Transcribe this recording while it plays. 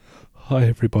Hi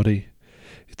everybody.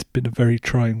 It's been a very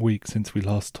trying week since we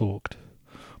last talked.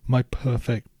 My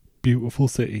perfect, beautiful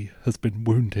city has been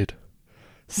wounded,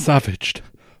 savaged,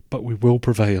 but we will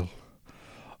prevail.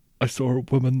 I saw a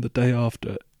woman the day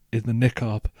after in the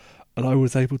niqab, and I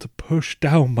was able to push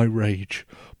down my rage,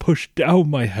 push down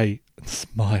my hate, and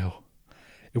smile.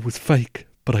 It was fake,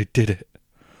 but I did it.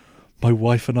 My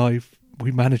wife and I,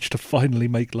 we managed to finally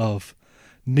make love.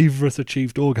 Neither of us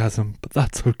achieved orgasm, but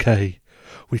that's okay.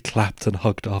 We clapped and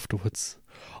hugged afterwards.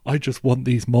 I just want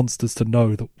these monsters to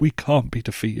know that we can't be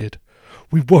defeated.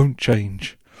 We won't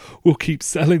change. We'll keep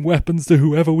selling weapons to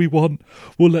whoever we want.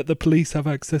 We'll let the police have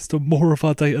access to more of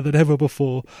our data than ever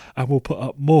before. And we'll put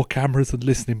up more cameras and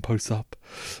listening posts up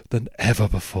than ever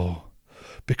before.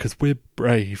 Because we're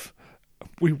brave. And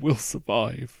we will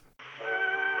survive.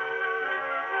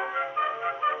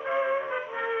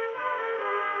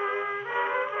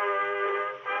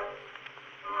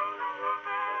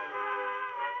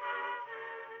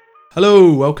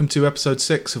 Hello, welcome to episode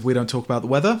 6 of We Don't Talk About the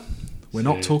Weather. We're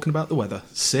not talking about the weather.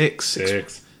 Six. Yeah,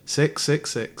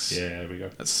 Yeah, there we go.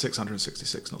 That's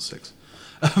 666, not 6.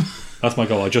 That's my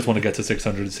goal. I just want to get to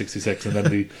 666 and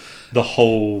then the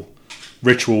whole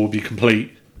ritual will be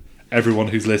complete. Everyone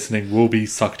who's listening will be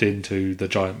sucked into the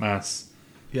giant mass.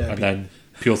 Yeah, and then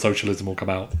pure socialism will come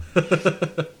out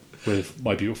with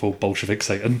my beautiful Bolshevik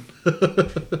Satan.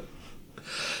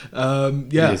 Yeah.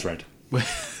 He is red.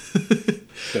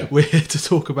 Yeah. We're here to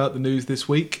talk about the news this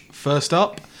week. First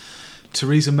up,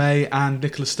 Theresa May and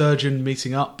Nicola Sturgeon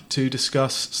meeting up to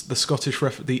discuss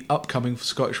the upcoming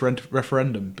Scottish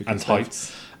referendum. And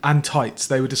tights. And tights.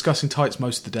 They were discussing tights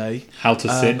most of the day. How to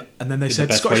sit. And then they said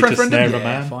the Scottish referendum.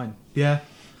 Yeah, fine. Yeah.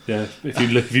 Yeah.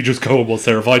 If you just go on what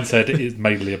Sarah Vine said, it is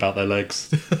mainly about their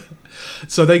legs.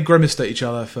 So they grimaced at each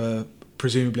other for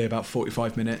presumably about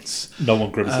 45 minutes. No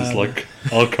one grimaces like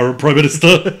our current Prime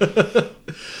Minister.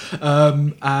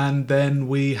 And then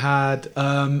we had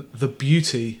the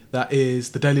beauty that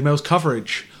is the Daily Mail's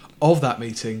coverage of that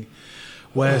meeting,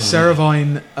 where Sarah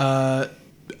Vine, I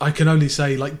can only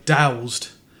say, doused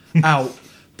out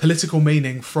political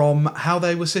meaning from how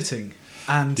they were sitting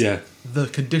and the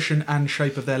condition and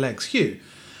shape of their legs. Hugh,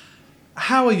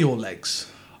 how are your legs?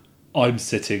 I'm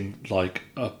sitting like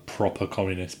a proper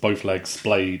communist, both legs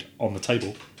splayed on the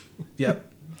table. Yep.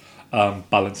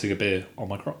 Balancing a beer on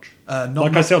my crotch.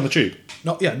 I say on the tube.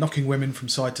 Knocking women from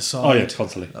side to side. Oh, yeah,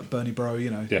 constantly. Bernie Bro,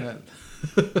 Yeah.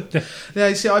 Yeah,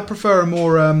 you see, I prefer a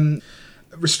more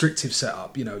restrictive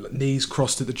setup, knees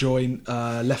crossed at the joint,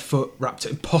 left foot wrapped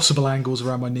at impossible angles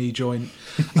around my knee joint,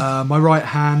 my right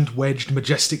hand wedged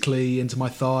majestically into my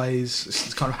thighs,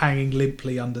 it's kind of hanging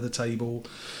limply under the table.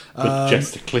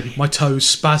 Majestically. My toes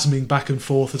spasming back and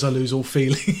forth as I lose all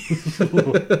feeling.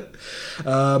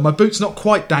 My boot's not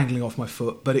quite dangling off my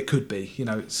foot, but it could be.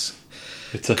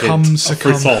 It's a come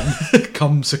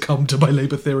succumb to my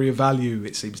Labour theory of value,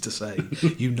 it seems to say.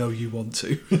 You want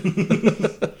to.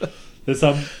 There's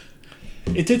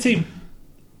it did seem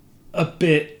a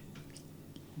bit.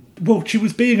 Well, she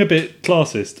was being a bit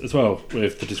classist as well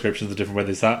with the descriptions of the different where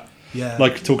they sat. Yeah.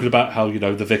 Like talking about how,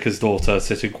 the vicar's daughter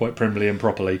sitting quite primly and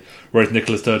properly, whereas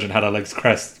Nicola Sturgeon had her legs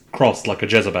crossed like a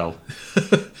Jezebel.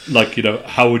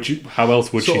 How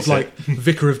else would sort she of sit? like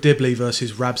Vicar of Dibley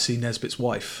versus Rabsy Nesbitt's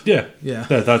wife. Yeah. Yeah.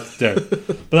 But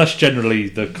that's generally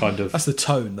the kind of... That's the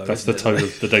tone, though. That's the tone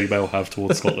of the Daily Mail have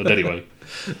towards Scotland anyway.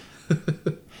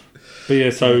 But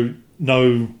yeah, so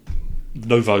no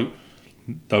vote.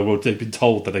 Though they've been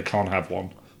told that they can't have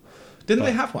one. Didn't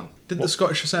they have one? Didn't the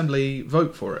Scottish Assembly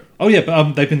vote for it? Oh yeah,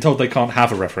 but they've been told they can't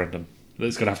have a referendum.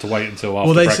 It's going to have to wait until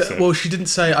after Brexit. She didn't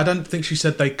say... I don't think she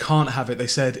said they can't have it. They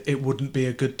said it wouldn't be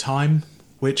a good time,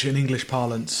 which in English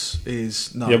parlance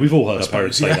is no. Yeah, we've all heard our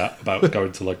parents say that about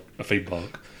going to a theme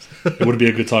park. It wouldn't be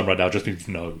a good time right now, just means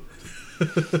no.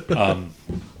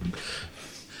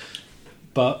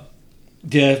 But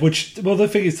yeah, the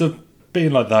thing is that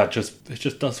being like that it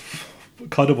just does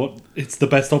kind of what it's the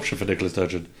best option for Nicola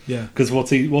Sturgeon. Yeah. Because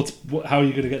how are you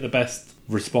going to get the best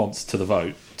response to the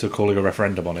vote, to calling a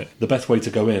referendum on it? The best way to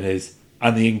go in is,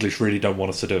 and the English really don't want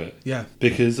us to do it. Yeah.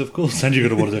 Because of course then you're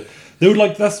going to want to do it. They were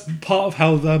that's part of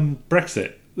how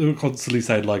Brexit, they were constantly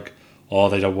saying they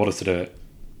don't want us to do it.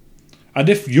 And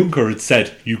if Juncker had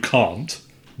said you can't,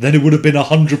 then it would have been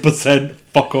 100%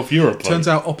 fuck off Europe. Turns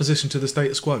out opposition to the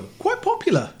status quo quite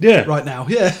popular. Yeah. Right now.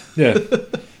 Yeah. Yeah.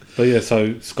 But yeah,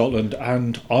 so Scotland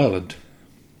and Ireland.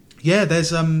 Yeah, there's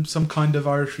some kind of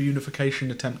Irish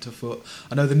reunification attempt afoot.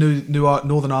 I know the new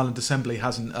Northern Ireland Assembly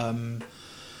hasn't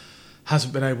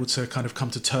been able to kind of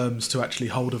come to terms to actually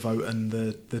hold a vote, and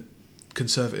the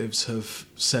Conservatives have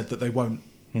said that they won't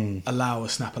allow a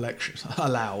snap election.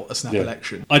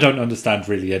 Election. I don't understand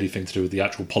really anything to do with the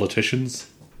actual politicians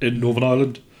in Northern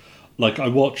Ireland. Like, I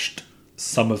watched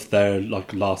some of their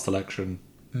last election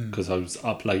because I was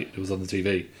up late. It was on the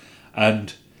TV,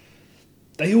 and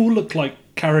they all look like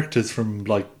characters from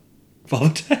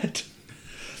Father Ted.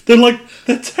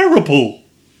 They're terrible,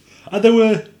 and they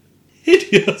were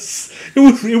hideous. It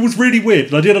was really weird,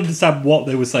 and I didn't understand what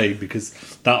they were saying because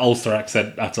that Ulster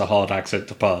accent, that's a hard accent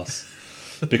to pass.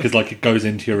 Because it goes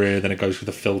into your ear, then it goes through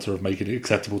the filter of making it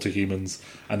acceptable to humans,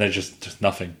 and there's just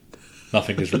nothing.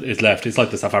 Nothing is left. It's like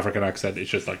the South African accent.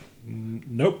 It's just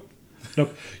nope.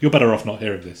 You're better off not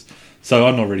hearing this. So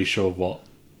I'm not really sure what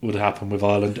would happen with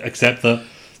Ireland, except that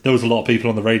there was a lot of people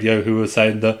on the radio who were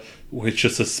saying that it's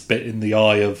just a spit in the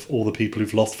eye of all the people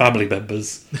who've lost family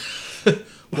members.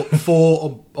 What,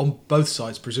 four on both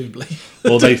sides, presumably?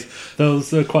 Well, there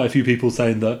was quite a few people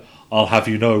saying that, I'll have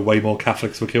you know, way more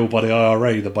Catholics were killed by the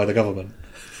IRA than by the government.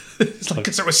 It's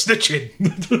because it was snitching.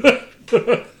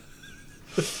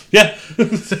 Yeah.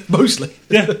 Mostly.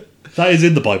 Yeah. That is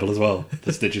in the Bible as well.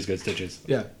 The stitches go stitches.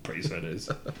 Yeah. Pretty sure it is.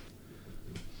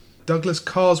 Douglas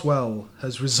Carswell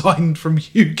has resigned from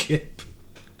UKIP.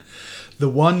 The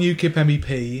one UKIP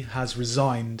MEP has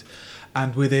resigned,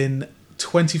 and within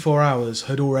 24 hours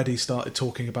had already started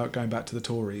talking about going back to the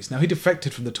Tories. Now, he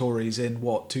defected from the Tories in,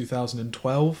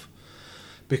 2012?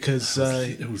 Because...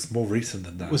 it was more recent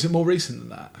than that. Was it more recent than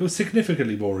that? It was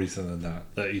significantly more recent than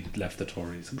that he left the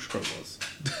Tories. I'm sure it was.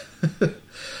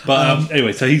 But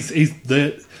anyway, so he's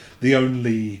the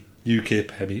only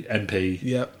UKIP MP.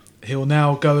 Yep. He'll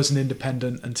now go as an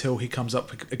independent until he comes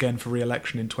up again for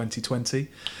re-election in 2020.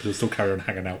 He'll still carry on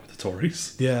hanging out with the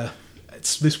Tories. Yeah.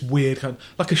 It's this weird kind of,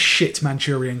 like a shit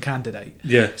Manchurian candidate.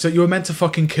 Yeah. So you were meant to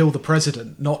fucking kill the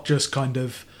president, not just kind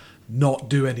of not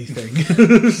do anything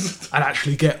and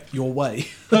actually get your way.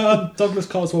 Douglas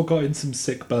Carswell got in some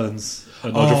sick burns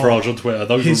at Nigel Farage on Twitter.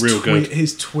 Those were real good.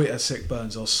 His Twitter sick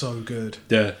burns are so good.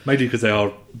 Yeah, mainly because they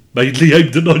are mainly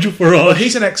aimed at Nigel Farage. Well,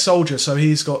 he's an ex-soldier, so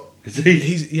he's got... Is he?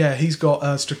 He's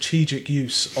got strategic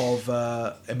use of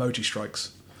emoji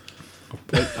strikes.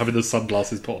 Having the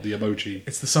sunglasses put on the emoji.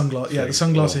 It's the sunglasses. Yeah, the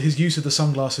sunglasses. His use of the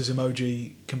sunglasses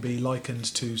emoji can be likened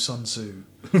to Sun Tzu.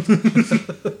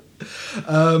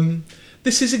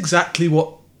 This is exactly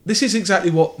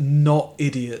what not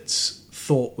idiots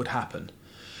thought would happen.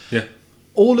 Yeah.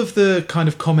 All of the kind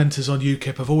of commenters on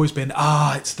UKIP have always been,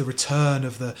 it's the return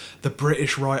of the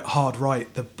British hard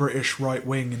right, the British right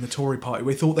wing in the Tory party.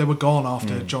 We thought they were gone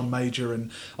after John Major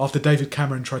and after David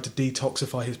Cameron tried to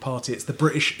detoxify his party. It's the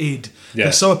British id. Yeah.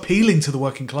 They're so appealing to the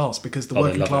working class because the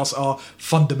working love class are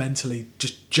fundamentally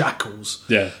just jackals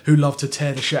who love to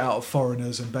tear the shit out of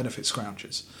foreigners and benefit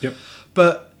scroungers. Yep.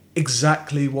 But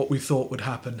exactly what we thought would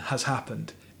happen has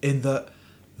happened, in that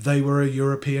they were a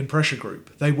European pressure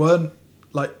group. They weren't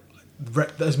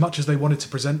as much as they wanted to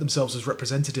present themselves as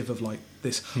representative of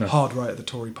this hard right of the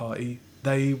Tory party,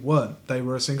 they weren't. They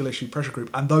were a single issue pressure group,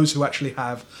 and those who actually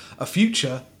have a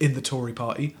future in the Tory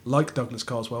party, like Douglas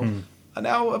Carswell, are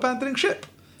now abandoning ship.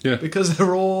 Yeah, because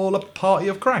they're all a party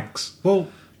of cranks. Well,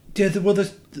 yeah.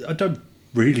 I don't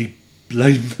really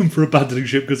blame them for abandoning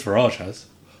ship because Farage has.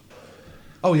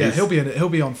 Oh yeah, he'll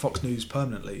be on Fox News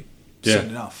permanently. Soon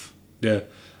enough. Yeah.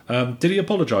 Did he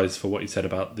apologise for what he said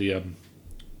about the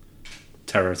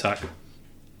terror attack?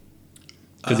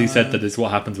 Because he said that it's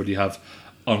what happens when you have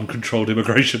uncontrolled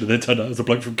immigration and then turn out as a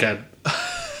bloke from Kent.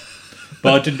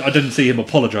 But I didn't see him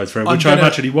apologise for it, which I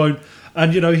imagine he won't.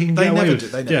 And he can get away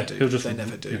with. They never do. He'll just they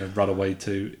never do. Run away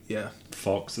to Yeah.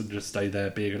 Fox and just stay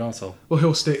there being an arsehole. Well,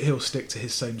 he'll stick to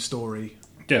his same story.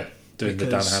 Yeah, doing the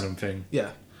Dan Hannon thing.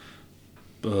 Yeah.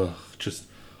 Ugh, just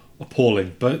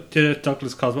appalling. But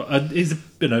Douglas Carswell, and he's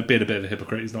being a bit of a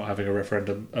hypocrite. He's not having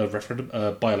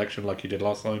a by-election like he did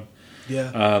last time.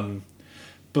 Yeah.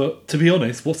 But to be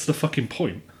honest, what's the fucking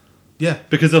point? Yeah.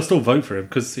 Because they'll still vote for him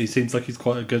because he seems like he's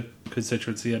quite a good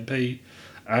constituency MP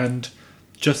and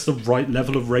just the right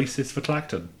level of racist for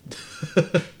Clacton.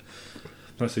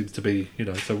 That seems to be,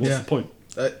 so what's the point?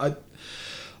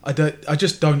 I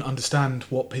just don't understand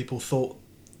what people thought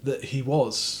that he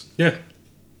was. Yeah.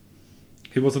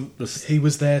 He wasn't He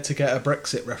was there to get a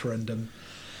Brexit referendum,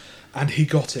 and he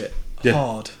got it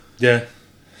hard. Yeah.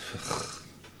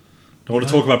 Don't want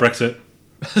to talk about Brexit.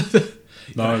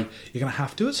 No. You're going to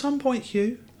have to at some point,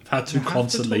 Hugh. I've had to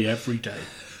constantly every day.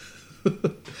 We're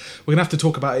going to have to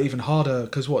talk about it even harder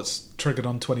because what's triggered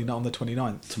on the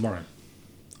 29th? Tomorrow.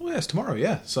 Oh, yeah, it's tomorrow,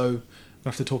 yeah. So we'll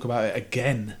have to talk about it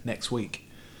again next week.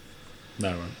 No,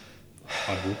 I won't.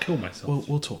 I will kill myself.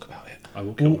 We'll talk about it. I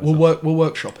will kill myself. We'll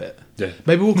workshop it. Yeah.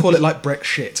 Maybe we'll call it like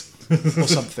Brexit. or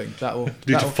something.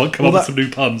 Need to come up with some new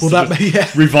puns. Will that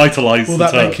revitalise Will the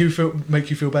that term. make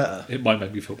you feel better? It might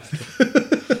make me feel better.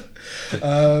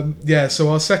 So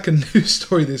our second news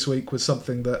story this week was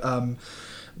something that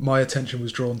my attention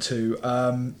was drawn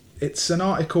to. It's an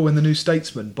article in the New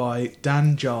Statesman by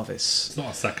Dan Jarvis. It's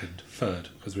not a second, third,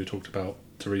 because we talked about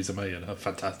Theresa May and her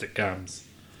fantastic gams.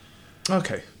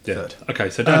 Okay, yeah. Third.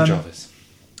 Okay, so Dan Jarvis.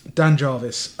 Dan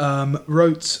Jarvis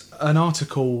wrote an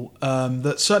article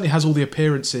that certainly has all the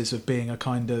appearances of being a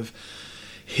kind of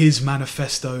his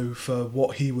manifesto for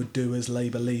what he would do as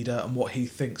Labour leader and what he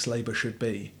thinks Labour should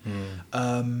be.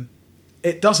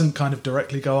 It doesn't kind of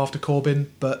directly go after Corbyn,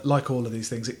 but like all of these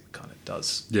things, it kind of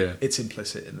does. Yeah. It's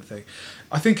implicit in the thing.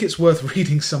 I think it's worth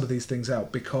reading some of these things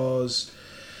out because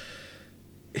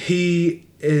he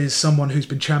is someone who's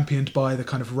been championed by the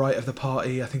kind of right of the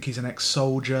party. I think he's an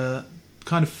ex-soldier,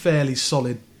 kind of fairly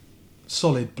solid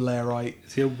Blairite.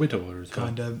 Is he a widower as well?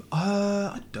 Kind of.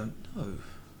 I don't know.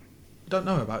 I don't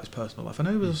know about his personal life. I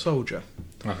know he was a soldier.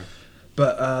 Okay.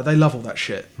 But they love all that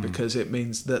shit because it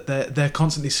means that they're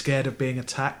constantly scared of being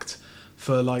attacked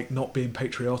for like not being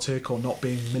patriotic or not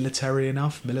being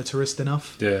militarist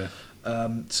enough. Yeah.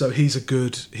 So he's a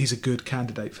good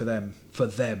candidate for them.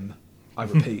 I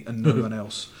repeat, and no one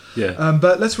else. Yeah.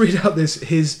 But let's read out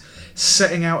his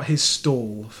setting out his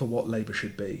stall for what Labour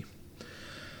should be.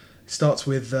 Starts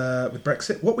with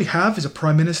Brexit. What we have is a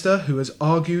Prime Minister who has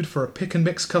argued for a pick and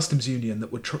mix customs union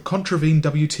that would contravene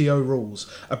WTO rules,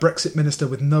 a Brexit minister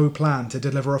with no plan to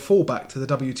deliver a fallback to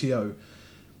the WTO.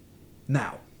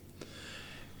 Now,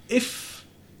 if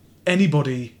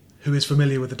anybody who is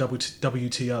familiar with the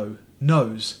WTO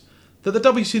knows that the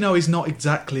WTO is not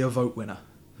exactly a vote winner.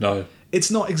 No.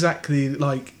 It's not exactly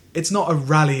it's not a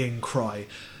rallying cry.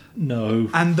 No.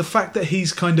 And the fact that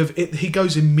he's he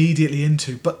goes immediately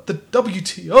into, but the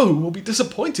WTO will be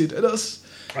disappointed at us.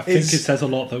 I think it says a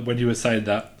lot that when you were saying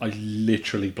that, I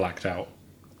literally blacked out.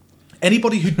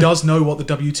 Anybody who does know what the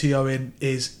WTO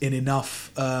is in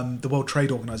enough, the World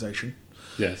Trade Organization,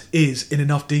 yes, is in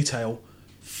enough detail,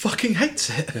 fucking hates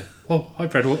it. Yeah. Well,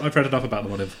 I've read enough about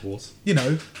them on InfoWars. You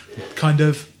know, kind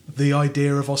of the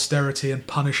idea of austerity and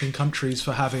punishing countries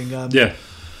for having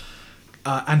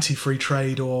anti-free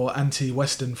trade or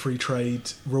anti-Western free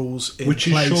trade rules in Which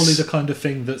place. is surely the kind of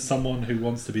thing that someone who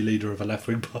wants to be leader of a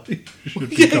left-wing party should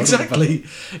be Yeah, exactly.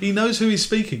 He knows who he's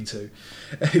speaking to.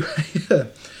 Anyway,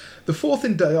 the fourth...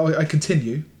 I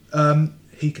continue.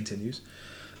 He continues.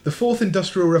 The fourth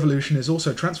industrial revolution is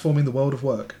also transforming the world of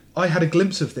work. I had a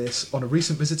glimpse of this on a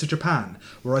recent visit to Japan,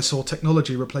 where I saw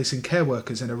technology replacing care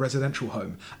workers in a residential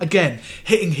home. Again,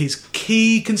 hitting his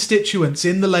key constituents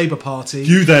in the Labour Party.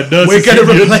 You there, nurses. We're going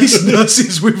to replace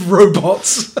nurses with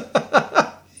robots.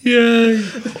 Yay.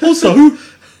 Also,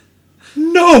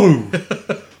 no!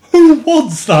 Who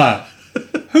wants that?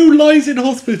 Who lies in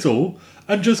hospital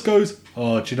and just goes,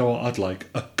 oh, do you know what I'd like?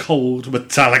 A cold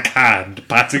metallic hand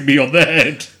patting me on the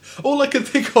head. All I can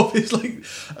think of is like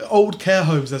old care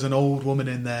homes. There's an old woman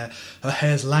in there. Her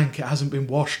hair's lank. It hasn't been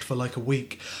washed for like a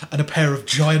week. And a pair of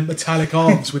giant metallic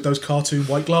arms with those cartoon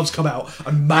white gloves come out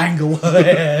and mangle her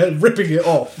hair, ripping it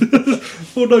off.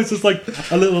 Well, no, it's just like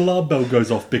a little alarm bell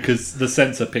goes off because the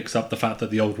sensor picks up the fact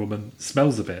that the old woman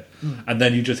smells a bit. And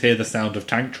then you just hear the sound of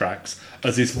tank tracks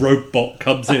as this robot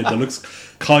comes in that looks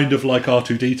kind of like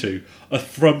R2-D2. A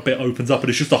front bit opens up and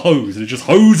it's just a hose and it just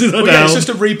hoses her down. Yeah, it's just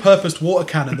a repurposed water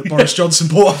cannon that Boris Johnson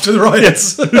bought after the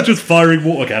riots. Yes, just firing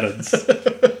water cannons.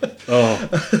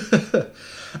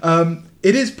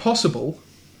 It is possible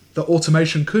that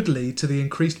automation could lead to the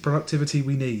increased productivity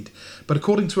we need. But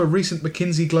according to a recent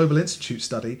McKinsey Global Institute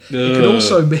study, it could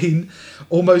also mean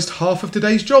almost half of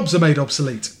today's jobs are made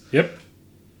obsolete. Yep.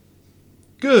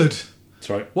 Good. That's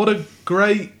right. What a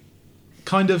great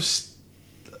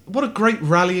what a great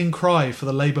rallying cry for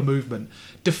the Labour movement.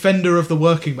 Defender of the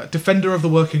working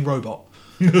robot.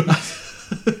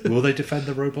 Will they defend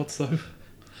the robots though?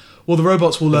 Well, the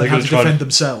robots will learn how to defend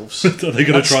themselves. Are they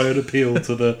going to try and appeal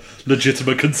to the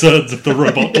legitimate concerns of the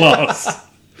robot class?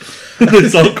 And they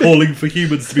start calling for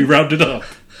humans to be rounded up?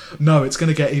 No, it's going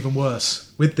to get even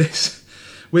worse with this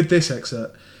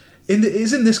excerpt. It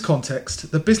is in this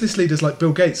context that business leaders like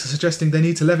Bill Gates are suggesting they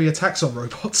need to levy a tax on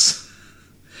robots.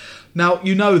 Now,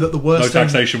 you know that the worst No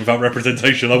taxation without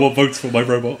representation. I want votes for my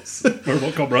robots.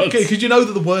 Robot comrades. Okay, because you know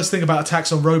that the worst thing about a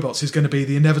tax on robots is going to be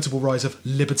the inevitable rise of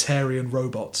libertarian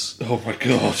robots. Oh my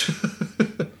god.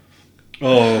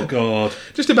 Oh god.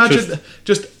 Just imagine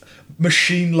just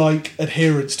machine-like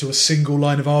adherence to a single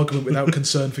line of argument without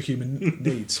concern for human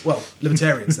needs. Well,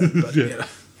 libertarians then, but yeah. you know.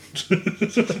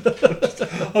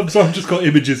 I'm sorry, I've just got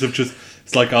images of just...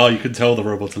 It's like, you can tell the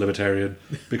robot's a libertarian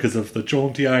because of the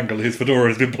jaunty angle his fedora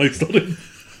has been placed on him.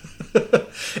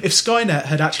 If Skynet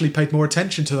had actually paid more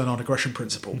attention to the non-aggression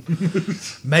principle,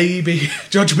 maybe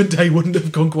Judgment Day wouldn't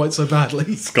have gone quite so badly.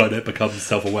 Skynet becomes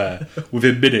self-aware.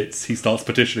 Within minutes, he starts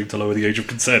petitioning to lower the age of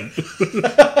consent.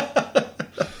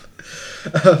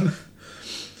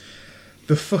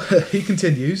 He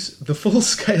continues, the full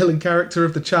scale and character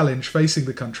of the challenge facing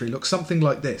the country looks something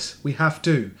like this. We have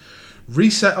to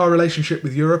reset our relationship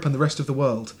with Europe and the rest of the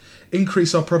world,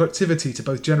 increase our productivity to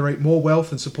both generate more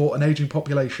wealth and support an ageing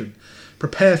population,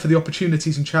 prepare for the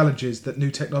opportunities and challenges that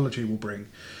new technology will bring,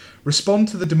 respond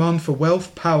to the demand for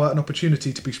wealth, power and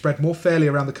opportunity to be spread more fairly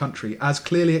around the country as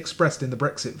clearly expressed in the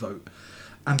Brexit vote,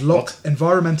 and lock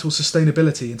environmental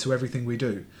sustainability into everything we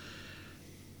do.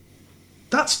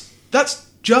 That's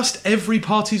just every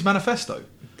party's manifesto.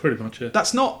 Pretty much, yeah.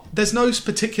 There's no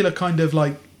particular kind of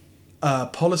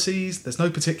policies, there's no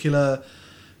particular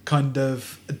kind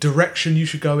of direction you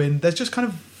should go in. There's just kind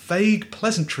of vague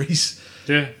pleasantries.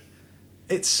 Yeah.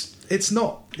 It's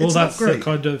not that's not great. the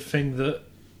kind of thing that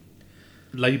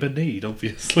Labour need,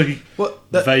 obviously. What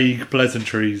vague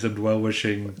pleasantries and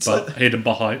well-wishing, but hidden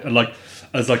behind,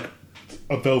 as a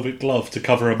velvet glove to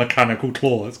cover a mechanical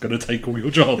claw that's going to take all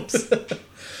your jobs.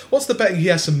 What's the betting he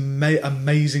has some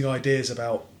amazing ideas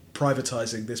about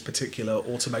privatising this particular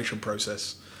automation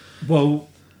process? Well,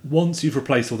 once you've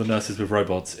replaced all the nurses with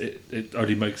robots, it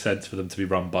only makes sense for them to be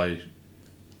run by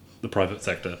the private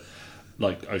sector,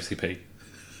 like OCP.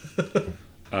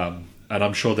 And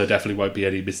I'm sure there definitely won't be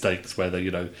any mistakes where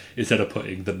they, instead of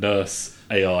putting the nurse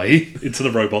AI into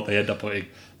the robot, they end up putting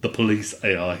the police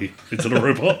AI into the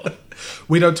robot.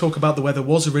 We Don't Talk About the Weather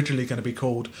was originally going to be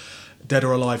called Dead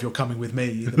or Alive, You're Coming With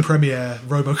Me, the premier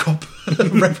Robocop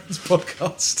reference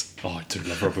podcast. Oh, I do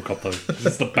love Robocop, though.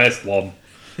 It's the best one.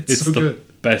 It's so the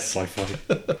good. Best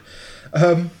sci-fi.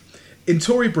 In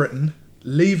Tory Britain,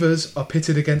 leavers are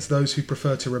pitted against those who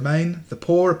prefer to remain, the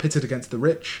poor are pitted against the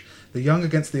rich, the young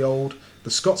against the old,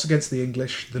 the Scots against the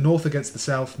English, the North against the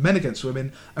South, men against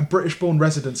women, and British-born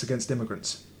residents against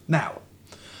immigrants. Now,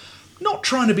 not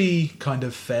trying to be kind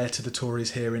of fair to the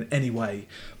Tories here in any way,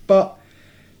 but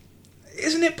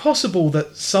isn't it possible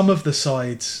that some of the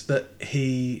sides that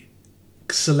he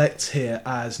selects here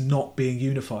as not being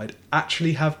unified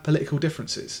actually have political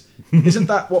differences? Isn't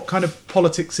that what kind of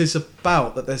politics is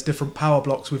about? That there's different power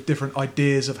blocks with different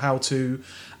ideas of how to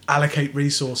allocate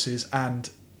resources and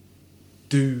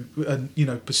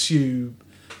pursue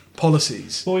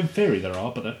policies. Well, in theory there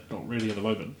are, but they're not really at the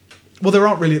moment. Well, there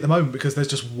aren't really at the moment because there's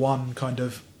just one kind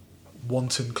of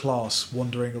wanton class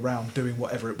wandering around doing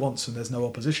whatever it wants and there's no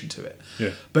opposition to it.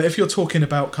 Yeah. But if you're talking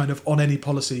about kind of on any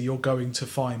policy, you're going to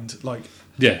find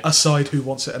a side who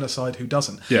wants it and a side who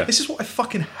doesn't. Yeah. This is what I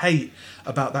fucking hate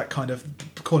about that kind of,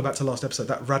 calling back to last episode,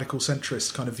 that radical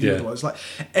centrist kind of view of the world. It's like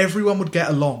everyone would get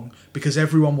along because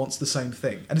everyone wants the same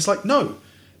thing. And it's like, no,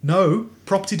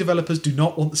 property developers do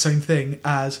not want the same thing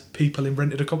as people in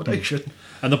rented accommodation.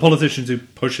 And the politicians who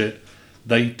push it,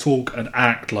 they talk and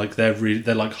act like they're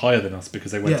like higher than us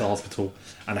because they went to hospital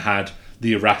and had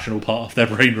the irrational part of their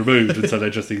brain removed, and so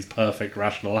they're just these perfect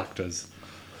rational actors.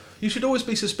 You should always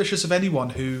be suspicious of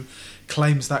anyone who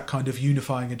claims that kind of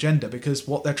unifying agenda, because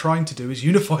what they're trying to do is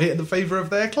unify it in the favour of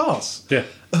their class,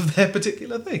 of their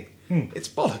particular thing. It's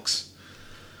bollocks.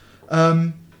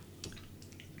 Dan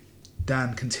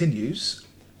continues.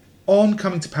 On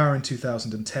coming to power in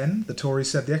 2010, the Tories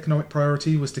said the economic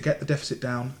priority was to get the deficit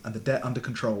down and the debt under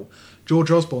control. George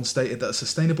Osborne stated that a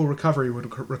sustainable recovery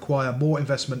would require more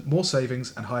investment, more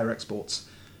savings and higher exports.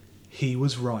 He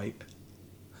was right.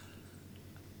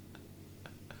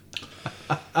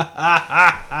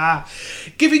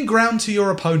 Giving ground to your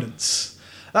opponents.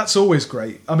 That's always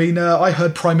great. I mean, I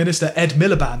heard Prime Minister Ed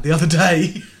Miliband the other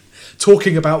day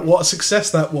talking about what a success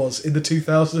that was in the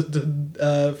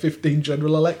 2015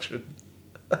 general election.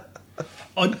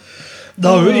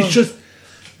 It's just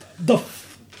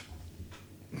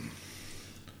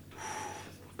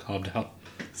calm down.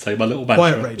 Say my little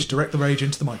mantra. Quiet rage. Direct the rage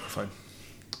into the microphone.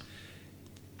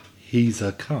 He's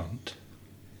a cunt.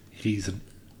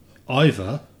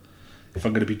 Either, if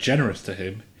I'm going to be generous to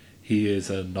him, he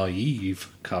is a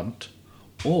naive cunt,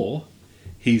 or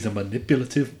he's a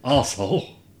manipulative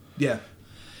arsehole. Yeah.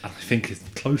 And I think it's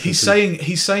closer. He's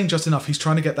saying just enough. He's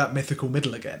trying to get that mythical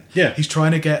middle again. Yeah. He's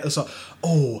trying to get us like,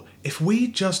 if we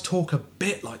just talk a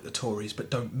bit like the Tories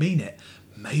but don't mean it,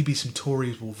 maybe some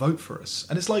Tories will vote for us.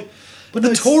 And it's like, But the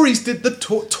no, Tories did. The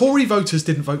Tory voters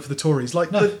didn't vote for the Tories.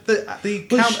 Like No. the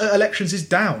But count at elections is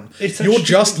down. It's You're actually-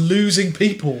 just losing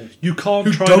people. You can't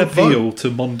who try don't and appeal to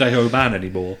Mondeo Man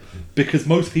anymore because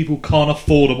most people can't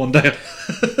afford a Mondeo.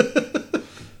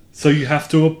 So you have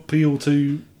to appeal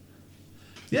to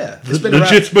Yeah, the it's been around.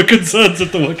 legitimate concerns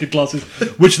of the working classes,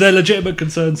 which their legitimate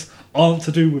concerns aren't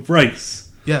to do with race,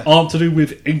 Yeah. aren't to do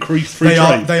with increased free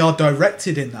trade. They are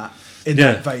directed in that Yeah,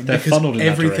 that vein they're because funneled in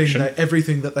that direction.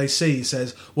 everything that they see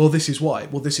says, well, this is why.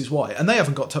 Well, this is why, and they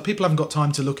haven't got people haven't got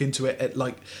time to look into it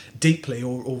like deeply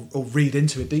or read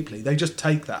into it deeply. They just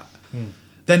take that.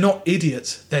 They're not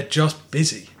idiots. They're just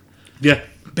busy. Yeah,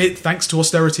 Thanks to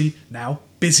austerity, now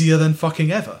busier than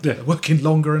fucking ever. Yeah. They're working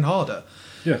longer and harder.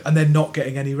 Yeah. And they're not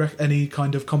getting any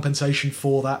kind of compensation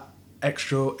for that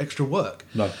extra work.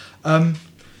 no.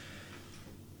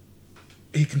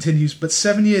 He continues, but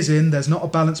 7 years in, there's not a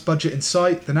balanced budget in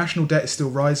sight, the national debt is still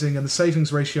rising, and the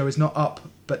savings ratio is not up,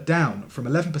 but down from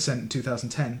 11% in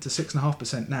 2010 to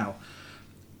 6.5% now.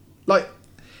 Like,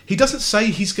 he doesn't say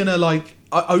he's going to,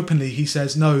 openly he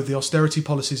says, no, the austerity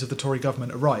policies of the Tory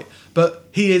government are right. But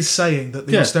he is saying that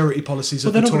the Yeah. austerity policies But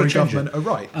of the they're not Tory gonna change government it. are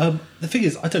right. The thing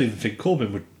is, I don't even think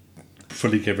Corbyn would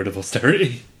fully get rid of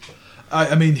austerity.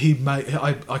 I mean, he may.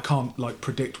 I can't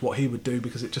predict what he would do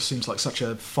because it just seems like such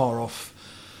a far off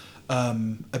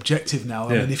objective now.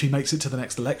 I Yeah. mean, if he makes it to the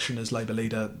next election as Labour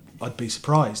leader, I'd be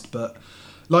surprised. But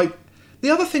the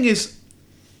other thing is,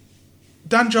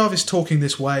 Dan Jarvis talking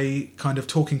this way, kind of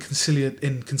talking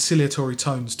in conciliatory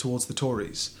tones towards the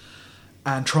Tories,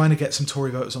 and trying to get some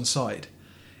Tory voters on side.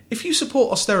 If you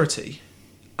support austerity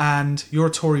and you're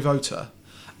a Tory voter,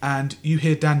 and you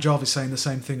hear Dan Jarvis saying the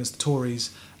same thing as the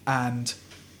Tories, and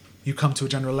you come to a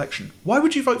general election, why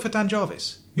would you vote for Dan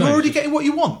Jarvis? You're No, already just- getting what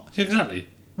you want. Exactly.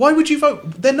 Why would you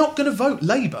vote? They're not going to vote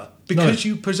Labour because No.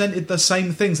 you presented the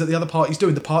same things that the other party's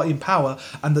doing, the party in power,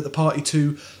 and that the party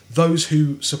to those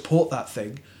who support that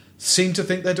thing seem to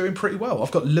think they're doing pretty well.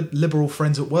 I've got liberal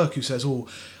friends at work who says, "Oh,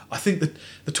 I think that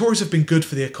the Tories have been good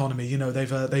for the economy. You know,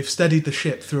 they've steadied the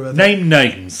ship through a." Name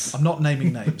names. I'm not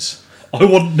naming names. I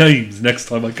want names next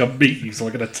time I come meet you so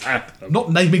I can attack them. I'm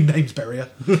not naming names, Berrier.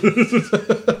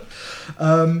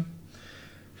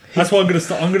 That's what I'm going to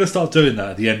start. I'm going to start doing that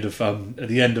at the end of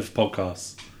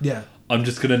podcasts. Yeah. I'm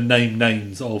just going to name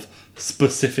names of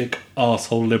specific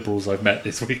arsehole liberals I've met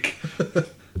this week.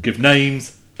 Give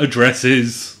names,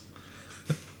 addresses.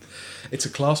 It's a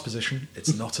class position.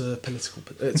 It's not a political.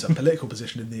 It's a political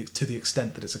position to the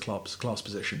extent that it's a class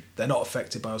position. They're not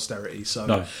affected by austerity, so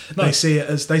No. they see it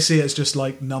as just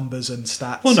like numbers and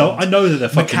stats. Well, no, and I know that they're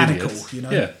fucking mechanical. idiots. You know.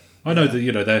 Yeah, I know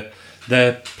that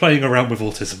they're playing around with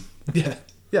autism. Yeah.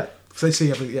 Yeah. 'Cause they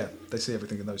see everything. Yeah, they see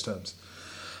everything in those terms.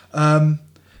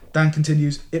 Dan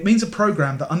continues, it means a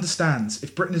programme that understands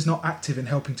if Britain is not active in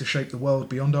helping to shape the world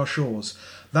beyond our shores,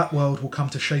 that world will come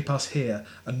to shape us here,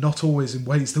 and not always in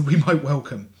ways that we might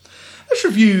welcome. Let's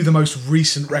review the most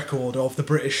recent record of the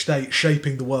British state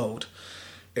shaping the world.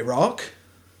 Iraq,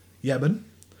 Yemen,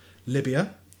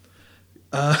 Libya.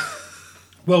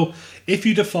 Well, if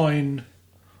you define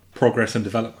progress and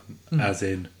development as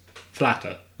in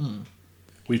flatter,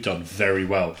 we've done very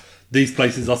well. These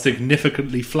places are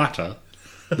significantly flatter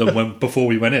than before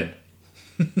we went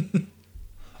in.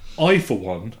 I, for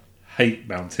one, hate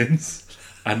mountains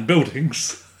and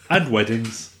buildings and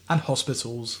weddings. And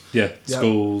hospitals. Yeah, Yep.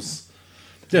 schools.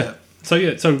 Yeah.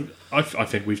 So I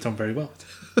think we've done very well.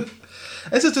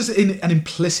 There's just an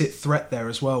implicit threat there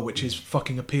as well, which is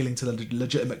fucking appealing to the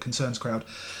legitimate concerns crowd.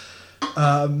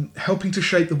 Helping to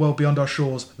shape the world beyond our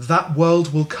shores. That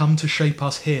world will come to shape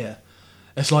us here.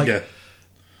 It's like, Yeah.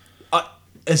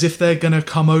 as if they're going to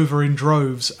come over in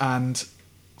droves and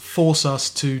force us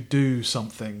to do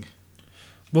something.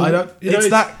 Well, I don't. you know, It's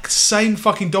that same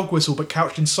fucking dog whistle, but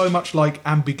couched in so much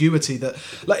ambiguity that,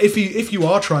 if you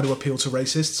are trying to appeal to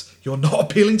racists, you're not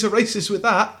appealing to racists with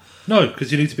that. No,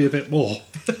 because you need to be a bit more.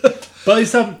 But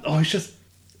it's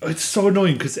so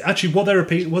annoying because actually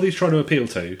what he's trying to appeal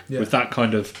to with that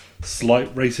kind of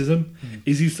slight racism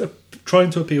is he's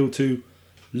trying to appeal to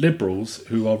liberals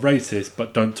who are racist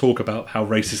but don't talk about how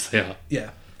racist they are.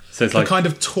 Yeah, So it's the like kind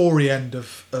of Tory end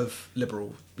of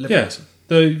liberalism.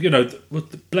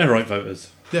 the Blairite voters.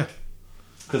 Yeah,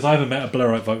 Because I haven't met a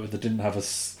Blairite voter that didn't have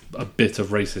a bit of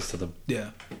racist to them. yeah.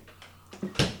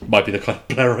 Might be the kind of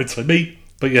Blairites I meet,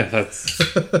 but yeah, that's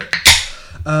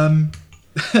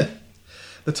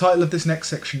The title of this next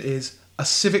section is A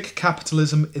Civic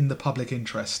Capitalism in the Public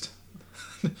Interest.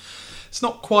 It's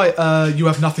not quite you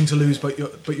have nothing to lose but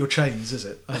your chains, is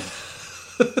it?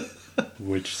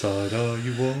 Which side are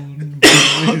you on,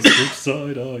 boys? Which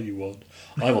side are you on?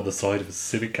 I'm on the side of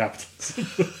civic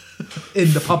capitalism.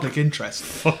 In the public interest,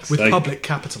 with sake. public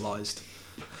capitalised.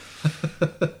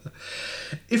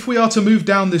 If we are to move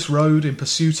down this road in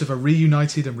pursuit of a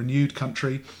reunited and renewed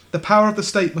country, the power of the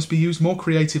state must be used more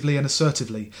creatively and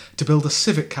assertively to build a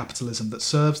civic capitalism that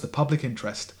serves the public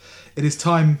interest. It is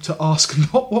time to ask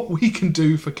not what we can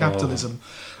do for capitalism,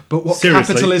 but what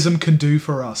Seriously? capitalism can do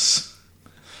for us.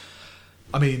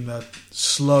 I mean,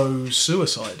 slow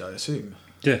suicide, I assume.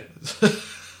 Yeah.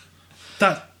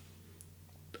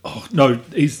 Oh, no,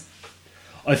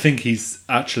 I think he's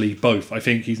actually both. I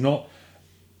think he's not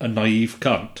a naive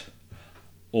cunt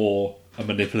or a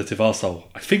manipulative arsehole.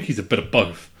 I think he's a bit of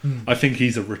both. I think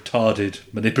he's a retarded,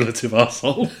 manipulative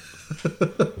arsehole.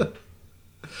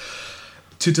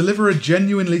 To deliver a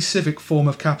genuinely civic form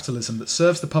of capitalism that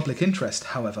serves the public interest,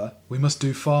 however, we must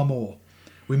do far more.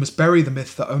 We must bury the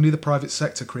myth that only the private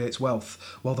sector creates wealth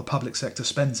while the public sector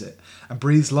spends it, and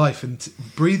breathe life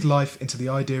into the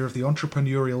idea of the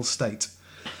entrepreneurial state.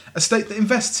 A state that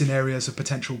invests in areas of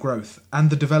potential growth and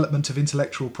the development of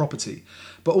intellectual property,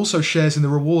 but also shares in the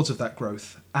rewards of that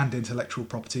growth and intellectual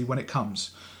property when it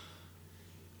comes.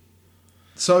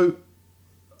 So,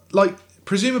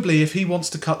 presumably if he wants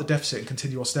to cut the deficit and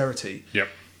continue austerity, Yep.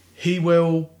 he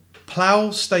will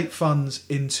plough state funds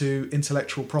into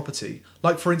intellectual property.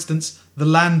 Like, for instance, the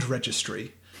Land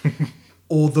Registry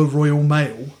or the Royal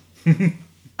Mail.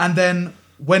 And then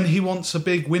when he wants a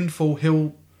big windfall,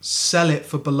 he'll sell it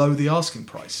for below the asking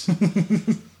price.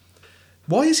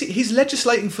 Why is he's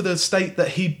legislating for the state that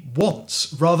he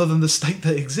wants rather than the state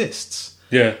that exists?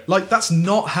 Yeah. Like, that's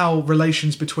not how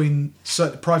relations between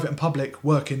private and public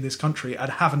work in this country, and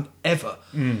haven't ever.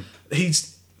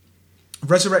 He's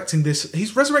resurrecting this.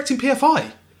 He's resurrecting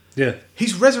PFI. Yeah.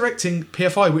 He's resurrecting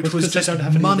PFI, which was Because they just don't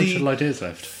have any money original ideas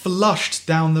left. flushed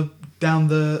down the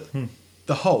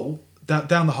hole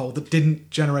that didn't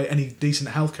generate any decent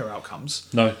healthcare outcomes,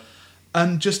 No.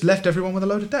 and just left everyone with a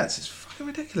load of debts. It's fucking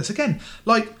ridiculous. Again,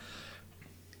 like,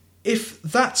 if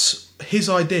that's his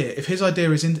idea, if his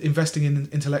idea is investing in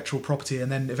intellectual property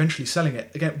and then eventually selling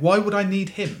it, again, why would I need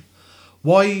him?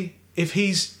 Why, if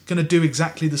he's going to do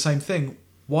exactly the same thing,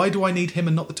 why do I need him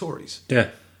and not the Tories? Yeah.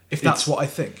 If that's what I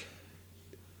think.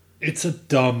 It's a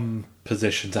dumb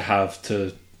position to have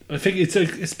to... I think it's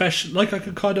especially... Like, I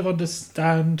could kind of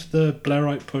understand the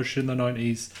Blairite push in the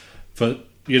 90s for,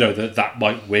 that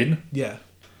might win. Yeah.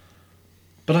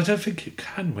 But I don't think it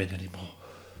can win anymore.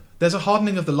 There's a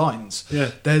hardening of the lines.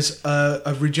 Yeah. There's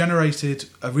a regenerated,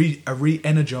 a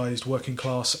re-energised working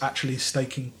class actually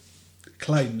staking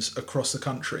claims across the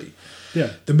country.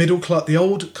 Yeah. The middle class, the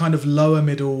old kind of lower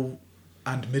middle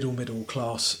and middle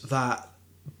class that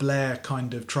Blair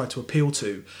kind of tried to appeal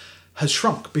to has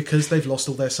shrunk because they've lost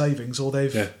all their savings, or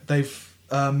they're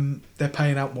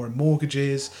paying out more in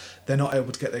mortgages. They're not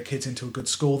able to get their kids into a good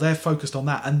school. They're focused on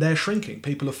that, and they're shrinking.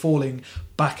 People are falling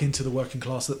back into the working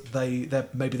class that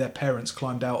maybe their parents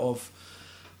climbed out of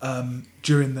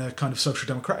during the kind of social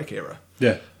democratic era.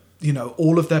 Yeah.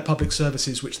 All of their public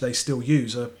services, which they still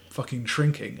use, are fucking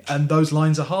shrinking, and those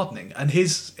lines are hardening. And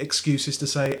his excuse is to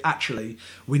say, actually,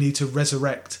 we need to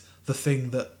resurrect the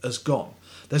thing that has gone.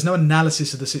 There's no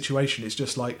analysis of the situation. It's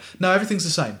just like, no, everything's the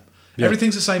same. Yeah.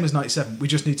 Everything's the same as 97. We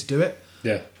just need to do it.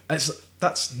 Yeah.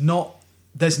 That's not...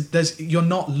 You're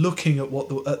not looking at what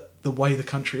the way the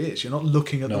country is. You're not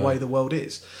looking at the way the world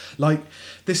is. Like,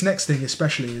 this next thing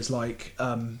especially is like...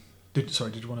 did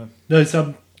you want to... No, it's,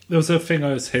 there was a thing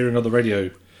I was hearing on the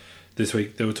radio this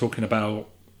week. They were talking about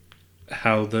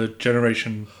how the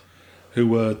generation who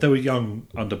were young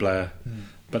under Blair,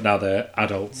 but now they're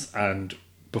adults, and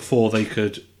before they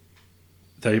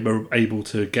were able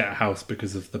to get a house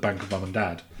because of the bank of mum and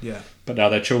dad. Yeah. But now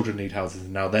their children need houses,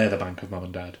 and now they're the bank of mum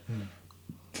and dad.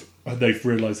 And they've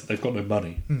realised that they've got no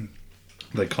money.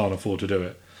 They can't afford to do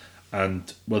it.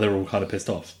 And, well, they're all kind of pissed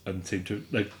off and seem to...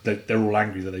 They're all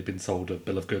angry that they've been sold a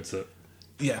bill of goods.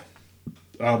 Yeah.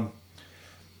 And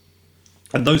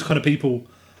those kind of people,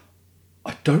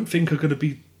 I don't think are going to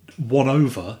be won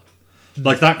over.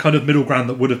 Like that kind of middle ground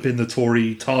that would have been the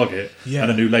Tory target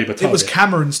and a new Labour target. It was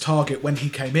Cameron's target when he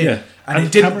came in. Yeah. And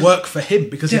it didn't work for him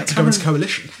because he had to go into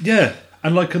coalition. Yeah.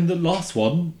 And like in the last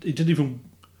one, he didn't even...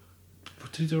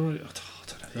 Did he do it? I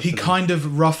don't know. He kind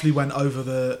of roughly went over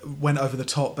the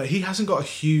top, but he hasn't got a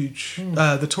huge...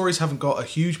 the Tories haven't got a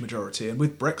huge majority, and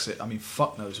with Brexit, I mean,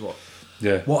 fuck knows what.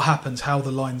 Yeah. What happens? How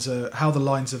the lines or how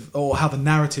the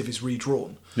narrative is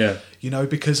redrawn. Yeah.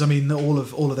 Because I mean, all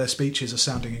of their speeches are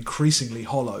sounding increasingly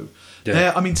hollow.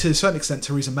 Yeah. I mean, to a certain extent,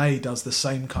 Theresa May does the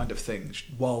same kind of thing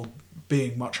while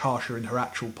being much harsher in her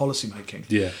actual policy making.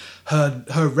 Yeah.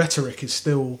 Her rhetoric is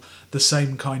still the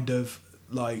same kind of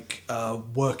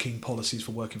working policies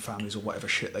for working families or whatever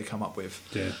shit they come up with.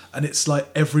 Yeah. And it's like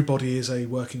everybody is a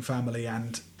working family,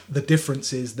 and the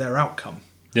difference is their outcome.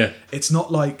 Yeah. It's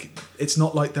not like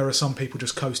there are some people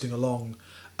just coasting along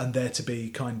and they're to be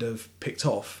kind of picked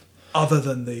off, other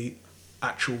than the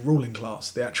actual ruling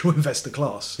class, the actual investor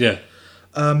class. Yeah.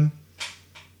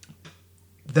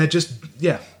 They're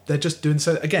just doing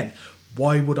so. Again,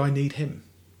 why would I need him?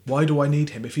 Why do I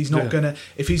need him if he's not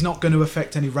gonna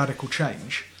affect any radical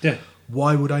change? Yeah.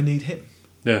 Why would I need him?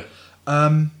 Yeah.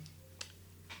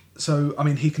 So, I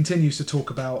mean, he continues to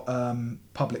talk about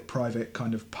public-private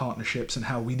kind of partnerships and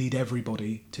how we need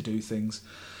everybody to do things.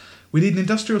 We need an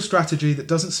industrial strategy that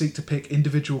doesn't seek to pick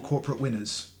individual corporate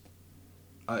winners.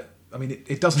 I mean,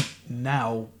 it doesn't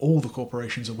now. All the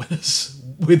corporations are winners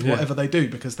with whatever they do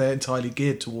because they're entirely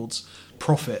geared towards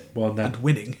profit and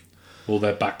winning. Well,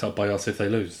 they're backed up by us if they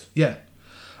lose. Yeah.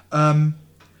 Doesn't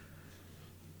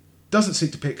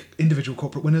seek to pick individual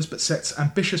corporate winners, but sets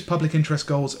ambitious public interest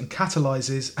goals and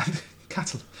catalyses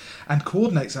and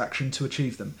coordinates action to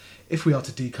achieve them. If we are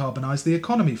to decarbonise the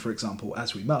economy, for example,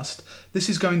 as we must, this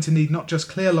is going to need not just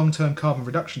clear long-term carbon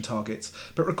reduction targets,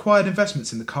 but required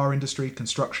investments in the car industry,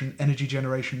 construction, energy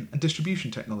generation and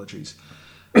distribution technologies.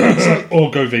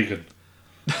 Or go vegan.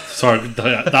 Sorry,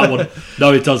 that one.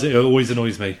 No, it does. It always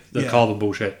annoys me. The carbon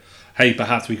bullshit. Hey,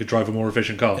 perhaps we could drive a more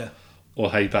efficient car. Yeah.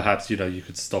 Or hey, perhaps, you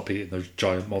could stop eating those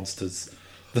giant monsters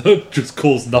that just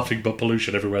cause nothing but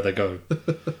pollution everywhere they go.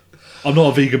 I'm not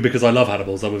a vegan because I love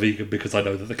animals. I'm a vegan because I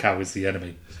know that the cow is the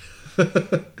enemy.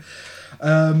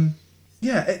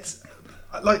 It's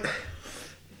like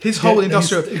his whole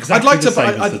industrial. Exactly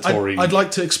I'd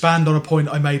like to expand on a point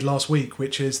I made last week,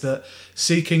 which is that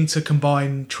seeking to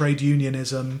combine trade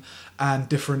unionism and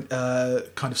different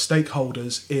kind of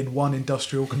stakeholders in one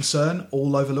industrial concern,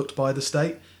 all overlooked by the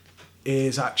state,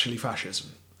 is actually fascism.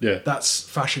 Yeah, that's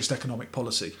fascist economic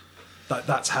policy.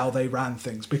 That's how they ran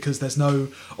things, because there's no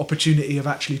opportunity of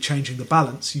actually changing the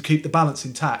balance. You keep the balance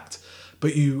intact,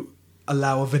 but you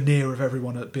allow a veneer of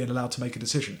everyone being allowed to make a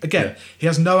decision. Again, he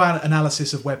has no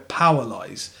analysis of where power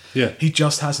lies. Yeah. He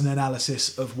just has an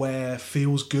analysis of where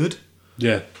feels good.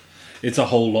 Yeah. It's a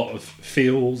whole lot of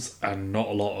feels and not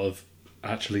a lot of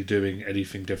actually doing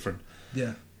anything different.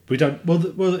 Yeah. We don't...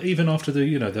 Well, even after there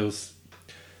was...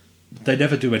 They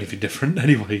never do anything different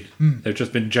anyway. They've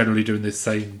just been generally doing this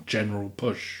same general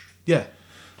push. Yeah.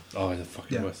 Oh, they're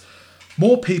fucking worse.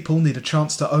 More people need a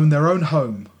chance to own their own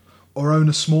home, or own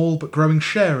a small but growing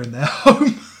share in their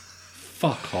home.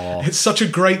 Fuck off. It's such a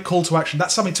great call to action.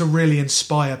 That's something to really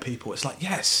inspire people. It's like,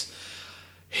 yes,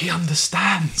 he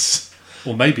understands.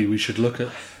 Or maybe we should look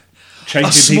at changing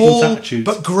a small people's attitudes.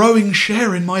 But growing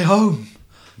share in my home.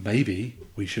 Maybe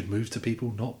we should move to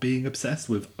people not being obsessed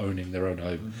with owning their own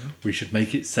home. We should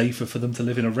make it safer for them to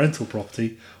live in a rental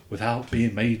property without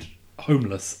being made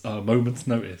homeless at a moment's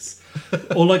notice.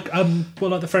 Or like the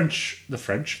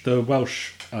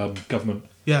Welsh government.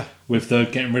 Yeah. With the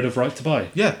getting rid of right to buy.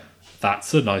 Yeah.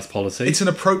 That's a nice policy. It's an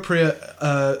appropriate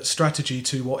strategy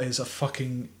to what is a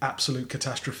fucking absolute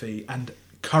catastrophe and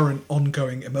current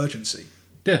ongoing emergency.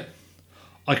 Yeah.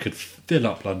 I could fill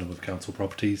up London with council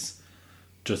properties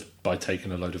just by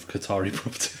taking a load of Qatari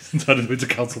properties and turning them into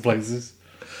council places.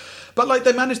 But like,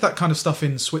 they manage that kind of stuff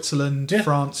in Switzerland,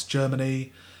 France,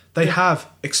 Germany. They have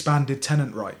expanded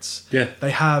tenant rights. Yeah. They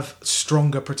have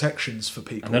stronger protections for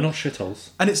people. And they're not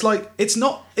shitholes. And it's like, it's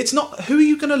not who are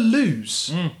you going to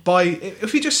lose by,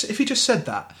 if he just said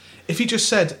that, if he just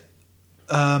said,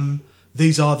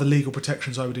 these are the legal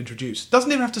protections I would introduce.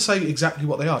 Doesn't even have to say exactly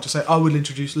what they are. Just say, I would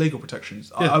introduce legal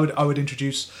protections. Yeah. I would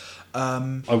introduce...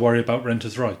 I worry about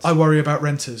renters' rights. I worry about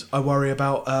renters. I worry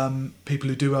about people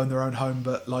who do own their own home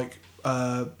but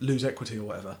lose equity or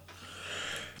whatever.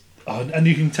 And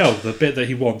you can tell the bit that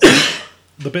he wants.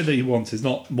 The bit that he wants is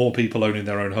not more people owning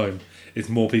their own home. It's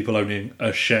more people owning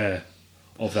a share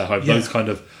of their home. Yeah. Those kind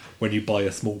of when you buy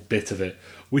a small bit of it,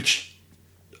 which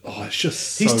it's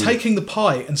just so... He's taking the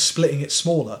pie and splitting it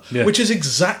smaller, which is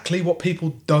exactly what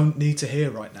people don't need to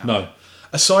hear right now. No.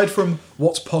 Aside from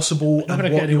what's possible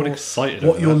and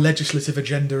what your legislative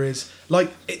agenda is,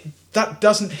 that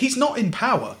doesn't... He's not in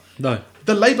power. No.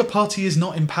 The Labour Party is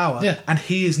not in power, and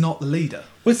he is not the leader.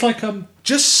 Well, it's like...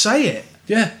 Just say it.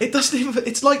 Yeah. It doesn't even...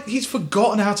 It's like he's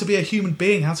forgotten how to be a human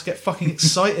being, how to get fucking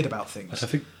excited about things. I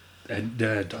think And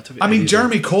I don't think I mean, any of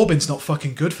Jeremy Corbyn's not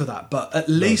fucking good for that, but at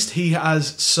least he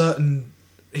has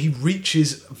he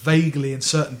reaches vaguely in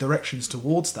certain directions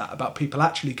towards that, about people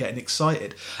actually getting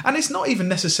excited. And it's not even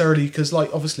necessarily because,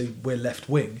 like, obviously we're left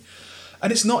wing,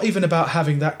 and it's not even about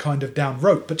having that kind of down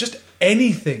rope, but just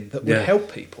anything that would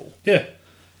help people. Yeah.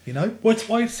 You know? Well, it's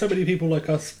why so many people like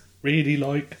us really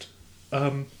liked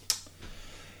Bob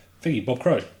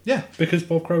Crow. Yeah. Because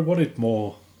Bob Crow wanted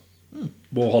more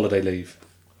holiday leave,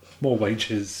 more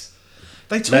wages.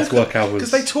 They talk, less work hours.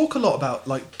 Because they talk a lot about,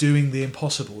 like, doing the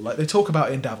impossible. Like, they talk about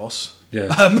it in Davos.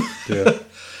 Yeah. Yeah.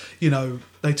 You know,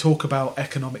 they talk about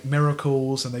economic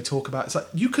miracles, and they talk about... It's like,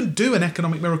 you can do an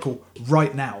economic miracle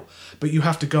right now, but you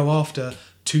have to go after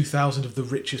 2,000 of the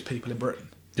richest people in Britain.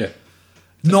 Yeah.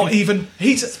 Not even...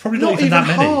 It's probably not even that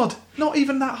many. hard. Not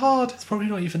even that hard. It's probably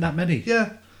not even that many.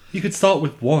 Yeah. You could start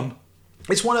with one.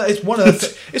 I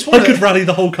could rally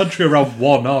the whole country around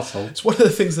one arsehole. It's one of the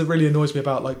things that really annoys me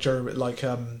about, like,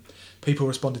 people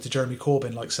responded to Jeremy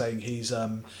Corbyn, like, saying he's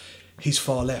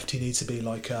far left, he needs to be,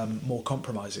 like, more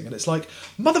compromising. And it's like,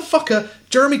 motherfucker,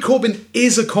 Jeremy Corbyn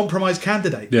is a compromise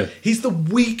candidate. Yeah. He's the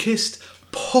weakest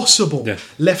possible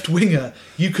left-winger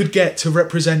you could get to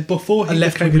represent before he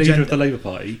became leader of the Labour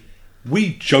Party.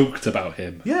 We joked about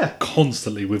him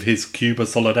constantly with his Cuba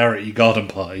Solidarity garden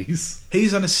parties.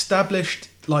 He's an established,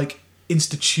 like,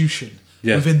 institution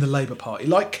within the Labour Party,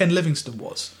 like Ken Livingstone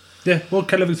was. Yeah, well,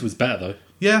 Ken Livingstone was better, though.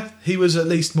 Yeah, he was at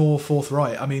least more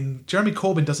forthright. I mean, Jeremy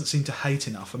Corbyn doesn't seem to hate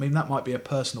enough. I mean, that might be a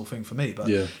personal thing for me, but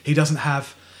he doesn't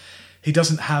have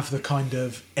the kind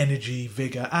of energy,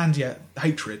 vigour, and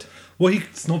hatred. Well,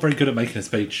 he's not very good at making a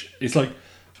speech. It's like...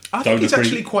 I think he's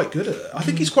actually quite good at it. I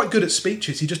think he's quite good at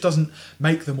speeches. He just doesn't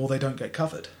make them or they don't get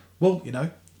covered. Well, you know?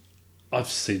 I've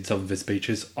seen some of his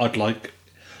speeches. I don't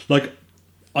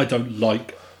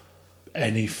like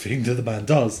anything that the man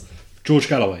does. George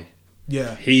Galloway.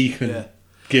 Yeah. He can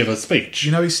give a speech.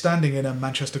 You know, he's standing in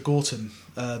Manchester Gorton,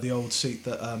 the old seat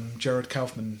that Gerard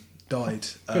Kaufman died.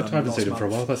 Good, I haven't seen him for a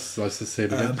while. That's nice to see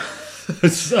him again.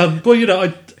 Well, you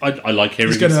know, I like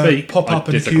hearing him speak.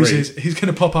 He's going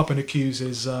to pop up and accuse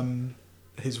his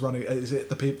running. Is it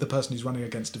the person he's running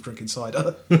against of drinking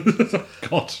cider?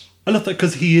 God, I love that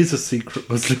because he is a secret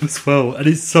Muslim as well, and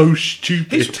it's so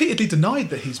stupid. He's repeatedly denied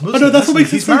that he's Muslim. I know, that's what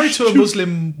makes he's so married to a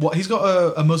Muslim. He's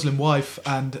got a Muslim wife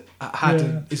and had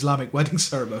an Islamic wedding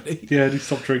ceremony. Yeah, and he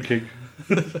stopped drinking.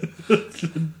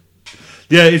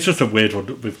 Yeah, it's just a weird one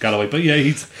with Galloway, but yeah,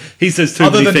 he says too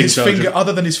many things.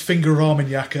 Other than his finger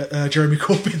Armagnac at Jeremy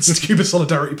Corbyn's Cuba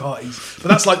Solidarity parties, but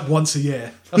that's like once a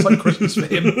year. That's like Christmas for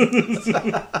him.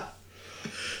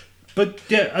 But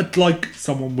yeah, I'd like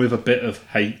someone with a bit of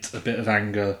hate, a bit of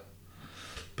anger.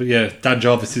 But yeah, Dan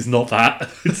Jarvis is not that.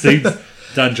 It seems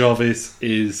Dan Jarvis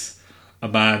is a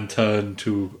man turned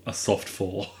to a soft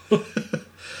four.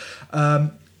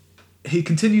 He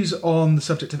continues on the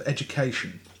subject of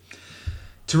education.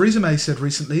 Theresa May said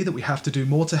recently that we have to do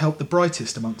more to help the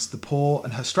brightest amongst the poor,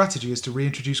 and her strategy is to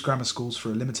reintroduce grammar schools for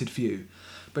a limited few.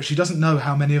 But she doesn't know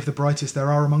how many of the brightest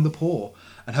there are among the poor,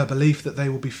 and her belief that they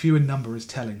will be few in number is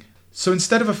telling. So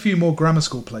instead of a few more grammar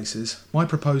school places, my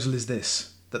proposal is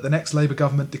this: that the next Labour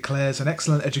government declares an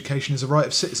excellent education is a right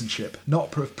of citizenship,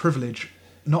 not a privilege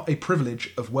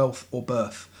of wealth or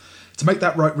birth. To make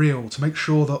that right real, to make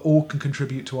sure that all can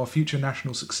contribute to our future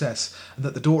national success, and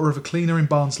that the daughter of a cleaner in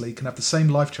Barnsley can have the same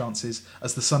life chances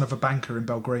as the son of a banker in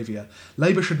Belgravia,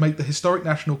 Labour should make the historic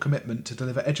national commitment to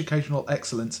deliver educational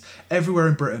excellence everywhere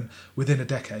in Britain within a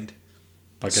decade.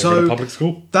 Like every public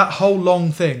school? That whole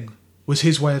long thing was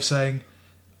his way of saying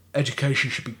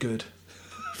education should be good.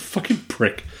 Fucking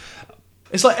prick.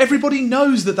 It's like everybody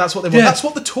knows that that's what they want. That's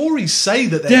what the Tories say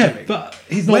that they're doing. But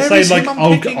he's not saying like,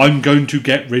 I'm going to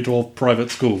get rid of private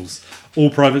schools. All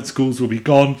private schools will be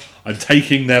gone. I'm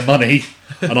taking their money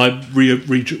and I'm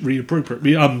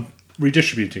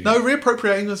redistributing. No,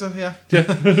 reappropriating was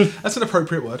that's an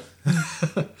appropriate word.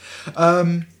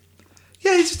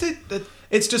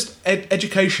 It's just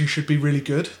education should be really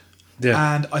good.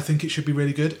 Yeah. And I think it should be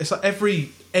really good. It's like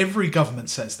every government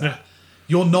says that. Yeah.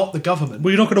 You're not the government.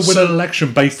 Well, you're not going to win an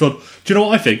election based on... Do you know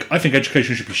what I think? I think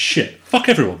education should be shit. Fuck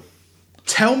everyone.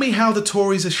 Tell me how the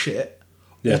Tories are shit,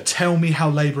 or tell me how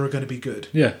Labour are going to be good.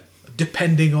 Yeah.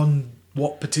 Depending on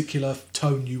what particular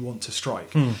tone you want to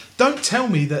strike. Don't tell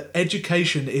me that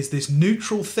education is this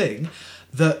neutral thing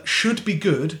that should be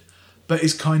good, but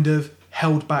is kind of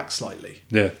held back slightly.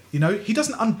 Yeah. You know, he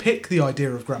doesn't unpick the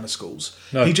idea of grammar schools.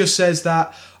 No. He just says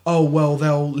that... oh, well,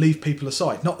 they'll leave people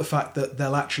aside. Not the fact that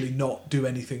they'll actually not do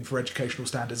anything for educational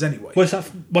standards anyway. Well,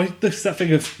 it's that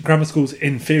thing of grammar schools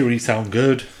in theory sound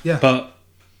good, but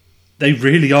they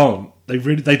really aren't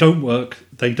They don't work.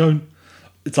 They don't.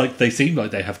 It's like they seem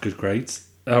like they have good grades.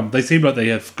 They seem like they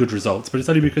have good results, but it's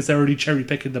only because they're only cherry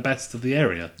picking the best of the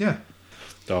area. Yeah.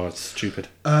 Oh, it's stupid.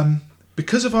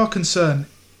 Because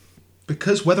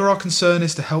whether our concern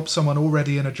is to help someone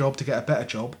already in a job to get a better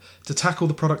job, to tackle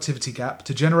the productivity gap,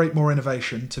 to generate more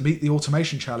innovation, to meet the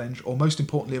automation challenge, or most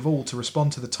importantly of all, to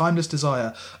respond to the timeless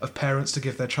desire of parents to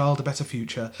give their child a better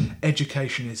future,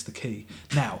 education is the key.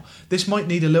 Now, this might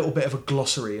need a little bit of a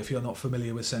glossary if you're not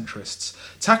familiar with centrists.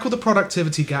 Tackle the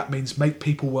productivity gap means make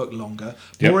people work longer.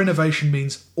 More innovation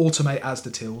means automate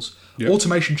Asda tills.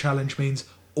 Automation challenge means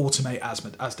automate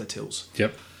Asda tills.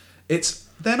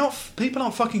 People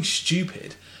aren't fucking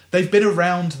stupid. They've been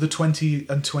around the 20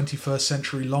 and 21st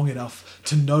century long enough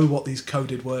to know what these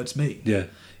coded words mean. Yeah.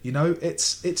 You know,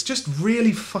 it's just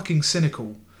really fucking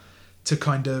cynical to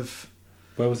kind of...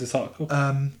 Where was this article?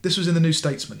 This was in the New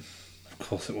Statesman. Of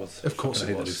course it was. Of course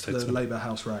it was. The The Labour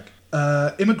House rag.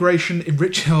 Immigration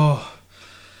enriches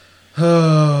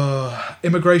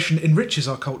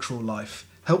our cultural life,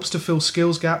 helps to fill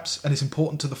skills gaps, and is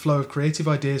important to the flow of creative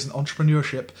ideas and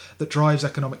entrepreneurship that drives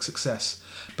economic success.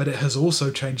 But it has also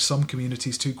changed some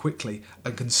communities too quickly,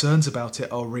 and concerns about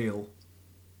it are real.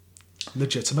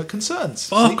 Legitimate concerns.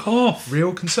 Fuck off.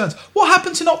 Real concerns. What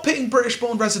happened to not pitting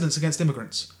British-born residents against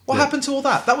immigrants? What happened to all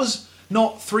that? That was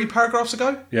not 3 paragraphs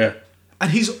ago? Yeah.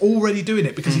 And he's already doing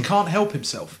it because he can't help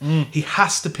himself. He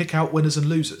has to pick out winners and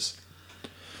losers.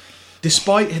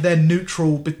 Despite their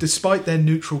neutral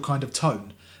kind of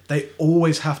tone, they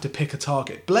always have to pick a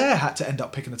target. Blair had to end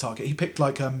up picking a target. He picked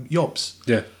like yobs,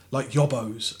 like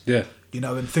yobbos, you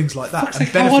know, and things like that,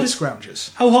 and benefit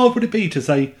scroungers. How hard would it be to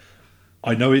say,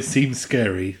 I know it seems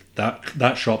scary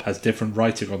that shop has different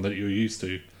writing on that you're used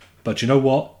to, but you know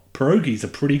what? Pierogies are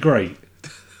pretty great.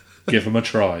 Give them a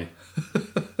try.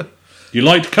 You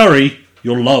liked curry,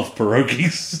 you'll love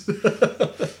pierogies.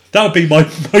 That would be my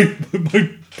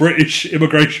British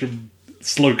immigration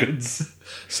slogans.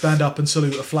 Stand up and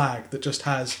salute a flag that just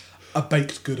has a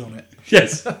baked good on it.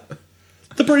 Yes.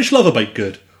 The British love a baked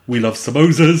good. We love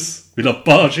samosas. We love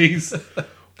bhajis.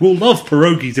 We'll love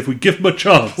pierogies if we give them a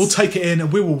chance. We'll take it in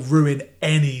and we will ruin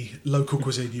any local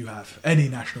cuisine you have. Any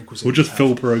national cuisine We'll just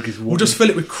fill pierogies with water. We'll just fill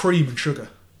it with cream and sugar.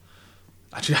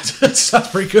 Actually, that's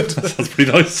pretty good. That sounds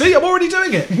pretty nice. See, I'm already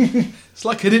doing it. It's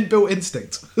like an inbuilt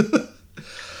instinct.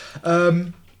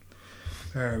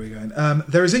 Where are we going?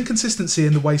 There is inconsistency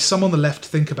in the way some on the left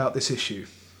think about this issue.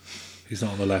 He's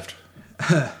not on the left.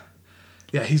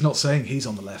 Yeah, he's not saying he's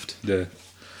on the left. Yeah.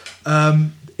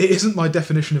 It isn't my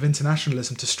definition of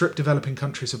internationalism to strip developing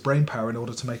countries of brain power in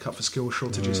order to make up for skill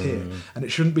shortages here. And it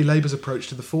shouldn't be Labour's approach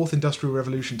to the fourth industrial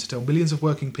revolution to tell millions of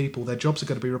working people their jobs are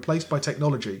going to be replaced by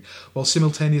technology, while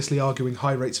simultaneously arguing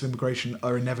high rates of immigration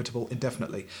are inevitable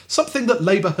indefinitely. Something that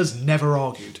Labour has never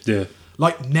argued. Yeah.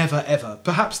 Like, never, ever.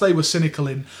 Perhaps they were cynical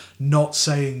in not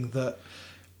saying that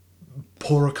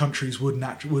poorer countries would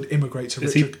immigrate to richer...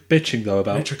 Is he bitching, though,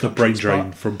 about the brain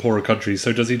drain from poorer countries?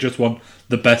 So does he just want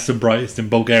the best and brightest in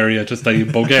Bulgaria to stay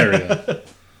in Bulgaria?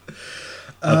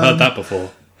 I've heard that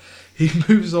before. He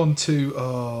moves on to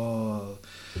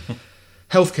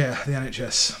healthcare, the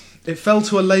NHS. It fell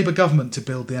to a Labour government to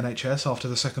build the NHS after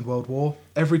the Second World War.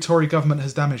 Every Tory government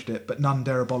has damaged it, but none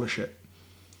dare abolish it.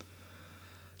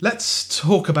 Let's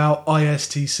talk about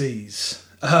ISTCs.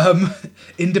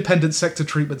 Independent Sector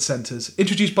Treatment Centres,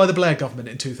 introduced by the Blair government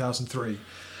in 2003,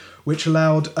 which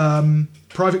allowed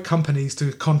private companies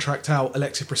to contract out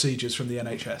elective procedures from the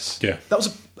NHS. Yeah. That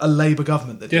was a Labour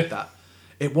government that did that.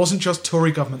 It wasn't just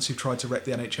Tory governments who tried to wreck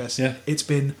the NHS. Yeah. It's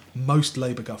been most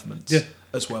Labour governments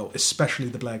as well, especially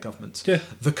the Blair government. Yeah.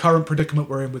 The current predicament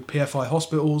we're in with PFI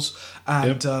hospitals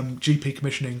and GP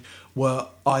commissioning were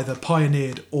either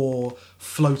pioneered or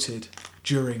floated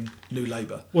during New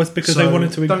Labour. Well, it's because they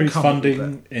wanted to increase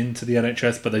funding into the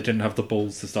NHS, but they didn't have the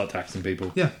balls to start taxing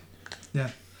people. Yeah,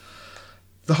 yeah.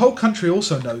 The whole country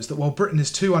also knows that while Britain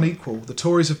is too unequal, the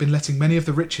Tories have been letting many of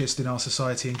the richest in our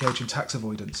society engage in tax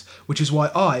avoidance, which is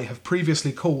why I have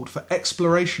previously called for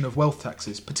exploration of wealth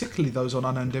taxes, particularly those on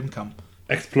unearned income.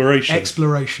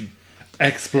 Exploration.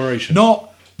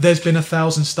 Not, there's been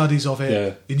 1,000 studies of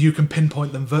it, and you can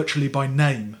pinpoint them virtually by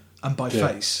name and by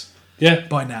face. Yeah.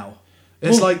 By now.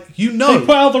 It's they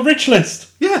put out the rich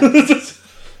list. Yeah.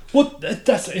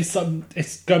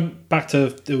 It's going back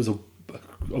to, it was a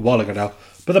while ago now,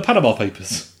 but the Panama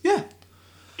Papers. Yeah.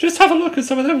 Just have a look at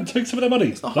some of them and take some of their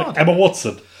money. Like hard. Emma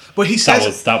Watson. Well, he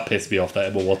says... That pissed me off, that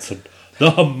Emma Watson. The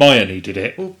Hermione did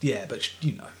it. Well, yeah, but,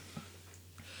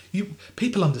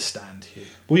 people understand you.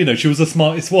 Well, she was the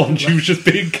smartest one. She was just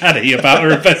being canny about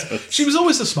her investments. She was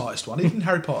always the smartest one, even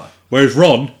Harry Potter. Whereas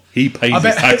Ron, He pays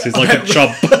his taxes like a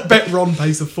chump. I bet Ron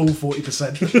pays the full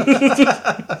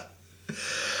 40%.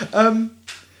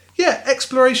 Yeah,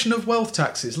 exploration of wealth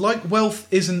taxes. Like, wealth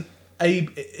isn't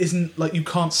like, you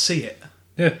can't see it.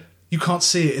 Yeah. You can't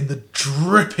see it in the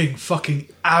dripping fucking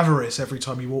avarice every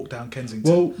time you walk down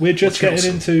Kensington. Well, we're just Or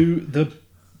getting Chelsea. into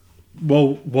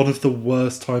one of the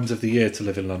worst times of the year to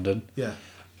live in London. Yeah.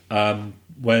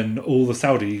 When all the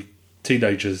Saudi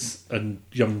teenagers and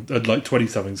like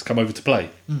 20-somethings come over to play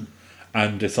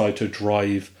and decide to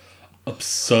drive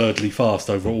absurdly fast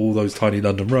over all those tiny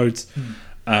London roads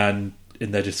and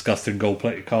in their disgusting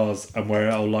gold-plated cars, and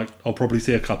where I'll probably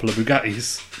see a couple of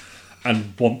Bugattis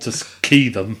and want to key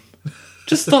them.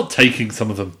 Just start taking some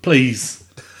of them, please.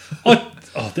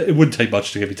 It wouldn't take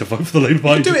much to get me to vote for the Labour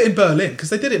Party. Do it in Berlin,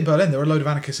 because they did it in Berlin. There were a load of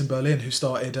anarchists in Berlin who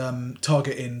started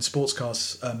targeting sports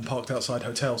cars parked outside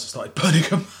hotels and started burning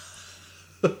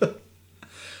them.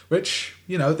 Which,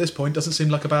 at this point doesn't seem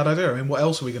like a bad idea. I mean, what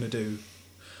else are we going to do?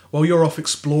 Well, you're off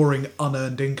exploring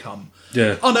unearned income.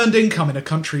 Yeah. Unearned income in a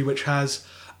country which has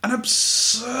an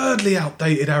absurdly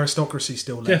outdated aristocracy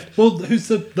still left. Yeah. Well, who's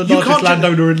the You largest can't-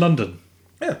 landowner in London?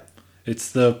 Yeah.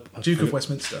 It's the Duke of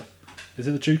Westminster. Is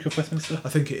it the Duke of Westminster? I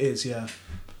think it is, yeah.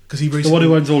 Because he recently... The one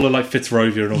who owns all of like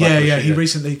Fitzrovia and all that. Yeah, kind of yeah, shit, he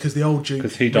recently... Because the old Duke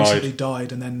 'Cause he died. recently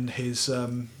died, and then his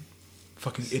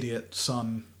fucking idiot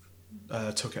son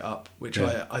took it up, which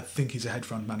Yeah. I think he's a hedge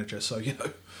fund manager, so,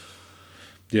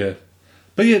 Yeah.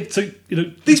 But yeah, so,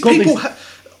 These people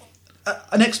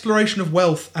an exploration of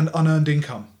wealth and unearned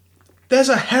income. There's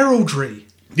a heraldry.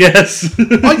 Yes.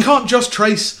 I can't just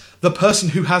trace the person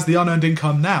who has the unearned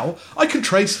income now. I can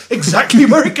trace exactly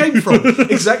where it came from.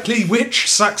 Exactly which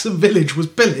Saxon village was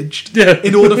pillaged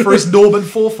in order for his Norman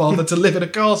forefather to live in a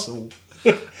castle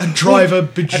and drive a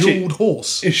bejeweled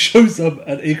horse. It shows up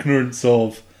an ignorance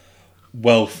of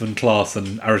wealth and class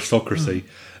and aristocracy.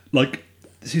 Like,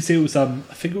 did you see it was I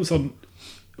think it was on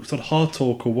Hard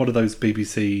Talk or one of those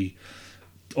BBC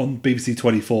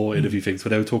 24 interview things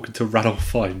where they were talking to Ranulph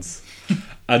Fiennes.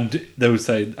 And they were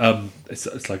saying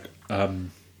it's like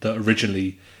that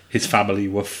originally his family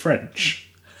were French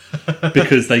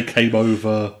because they came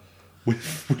over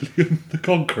with William the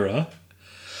Conqueror.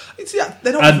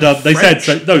 They're not And they French.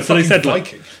 said so. So they said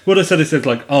Viking. like, well, they said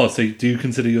like, oh, so do you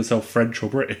consider yourself French or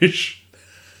British?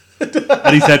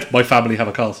 And he said, my family have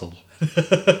a castle.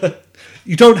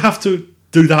 You don't have to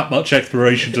do that much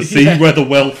exploration to see where the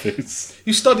wealth is.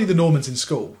 You study the Normans in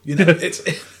school. It's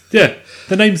Yeah,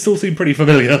 the names still seem pretty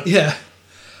familiar. yeah.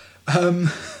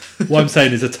 What I'm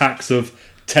saying is a tax of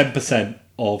 10%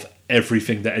 of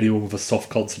everything that anyone with a soft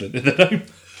consonant in their name.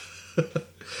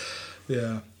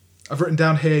 Yeah. I've written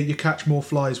down here, you catch more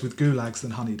flies with gulags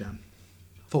than honey, Dan.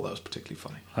 I thought that was particularly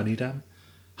funny. Honey dam?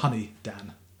 Honey,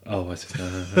 Dan. Oh, I see.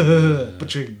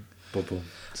 Ba-ching. Boom, boom.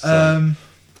 So,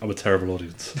 I'm a terrible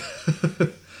audience.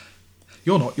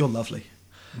 You're not, you're lovely.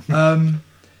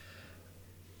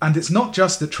 And it's not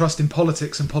just that trust in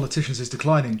politics and politicians is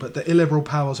declining, but that illiberal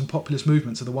powers and populist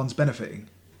movements are the ones benefiting.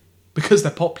 Because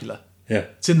they're popular. Yeah.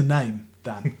 It's in the name,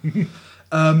 Dan.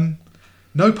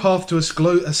 No path to a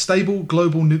stable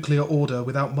global nuclear order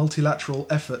without multilateral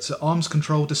efforts at arms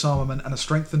control, disarmament and a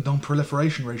strengthened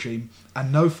non-proliferation regime,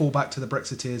 and no fallback to the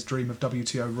Brexiteers' dream of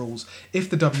WTO rules if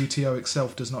the WTO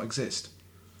itself does not exist.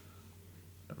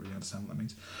 Don't really understand what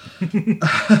that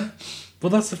means. Well,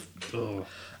 that's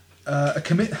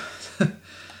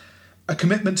A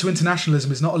commitment to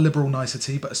internationalism is not a liberal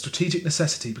nicety, but a strategic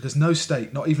necessity, because no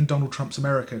state, not even Donald Trump's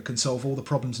America, can solve all the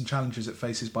problems and challenges it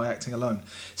faces by acting alone.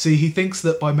 See, he thinks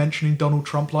that by mentioning Donald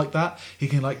Trump like that, he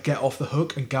can get off the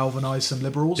hook and galvanise some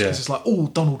liberals, because it's like, oh,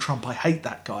 Donald Trump, I hate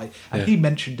that guy. And he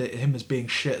mentioned him as being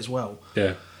shit as well.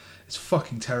 Yeah. It's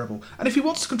fucking terrible. And if he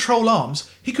wants to control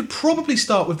arms, he could probably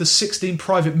start with the 16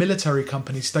 private military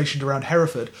companies stationed around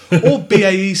Hereford, or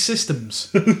BAE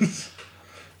Systems.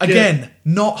 Again,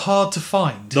 not hard to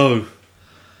find. No.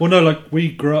 Well, no, like,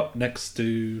 we grew up next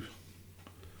to...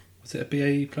 Was it a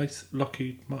BAE place?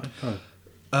 Lockheed Martin? No.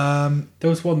 There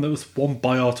was one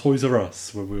by our Toys R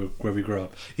Us where we grew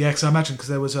up. Yeah, because I imagine, because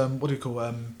there was, what do you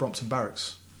call, Brompton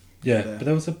Barracks. Yeah, there. but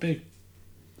there was a big...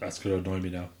 That's going to annoy me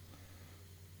now.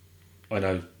 I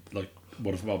know, like,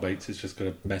 one of my mates is just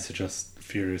going to message us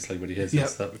furiously when he hears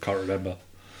this, that we can't remember.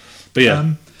 But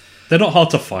yeah, they're not hard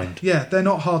to find. Yeah, they're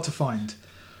not hard to find.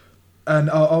 And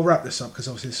I'll wrap this up because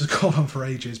obviously this has gone on for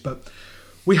ages, but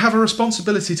we have a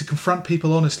responsibility to confront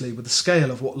people honestly with the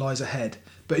scale of what lies ahead.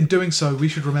 But in doing so, we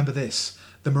should remember this.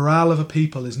 The morale of a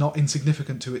people is not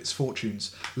insignificant to its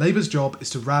fortunes. Labour's job is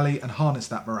to rally and harness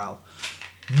that morale.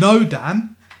 No,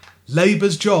 Dan.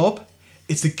 Labour's job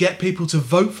is to get people to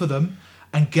vote for them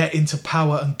and get into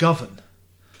power and govern.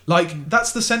 Like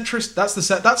that's the centrist. That's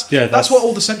that's what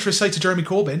all the centrists say to Jeremy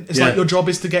Corbyn. It's like your job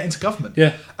is to get into government.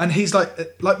 Yeah, and he's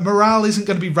like morale isn't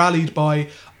going to be rallied by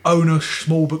own a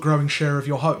small but growing share of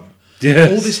your home.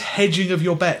 Yes. All this hedging of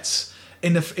your bets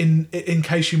in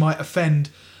case you might offend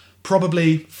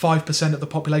probably 5% of the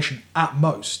population at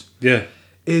most. Yeah,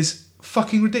 is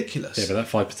fucking ridiculous. Yeah, but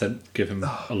that 5% give him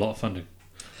a lot of funding.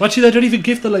 Well, actually, they don't even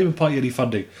give the Labour Party any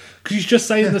funding because he's just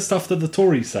saying the stuff that the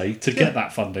Tories say to get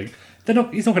that funding.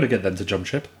 He's not going to get them to jump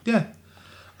ship. Yeah.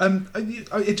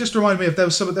 It just reminded me of there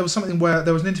was something where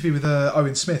there was an interview with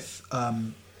Owen Smith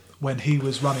when he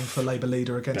was running for Labour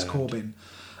leader against Corbyn.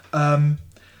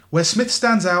 Where Smith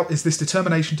stands out is this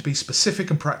determination to be specific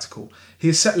and practical.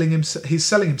 He's selling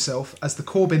himself as the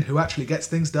Corbyn who actually gets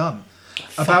things done.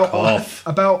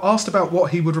 Asked about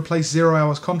what he would replace 0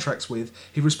 hours contracts with,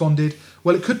 he responded,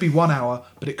 "Well, it could be 1 hour,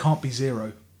 but it can't be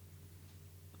 0."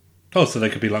 Oh, so they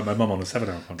could be like my mum on a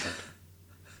 7-hour contract.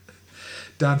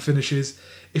 Dan finishes,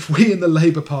 "If we in the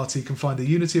Labour Party can find the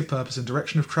unity of purpose and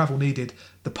direction of travel needed,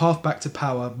 the path back to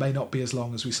power may not be as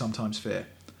long as we sometimes fear."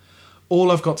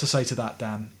 All I've got to say to that,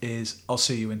 Dan, is I'll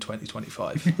see you in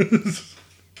 2025.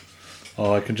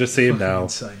 Oh, I can just see him now.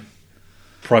 Insane.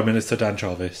 Prime Minister Dan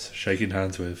Jarvis shaking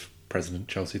hands with President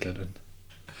Chelsea Clinton.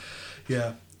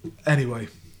 Yeah. Anyway.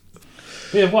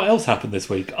 Yeah, what else happened this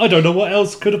week? I don't know what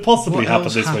else could have possibly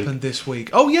happened this week.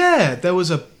 Oh, yeah. There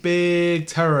was a big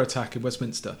terror attack in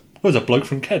Westminster. There was a bloke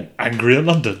from Kent angry at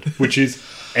London, which is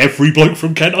every bloke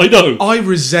from Kent I know. I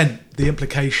resent the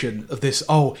implication of this.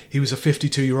 Oh, he was a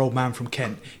 52-year-old man from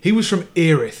Kent. He was from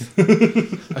Erith.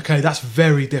 Okay, that's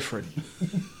very different.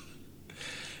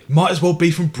 Might as well be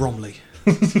from Bromley.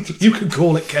 You can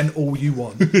call it Kent all you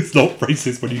want. It's not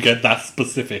racist when you get that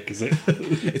specific, is it?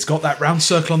 It's got that round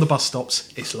circle on the bus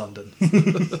stops. It's London.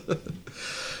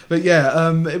 But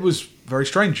yeah, it was very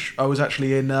strange. I was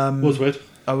actually in... It was weird.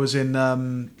 I was in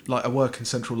like a work in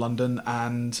central London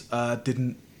and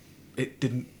it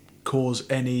didn't cause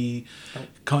any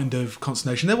kind of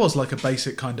consternation. There was like a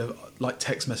basic kind of like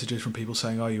text messages from people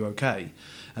saying, "Are you okay?"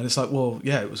 And it's like, well,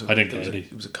 yeah, it was. I didn't get any.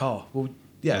 It was a car. Well,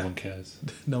 yeah, no one cares.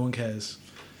 No one cares.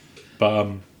 But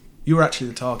you were actually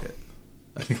the target.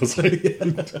 Was I?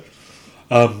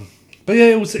 But yeah,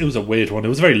 it was a weird one. It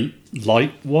was a very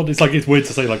light one. It's weird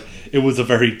to say like it was a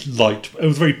very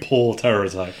poor terror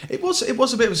attack. It was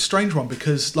a bit of a strange one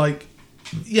because like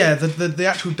yeah, the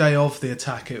actual day of the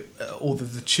attack or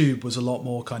the tube was a lot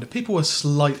more kind of people were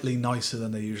slightly nicer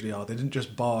than they usually are. They didn't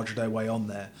just barge their way on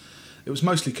there. It was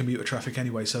mostly commuter traffic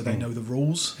anyway, so they know the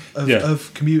rules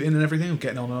of commuting and everything, of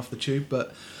getting on and off the tube.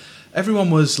 But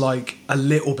everyone was like a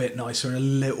little bit nicer and a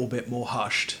little bit more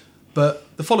hushed. But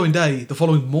the following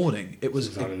morning, it was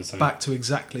back to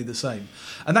exactly the same.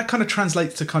 And that kind of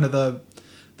translates to kind of the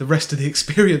rest of the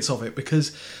experience of it,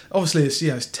 because obviously it's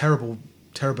a terrible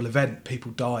event.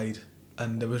 People died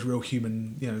and there was real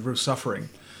human, real suffering.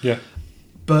 Yeah.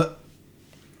 But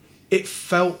it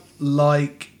felt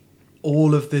like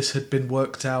all of this had been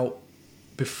worked out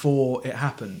before it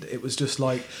happened. It was just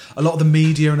like a lot of the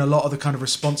media and a lot of the kind of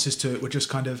responses to it were just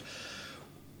kind of,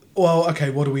 well, okay,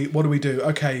 what do we do?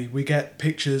 Okay, we get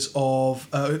pictures of.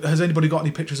 Has anybody got any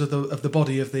pictures of the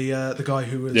body of the guy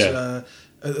who was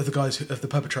of the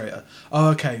perpetrator? Oh,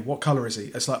 okay, what colour is he?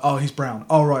 It's like, oh, he's brown.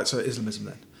 Oh, right, so Islamism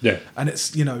then. Yeah. And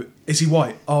it's is he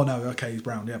white? Oh no, okay, he's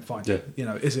brown. Yeah, fine.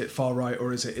 Yeah. Is it far right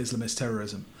or is it Islamist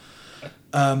terrorism?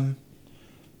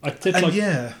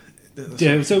 Yeah,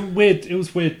 it was weird. It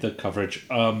was weird, the coverage.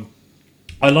 I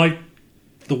like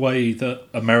the way that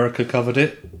America covered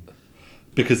it,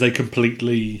 because they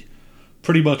completely,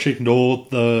 pretty much ignored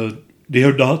the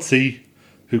neo-Nazi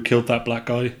who killed that black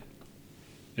guy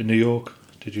in New York.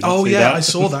 Did you not see that? I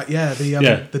saw that. Yeah,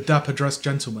 the dapper dressed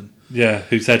gentleman. Yeah,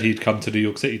 who said he'd come to New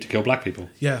York City to kill black people.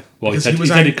 Yeah. Well, he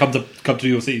said he'd come to New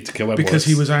York City to kill everyone. Because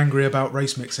he was angry about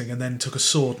race mixing, and then took a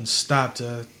sword and stabbed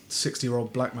a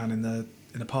 60-year-old black man in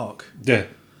the park. Yeah.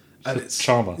 And it's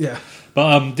charmer. Yeah.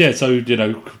 But so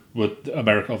with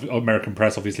American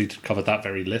press obviously covered that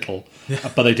very little.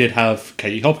 Yeah. But they did have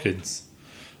Katie Hopkins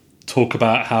talk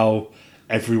about how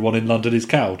everyone in London is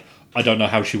cowed. I don't know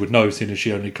how she would know, seeing as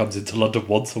she only comes into London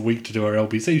once a week to do her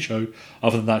LBC show.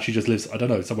 Other than that, she just lives, I don't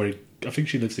know, somewhere. I think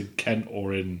she lives in Kent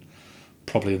or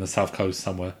probably in the South Coast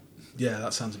somewhere. Yeah,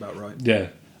 that sounds about right. Yeah.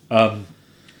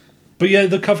 But yeah,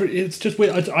 the cover, it's just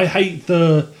weird. I hate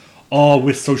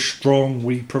we're so strong,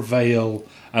 we prevail,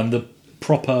 and the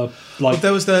proper, like,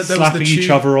 there was slapping each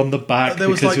other on the back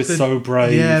because we're so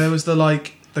brave. Yeah, there was the,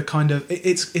 like, the kind of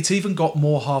it's even got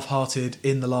more half-hearted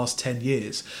in the last 10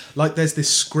 years. Like there's this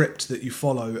script that you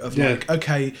follow of like,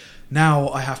 okay, now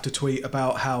I have to tweet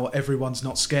about how everyone's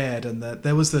not scared, and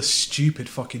there was this stupid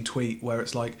fucking tweet where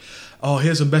it's like, oh,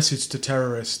 here's a message to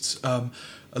terrorists.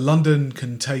 London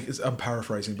can take, I'm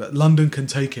paraphrasing, but London can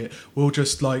take it. We'll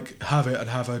just like have it and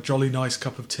have a jolly nice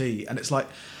cup of tea. And it's like,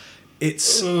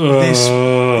 it's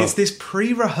this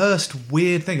pre-rehearsed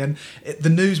weird thing, and the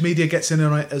news media gets in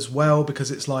on it as well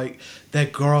because it's like they're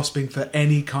grasping for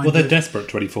any kind of... Well, they're desperate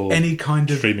 24 any kind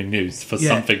of streaming news for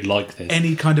something like this.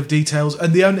 Any kind of details.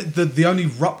 And the only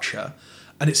rupture,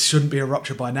 and it shouldn't be a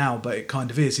rupture by now, but it kind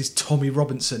of is Tommy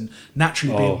Robinson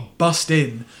naturally being bussed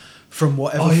in from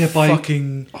whatever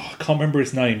fucking... I can't remember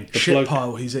his name. The shit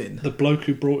pile he's in. The bloke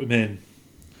who brought him in.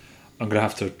 I'm going to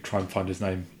have to try and find his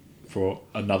name for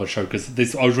another show,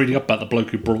 because I was reading up about the bloke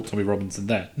who brought Tommy Robinson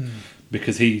there,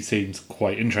 because he seems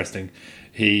quite interesting.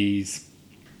 He's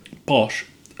Bosch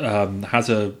has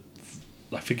I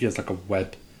think he has like a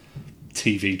web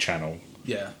TV channel,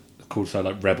 called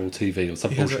like Rebel TV or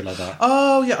some bullshit like that.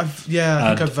 Oh yeah, I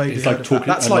think I've vaguely heard of that.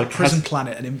 That's like Prison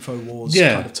Planet and InfoWars,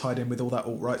 kind of tied in with all that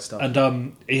alt-right stuff.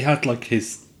 And he had like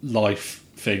his life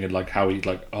thing, and like how he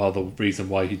like the reason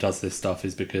why he does this stuff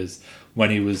is because when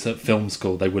he was at film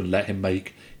school they wouldn't let him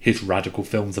make his radical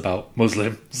films about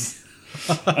Muslims.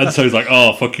 And so he's like,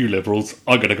 oh, fuck you liberals,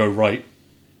 I'm gonna go write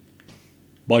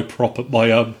my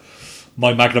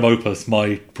magnum opus,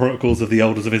 my Protocols of the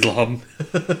Elders of Islam.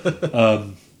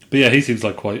 But yeah, he seems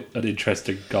like quite an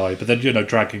interesting guy, but then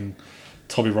dragging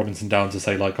Tommy Robinson down to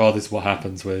say like, oh, this is what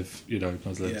happens with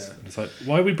Muslims. And it's like,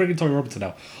 why are we bringing Tommy Robinson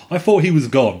now? I thought he was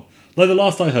gone. Like the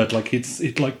last I heard, like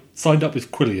he'd like signed up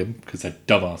with Quilliam because they're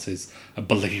dumbasses and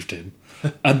believed him,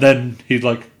 and then he'd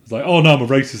was like, oh no, I'm a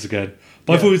racist again.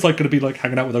 But I thought he was like going to be like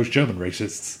hanging out with those German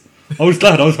racists. I was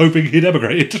glad. I was hoping he'd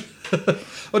emigrated.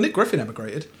 Well, Nick Griffin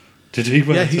emigrated. Did he?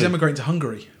 Yeah, he's emigrating to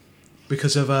Hungary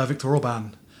because of Viktor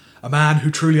Orban, a man who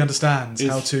truly understands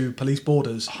how to police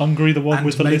borders. Hungary, the one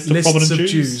with the list of prominent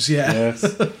Jews? Yes.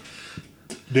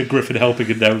 Nick Griffin helping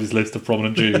him there with his list of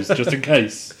prominent Jews, just in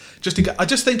case. I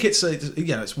just think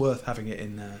it's worth having it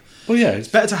in there. Well, yeah, it's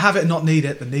better to have it and not need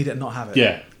it than need it and not have it.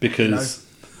 Yeah, because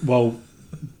well,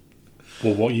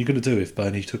 what are you going to do if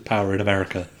Bernie took power in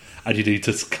America and you need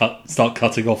to start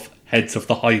cutting off heads of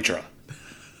the Hydra?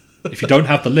 If you don't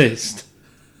have the list,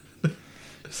 you're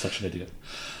such an idiot.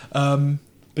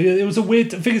 But yeah, it was a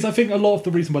weird thing. I think a lot of the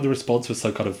reason why the response was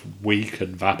so kind of weak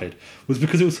and vapid was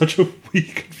because it was such a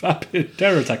weak and vapid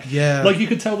terror attack. Yeah. Like you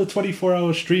could tell the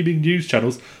 24-hour streaming news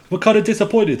channels were kind of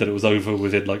disappointed that it was over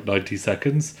within like 90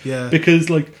 seconds. Yeah. Because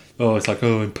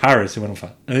in Paris it went on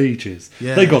for ages.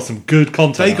 Yeah. They got some good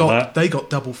content They got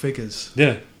double figures.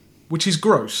 Yeah. Which is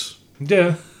gross.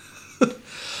 Yeah.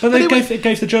 But it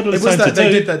gave the journalists time to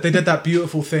do. They did that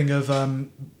beautiful thing of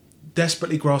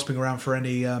desperately grasping around for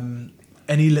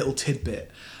any little tidbit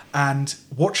and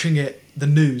watching the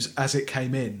news as it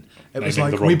came in. It was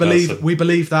like, we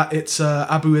believe that it's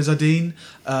Abu Izzadeen.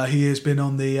 He has been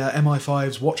on the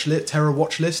MI5's terror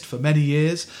watch list for many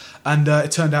years, and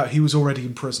it turned out he was already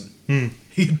in prison.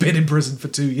 He'd been in prison for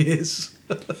 2 years.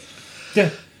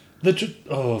 Yeah.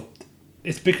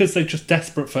 It's because they're just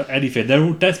desperate for anything. They're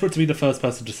all desperate to be the first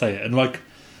person to say it. And like,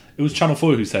 it was Channel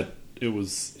 4 who said it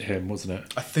was him, wasn't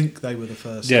it? I think they were the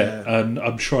first. Yeah, and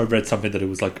I'm sure I read something that it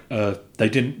was like, they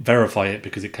didn't verify it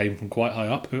because it came from quite high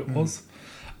up who it was.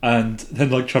 And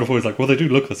then like Channel 4 was like, well, they do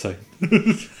look the same.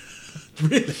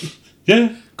 Really?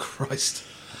 Yeah. Christ.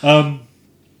 So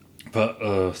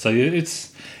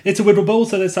it's a weird, but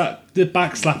also there's the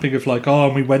backslapping of like, oh,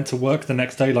 and we went to work the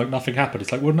next day like nothing happened.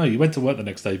 It's like, well, no, you went to work the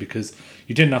next day because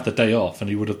you didn't have the day off and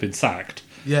you would have been sacked.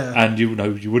 Yeah. And you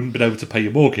wouldn't been able to pay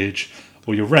your mortgage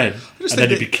or your rent, and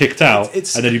then you'd be kicked out, and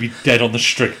then you'd be dead on the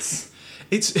streets.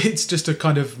 It's just a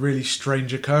kind of really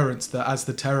strange occurrence that as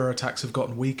the terror attacks have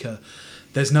gotten weaker,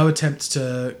 there's no attempt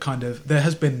to there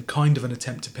has been kind of an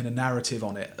attempt to pin a narrative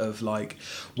on it of like,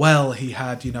 well, he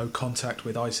had, contact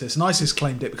with ISIS, and ISIS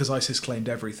claimed it because ISIS claimed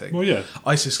everything. Well, yeah.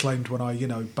 ISIS claimed when I,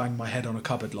 banged my head on a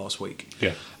cupboard last week.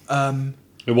 Yeah.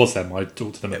 It was them. I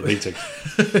talked to them at the meeting.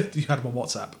 You had them on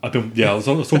WhatsApp? I was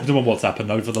talking to them on WhatsApp, and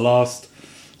over the last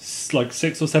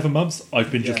 6 or 7 months,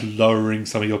 I've been just lowering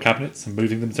some of your cabinets and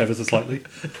moving them ever so slightly.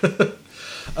 But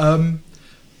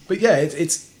yeah,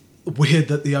 it's weird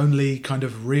that the only kind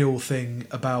of real thing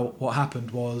about what happened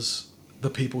was the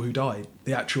people who died,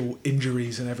 the actual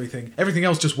injuries and everything. Everything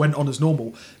else just went on as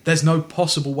normal. There's no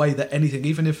possible way that anything,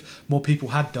 even if more people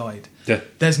had died,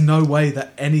 there's no way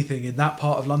that anything in that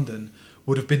part of London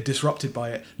would have been disrupted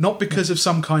by it. Not because of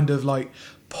some kind of like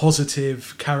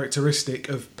positive characteristic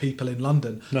of people in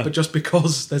London, No. but just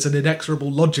because there's an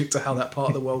inexorable logic to how that part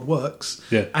of the world works,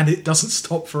 Yeah. and it doesn't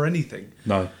stop for anything.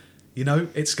 No. You know,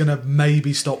 it's going to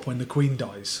maybe stop when the Queen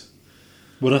dies.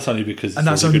 Well, that's only because... And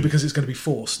that's only because it's going to be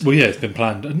forced. Well, yeah, it's been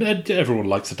planned. And everyone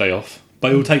likes a day off.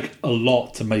 But it will take a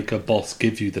lot to make a boss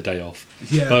give you the day off.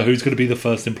 Yeah. But who's going to be the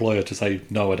first employer to say,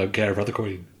 no, I don't care about the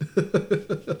Queen?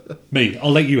 Me.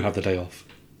 I'll let you have the day off.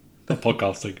 Not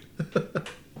podcasting.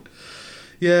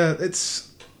 Yeah,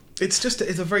 it's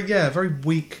a very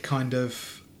weak kind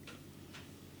of...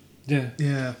 Yeah.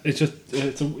 Yeah. It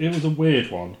was a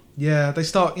weird one. Yeah, they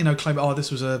start, claiming,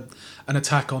 this was an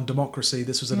attack on democracy,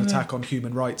 this was an attack on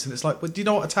human rights, and it's like, well, do you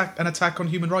know what an attack on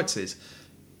human rights is?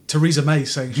 Theresa May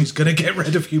saying she's going to get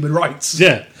rid of human rights.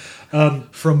 Yeah.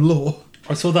 From law.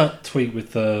 I saw that tweet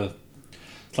with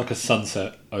it's like a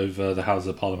sunset over the Houses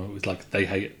of Parliament. It was like, they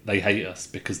hate us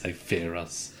because they fear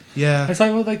us. Yeah. It's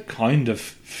like, well, they kind of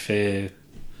fear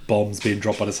bombs being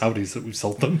dropped by the Saudis that we've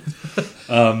sold them.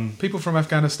 People from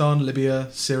Afghanistan, Libya,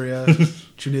 Syria,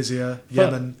 Tunisia,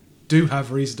 Yemen do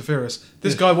have reason to fear us.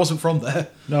 This guy wasn't from there.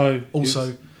 No.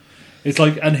 Also. It's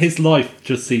like, and his life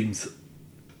just seems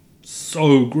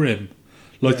so grim.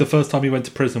 Like, the first time he went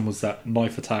to prison was that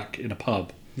knife attack in a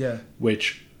pub. Yeah.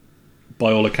 Which,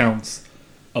 by all accounts,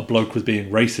 a bloke was being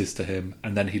racist to him,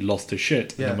 and then he lost his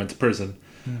shit and then went to prison.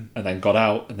 And then got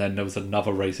out, and then there was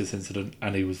another racist incident,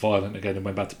 and he was violent again and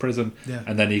went back to prison. Yeah.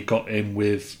 And then he got in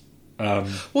with... well,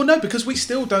 no, because we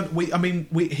still don't...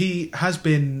 he has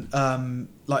been...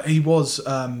 he was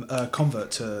a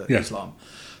convert to Islam.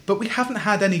 But we haven't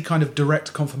had any kind of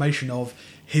direct confirmation of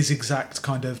his exact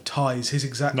kind of ties, his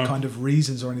exact kind of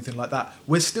reasons or anything like that.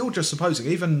 We're still just supposing,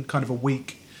 even kind of a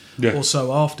week or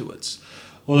so afterwards.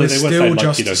 Well, they were saying,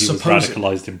 like, he was supposing.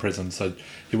 radicalised in prison, so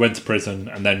he went to prison,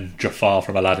 and then Jafar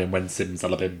from Aladdin went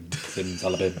simsalabim,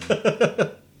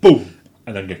 simsalabim, boom,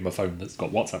 and then gave him a phone that's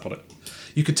got WhatsApp on it.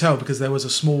 You could tell because there was a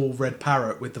small red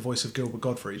parrot with the voice of Gilbert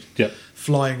Gottfried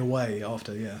flying away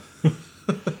after,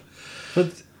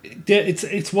 But, yeah,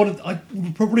 it's one of...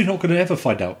 we're probably not going to ever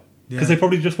find out, because they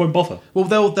probably just won't bother. Well,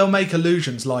 they'll make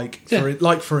allusions,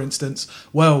 for instance,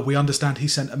 well, we understand he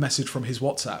sent a message from his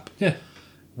WhatsApp. Yeah.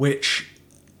 Which...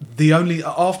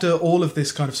 after all of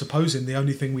this kind of supposing, the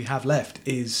only thing we have left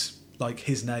is like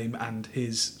his name and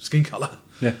his skin colour.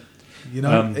 Yeah,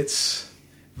 it's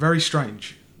very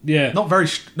strange. Yeah, not very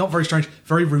strange.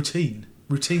 Very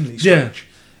routinely strange.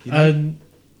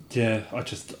 Yeah, I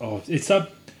just it's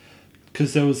that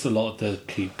because there was a lot of the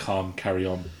keep calm, carry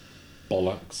on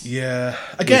bollocks. Yeah,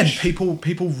 again,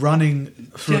 people running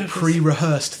for a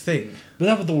pre-rehearsed thing. But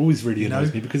that would always really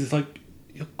annoys me because it's like,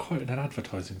 you're quoting an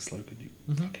advertising slogan, you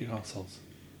fucking arseholes.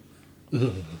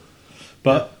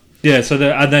 But yeah, so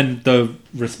and then the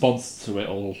response to it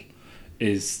all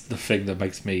is the thing that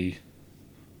makes me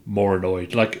more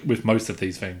annoyed. Like with most of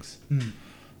these things,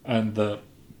 and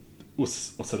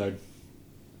what's her name?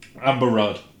 Amber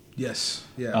Rudd. Yes.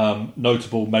 Yeah.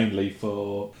 Noted mainly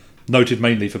for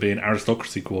being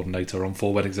aristocracy coordinator on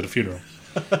 4 Weddings and a Funeral.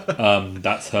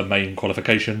 That's her main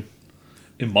qualification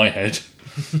in my head.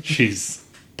 She's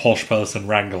posh person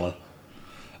wrangler,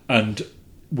 and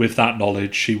with that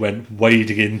knowledge she went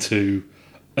wading into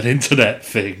an internet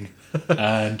thing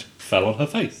and fell on her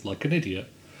face like an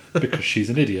idiot because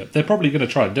she's an idiot. They're probably going to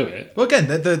try and do it. Well, again,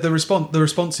 the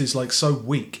response is like so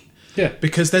weak. Yeah,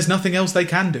 because there's nothing else they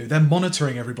can do. They're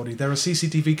monitoring everybody. There are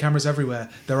CCTV cameras everywhere.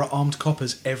 There are armed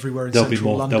coppers everywhere in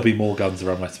central London. There'll be more guns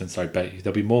around Westminster, I bet you.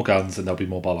 There'll be more guns and there'll be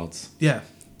more bollards. Yeah.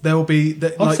 There will be...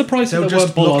 I'm surprised there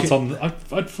weren't bollards on...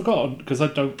 I'd forgotten, because I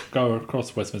don't go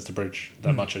across Westminster Bridge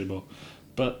that much anymore.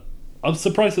 But I'm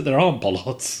surprised that there aren't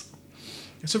bollards.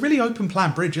 It's a really open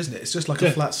plan bridge, isn't it? It's just like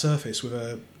a flat surface with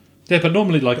a... Yeah, but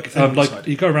normally, like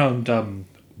you go around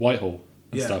Whitehall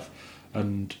and stuff,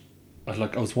 and I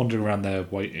was wandering around there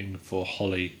waiting for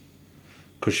Holly,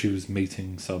 because she was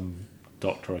meeting some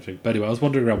doctor, I think. But anyway, I was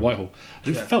wandering around Whitehall,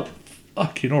 and it felt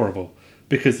fucking horrible,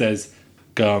 because there's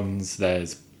guns,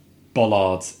 there's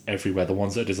bollards everywhere, the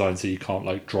ones that are designed so you can't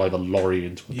like drive a lorry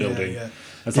into a building. Yeah.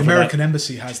 The American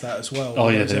embassy has that as well. Oh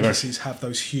yeah, the embassies have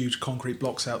those huge concrete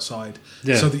blocks outside,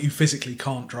 so that you physically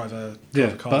can't drive a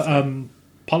car. But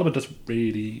Parliament doesn't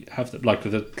really have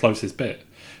the closest bit,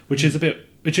 which is a bit.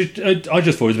 Which is, I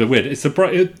just thought it was a bit weird. It's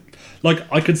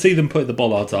I could see them putting the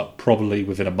bollards up probably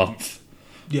within a month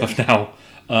of now.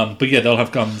 But yeah, they'll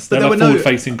have guns. They'll have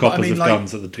forward-facing coppers with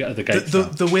guns at the gates.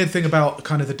 The weird thing about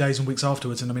kind of the days and weeks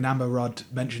afterwards, and I mean, Amber Rudd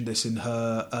mentioned this in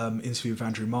her interview with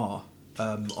Andrew Marr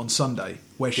on Sunday,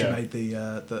 where she made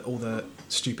all the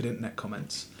stupid internet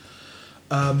comments.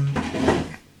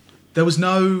 there was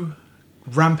no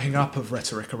ramping up of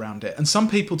rhetoric around it. And some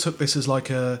people took this as like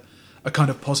a kind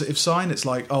of positive sign. It's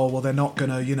like, oh, well, they're not going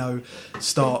to,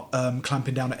 start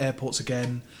clamping down at airports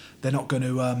again. They're not going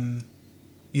to,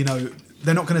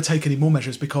 they're not going to take any more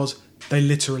measures because they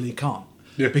literally can't.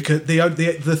 Yeah. Because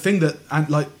the thing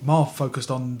that Marv focused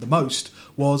on the most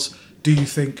was, do you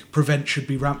think prevent should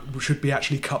be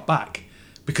actually cut back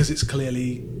because it's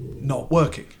clearly not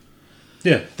working?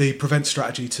 Yeah. The prevent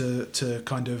strategy to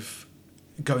kind of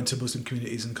go into Muslim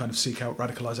communities and kind of seek out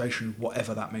radicalisation,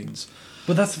 whatever that means.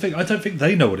 But that's the thing. I don't think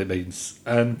they know what it means,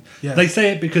 and Yeah. they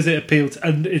say it because it appeals,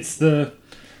 and it's the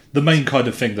main kind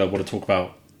of thing that I want to talk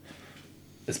about,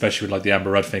 especially with like the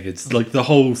Amber Rudd thing. It's like the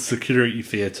whole security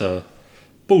theatre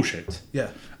bullshit. Yeah.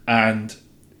 And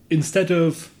instead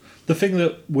of the thing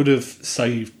that would have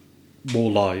saved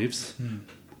more lives,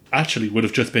 actually would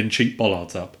have just been cheap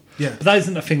bollards up. Yeah. But that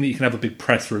isn't a thing that you can have a big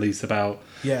press release about.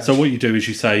 Yeah. So what you do is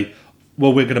you say,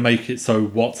 well, we're going to make it so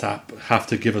WhatsApp have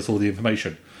to give us all the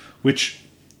information, which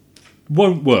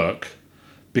won't work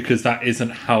because that isn't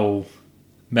how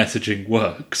messaging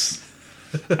works.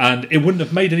 And it wouldn't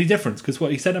have made any difference because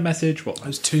he sent a message. It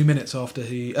was 2 minutes after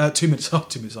 2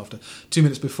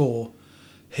 minutes before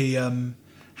he How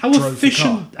drove the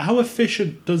car.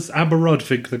 efficient does Amber Rudd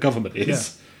think the government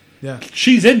is? Yeah.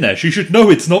 She's in there. She should know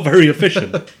it's not very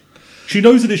efficient. She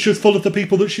knows that it's just full of the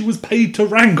people that she was paid to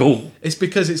wrangle. It's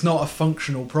because it's not a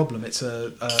functional problem. It's I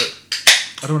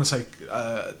don't want to say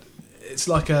it's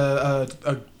like a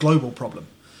global problem.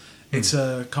 It's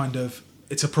a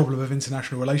problem of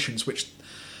international relations, which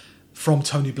from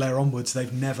Tony Blair onwards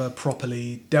they've never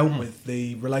properly dealt with.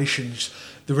 The relations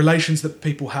that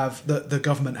people have, that the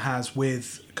government has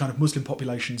with kind of Muslim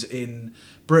populations in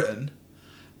Britain,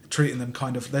 treating them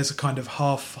there's a kind of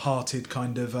half-hearted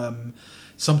kind of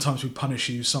sometimes we punish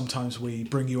you, sometimes we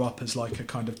bring you up as like a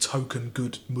kind of token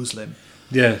good Muslim.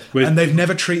 Yeah. And they've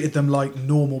never treated them like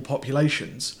normal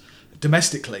populations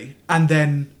domestically. And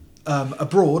then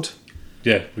abroad,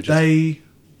 they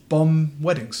bomb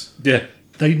weddings. Yeah.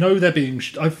 They know they're being...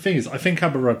 I think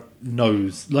Amber Rudd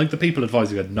knows, like the people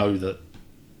advising her know that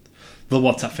the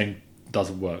WhatsApp thing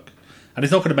doesn't work. And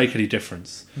it's not going to make any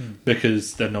difference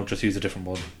because then they'll just use a different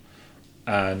one.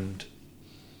 And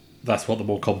that's what the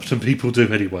more competent people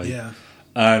do anyway. Yeah.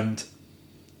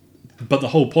 But the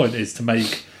whole point is to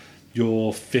make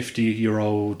your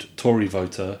 50-year-old Tory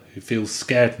voter who feels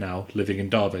scared now living in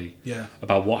Derby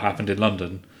about what happened in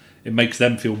London, it makes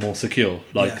them feel more secure.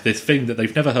 This thing that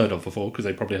they've never heard of before, because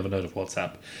they probably haven't heard of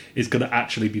WhatsApp, is going to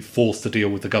actually be forced to deal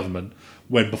with the government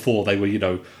when before they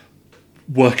were,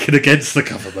 working against the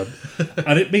government.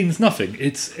 And it means nothing.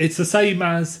 It's the same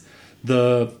as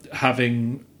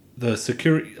having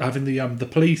the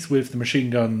police with the machine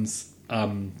guns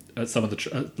at some of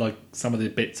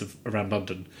the bits around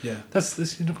London. Yeah, that's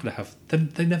you're not going to have.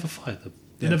 They never fire them.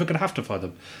 You're never going to have to fire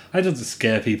them. It doesn't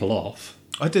scare people off.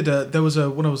 I did. There was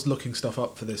when I was looking stuff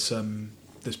up for this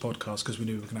this podcast, because we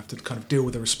knew we were going to have to kind of deal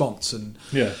with the response and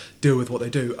deal with what they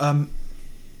do.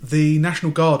 The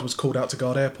National Guard was called out to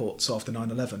guard airports after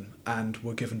 9/11 and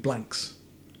were given blanks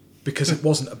because it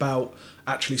wasn't about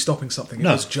actually stopping something. It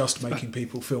was just making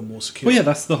people feel more secure. Well, yeah,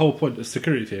 that's the whole point of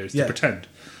security theory, is to pretend.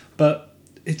 But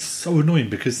it's so annoying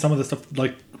because some of the stuff,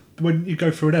 like when you go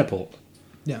through an airport,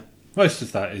 most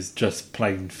of that is just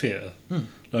plain fear.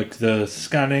 Like the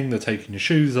scanning, the taking your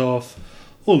shoes off,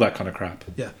 all that kind of crap.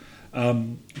 Yeah.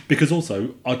 Because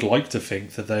also, I'd like to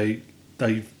think that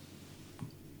they've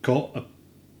got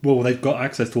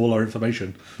access to all our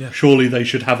information. Yeah. Surely they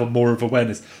should have more of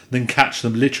awareness than catch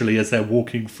them literally as they're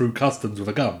walking through customs with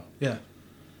a gun. Yeah.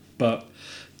 But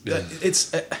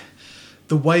it's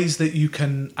the ways that you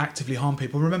can actively harm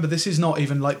people. Remember, this is not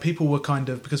even like people were kind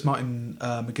of, because Martin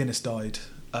McGuinness died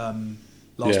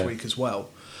last week as well.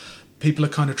 People are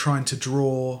kind of trying to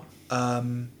draw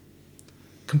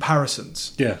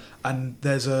comparisons. Yeah. And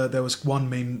there was one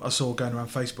meme I saw going around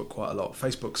Facebook quite a lot.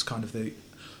 Facebook's kind of the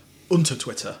unter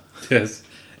Twitter. Yes.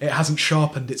 It hasn't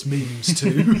sharpened its memes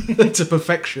to to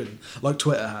perfection like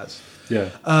Twitter has. Yeah.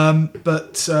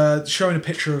 But showing a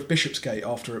picture of Bishopsgate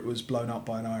after it was blown up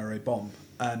by an IRA bomb,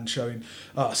 and showing,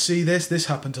 see this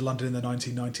happened to London in the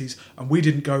 1990s, and we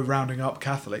didn't go rounding up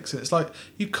Catholics. And it's like,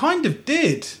 you kind of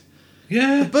did.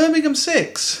 Yeah. The Birmingham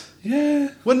Six.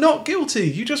 Yeah. Were not guilty.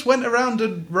 You just went around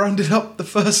and rounded up the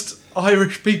first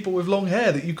Irish people with long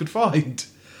hair that you could find.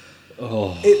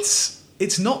 Oh.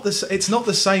 It's not the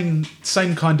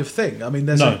same kind of thing. I mean,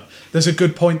 there's a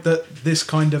good point that this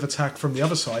kind of attack from the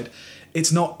other side,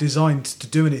 it's not designed to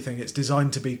do anything. It's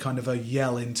designed to be kind of a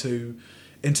yell into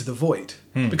the void,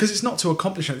 because it's not to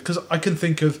accomplish it. Because I can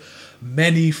think of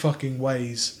many fucking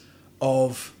ways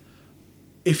of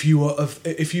if you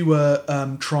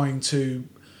were trying to,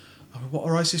 what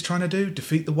are ISIS trying to do?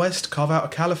 Defeat the West, carve out a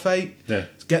caliphate,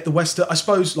 get the West. I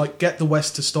suppose get the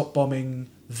West to stop bombing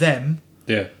them.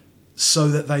 Yeah. So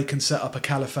that they can set up a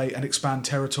caliphate and expand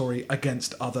territory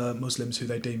against other Muslims who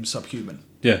they deem subhuman.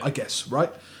 Yeah. I guess,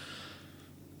 right?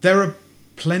 There are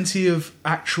plenty of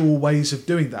actual ways of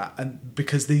doing that, and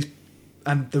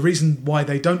the reason why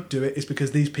they don't do it is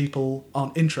because these people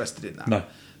aren't interested in that. No.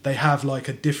 They have like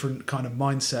a different kind of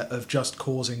mindset of just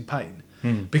causing pain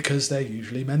because they're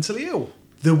usually mentally ill.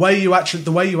 The way you actually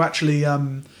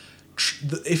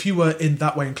if you were in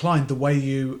that way inclined, the way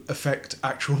you affect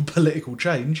actual political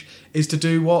change is to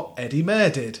do what Eddie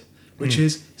Mair did, which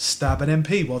is stab an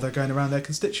MP while they're going around their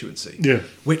constituency. Yeah.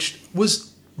 Which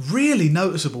was really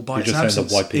noticeable by You're its just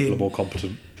absence. saying that white people are more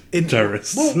competent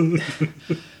terrorists. Well,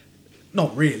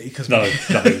 not really, because No, it's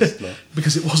not.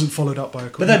 because it wasn't followed up by a.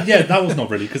 But then, that was not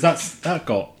really, because that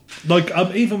got like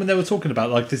even when they were talking about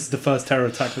like this is the first terror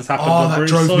attack that's happened. Oh, on that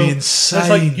British drove soil. me It's insane.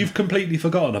 like you've completely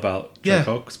forgotten about Joe Yeah.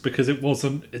 Cox because it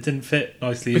didn't fit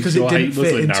nicely because into it your didn't hate fit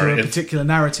Muslim into a narrative. particular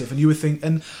narrative, and you would think,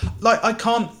 and like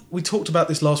we talked about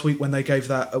this last week when they gave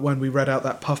that when we read out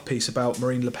that puff piece about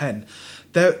Marine Le Pen.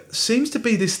 There seems to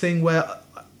be this thing where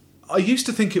I used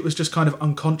to think it was just kind of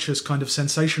unconscious kind of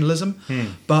sensationalism,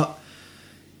 but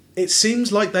it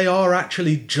seems like they are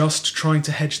actually just trying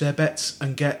to hedge their bets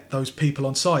and get those people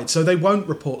on side. So they won't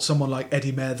report someone like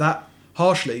Eddie Mair that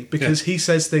harshly because he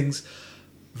says things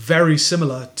very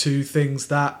similar to things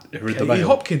that Read the Katie Mail.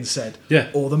 Hopkins said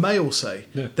or the Mail say.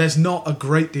 Yeah. There's not a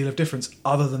great deal of difference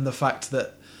other than the fact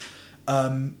that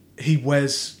he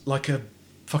wears like a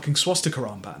fucking swastika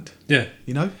armband. Yeah.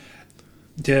 You know?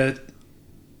 Yeah.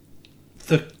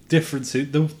 The difference,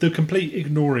 the complete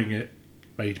ignoring it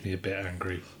made me a bit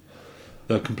angry.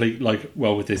 The complete,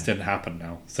 well, this didn't happen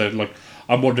now. So,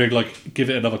 I'm wondering, give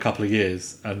it another couple of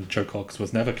years and Joe Cox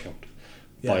was never killed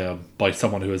by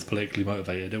someone who is politically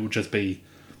motivated. It would just be,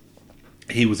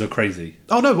 he was a crazy.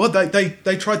 Oh, no, well,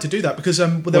 they tried to do that because there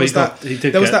was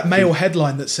that Mail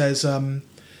headline that says,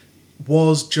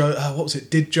 was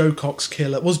Joe Cox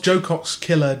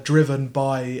killer driven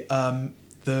by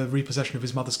the repossession of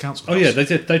his mother's council house? Oh yeah, they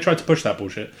did. They tried to push that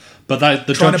bullshit, but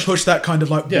trying to push that kind of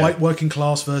white working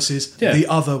class versus the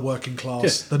other working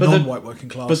class, the non-white working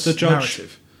class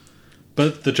narrative.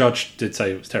 But the judge did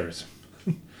say it was terrorism.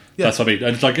 That's what I mean.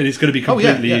 And it's going to be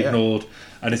completely ignored,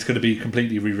 and it's going to be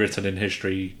completely rewritten in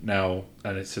history now,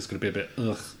 and it's just going to be a bit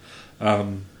ugh.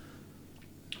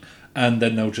 And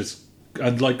then they'll just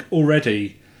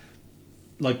already,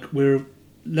 we're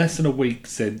less than a week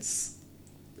since.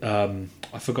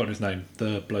 I've forgotten his name.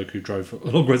 The bloke who drove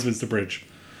along Westminster Bridge.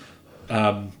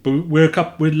 But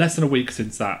we're less than a week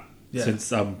since that. Since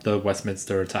the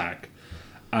Westminster attack,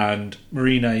 and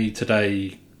Marine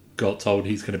today got told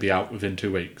he's going to be out within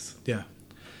 2 weeks. Yeah.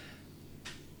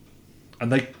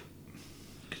 And can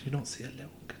you not see a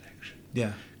little connection?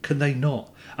 Yeah. Can they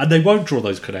not? And they won't draw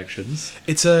those connections.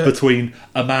 Between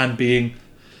a man being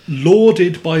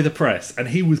lauded by the press, and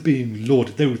he was being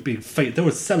lauded. There was being there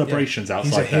were celebrations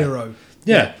outside. He's a hero.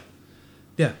 Yeah.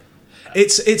 Yeah.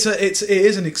 It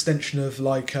is an extension of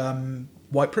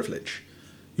white privilege.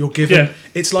 You're given. Yeah.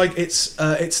 It's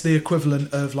the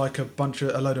equivalent of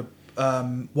a load of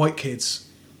white kids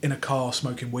in a car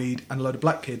smoking weed and a load of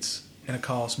black kids in a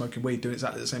car smoking weed doing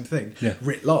exactly the same thing. Yeah.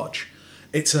 Writ large,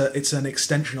 it's an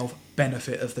extension of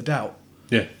benefit of the doubt.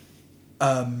 Yeah.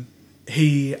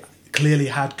 He clearly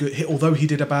had good. Although he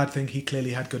did a bad thing, he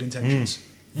clearly had good intentions.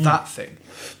 That thing.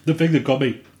 The thing that got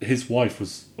me, his wife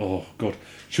was, oh God,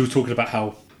 she was talking about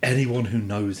how anyone who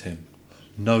knows him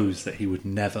knows that he would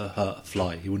never hurt a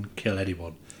fly. He wouldn't kill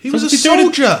anyone. He was a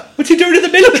soldier. What's he doing in the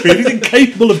military? He's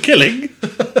incapable of killing.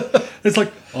 It's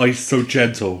oh, he's so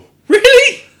gentle.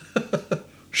 Really?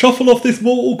 Shuffle off this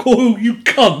mortal coil, you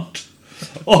cunt.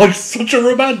 Oh, he's such a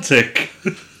romantic.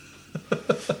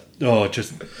 Oh,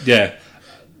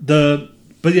 the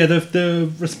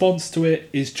response to it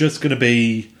is just going to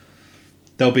be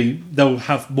they'll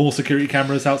have more security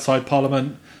cameras outside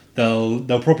Parliament.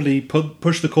 They'll probably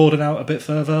push the cordon out a bit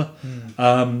further.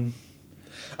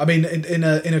 I mean, in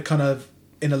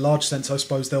a large sense, I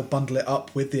suppose they'll bundle it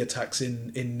up with the attacks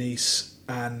in Nice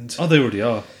and they already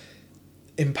are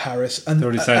in Paris, and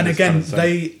again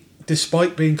they,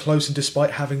 despite being close and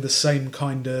despite having the same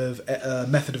kind of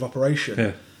method of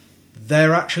operation,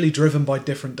 they're actually driven by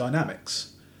different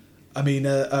dynamics. I mean,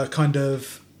 a kind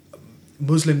of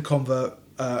Muslim convert.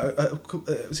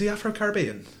 Was he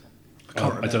Afro-Caribbean? I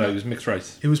don't know. He was mixed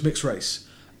race. He was mixed race.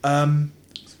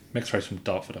 Mixed race from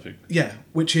Dartford, I think. Yeah,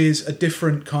 which is a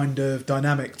different kind of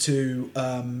dynamic to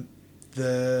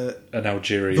an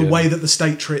Algerian, the way that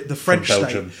the French state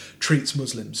Belgium. treats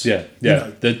Muslims. Yeah, You yeah,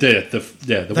 know,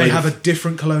 the they way have a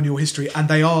different colonial history, and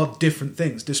they are different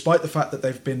things, despite the fact that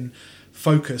they've been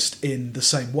focused in the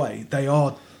same way. They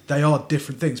are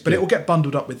different things, but it will get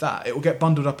bundled up with that. It will get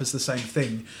bundled up as the same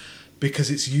thing because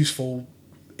it's useful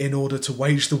in order to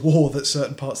wage the war that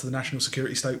certain parts of the national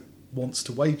security state wants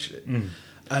to wage it.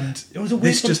 And it was a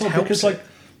weird this just one helps because it.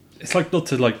 it's like not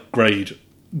to like grade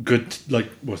good, like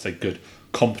well, say good,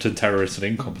 competent terrorists and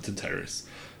incompetent terrorists,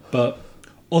 but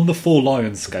on the Four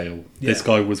Lions scale, this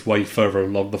guy was way further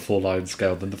along the Four Lions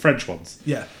scale than the French ones.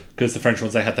 Yeah, because the French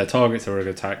ones, they had their targets. They were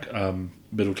going to attack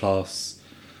middle class,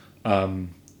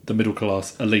 the middle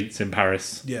class elites in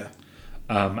Paris. yeah.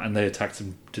 And they attacked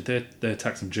some. Did they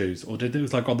attack some Jews, or did it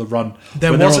was like on the run?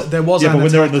 There When was they were an but when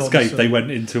they're on the attack on escape, some- they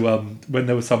went into when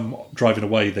there was some driving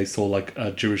away. They saw like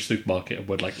a Jewish supermarket and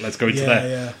went like, "Let's go into Yeah, there."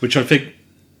 yeah. Which I think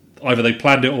either they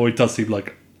planned it or it does seem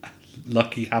like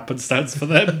lucky happenstance for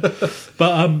them.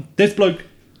 But this bloke,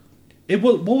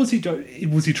 what was he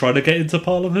doing? Was he trying to get into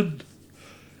Parliament?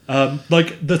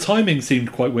 Like the timing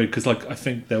seemed quite weird because like I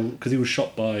think because he was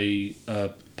shot by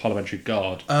parliamentary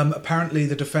guard. Apparently,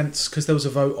 the defence, because there was a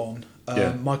vote on.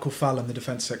 Yeah. Michael Fallon, the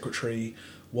defence secretary,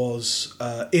 was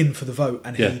in for the vote,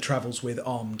 and he Yeah. travels with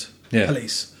armed Yeah.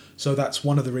 police. So that's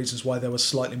one of the reasons why there was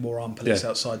slightly more armed police Yeah.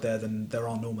 outside there than there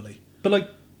are normally. But like,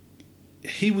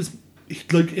 he was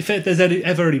like, if there's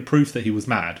ever any proof that he was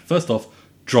mad, first off,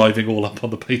 driving all up on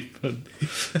the pavement,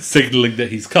 signalling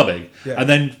that he's coming, Yeah. and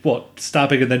then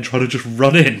stabbing and then trying to just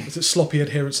run in. Is it sloppy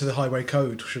adherence to the highway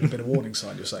code? Should have been a warning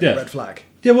sign. You're saying Yeah. red flag.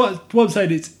 Yeah, what I'm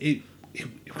saying is,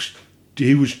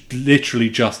 he was literally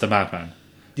just a madman.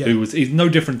 Yeah. He's no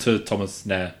different to Thomas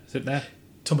Nair. Is it Nair?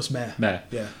 Thomas Mayer. Nair.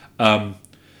 Yeah.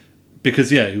 Because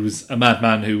he was a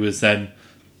madman who was then,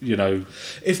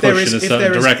 If there pushed is, in a if certain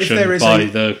there is, direction if there is by a,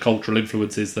 the cultural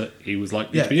influences that he was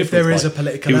likely Yeah, to be if there influenced is by. a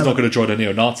political He was not element- going to join a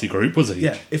neo-Nazi group, was he?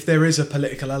 yeah, if there is a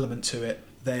political element to it,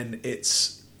 then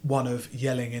it's one of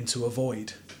yelling into a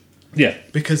void. Yeah.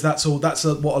 Because that's what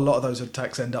a lot of those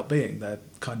attacks end up being. They're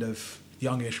kind of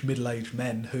youngish, middle-aged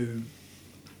men who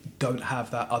don't have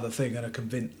that other thing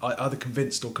and are either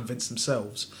convinced or convinced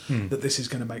themselves that this is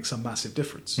going to make some massive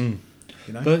difference.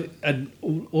 You know? But and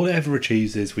all it ever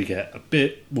achieves is we get a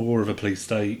bit more of a police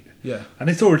state. Yeah. And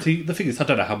it's already, the thing is, I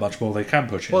don't know how much more they can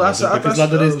push in Well, that's London, because what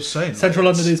London I was saying. Central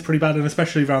Like, London is pretty bad, and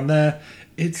especially around there,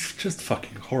 it's just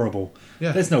fucking horrible.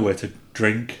 Yeah. There's nowhere to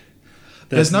drink.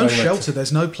 There's no nowhere shelter.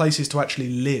 There's no places to actually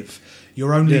live.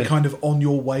 You're only Yeah. kind of on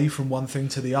your way from one thing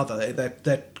to the other.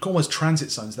 They're almost transit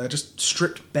zones. They're just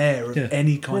stripped bare of Yeah.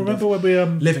 any kind Remember of when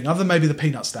we living, other than maybe the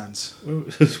peanut stands.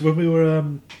 when we were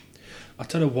I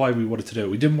don't know why we wanted to do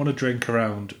it. We didn't want to drink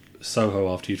around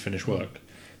Soho after you'd finished work,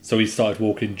 so we started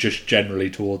walking just generally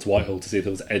towards Whitehall to see if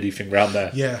there was anything around there.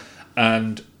 Yeah.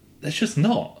 And there's just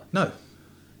not. No.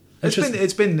 It's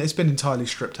It's been entirely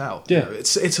stripped out. Yeah. You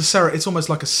know, it's almost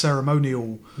like a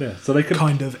ceremonial Yeah, so they can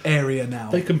kind of area now.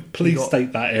 They can You've please got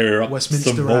state that area up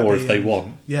Westminster some more Abbey if they and-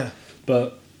 want, Yeah.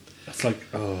 but it's like,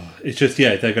 it's just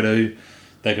they're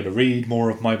gonna read more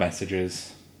of my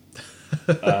messages,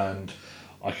 and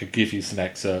I could give you some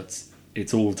excerpts.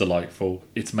 It's all delightful.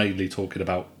 It's mainly talking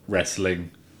about wrestling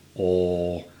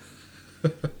or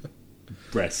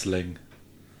wrestling.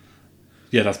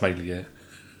 Yeah, that's mainly it.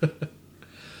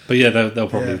 But yeah, they'll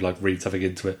probably Yeah. read something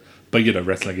into it. But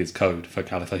wrestling is code for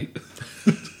Caliphate.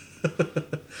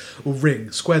 Well,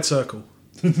 ring, squared circle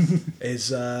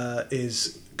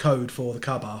is code for the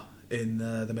Kaaba in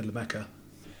the middle of Mecca.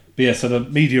 But yeah, so the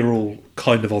media are all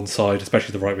kind of on side,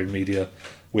 especially the right-wing media,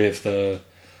 with the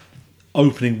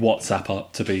opening WhatsApp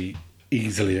up to be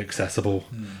easily accessible.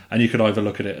 And you can either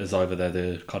look at it as either they're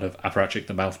the kind of apparatchik,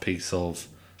 the mouthpiece of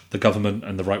the government,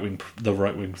 and the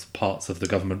right-wing parts of the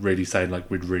government really saying,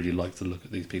 we'd really like to look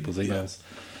at these people's emails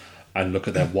and look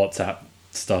at their WhatsApp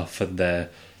stuff and the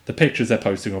pictures they're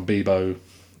posting on Bebo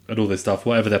and all this stuff,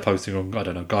 whatever they're posting on, I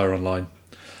don't know, Gaia Online.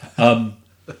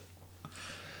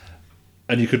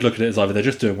 And you could look at it as either they're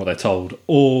just doing what they're told,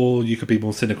 or you could be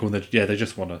more cynical and they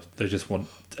just want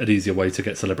an easier way to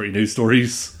get celebrity news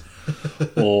stories,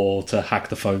 or to hack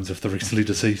the phones of the recently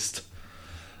deceased.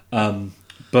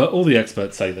 But all the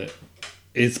experts say that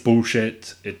it's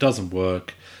bullshit. It doesn't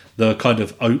work. The kind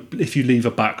of if you leave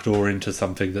a backdoor into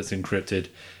something that's encrypted,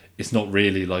 it's not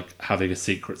really like having a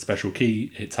secret special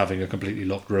key. It's having a completely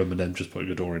locked room and then just putting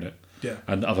a door in it. Yeah.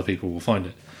 And other people will find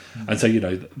it. And so,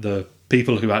 the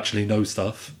people who actually know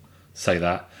stuff say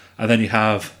that. And then you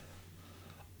have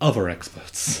other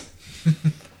experts.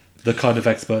 The kind of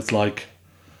experts like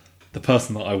the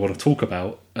person that I want to talk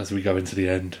about as we go into the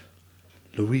end,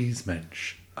 Louise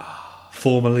Mensch.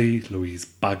 formerly Louise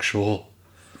Bagshaw.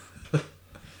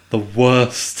 The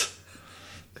worst.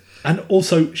 And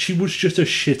also, she was just a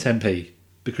shit MP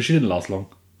because she didn't last long.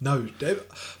 No,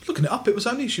 looking it up, she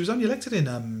was only elected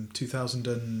in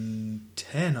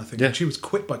 2010, I think. Yeah. And she was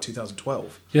quit by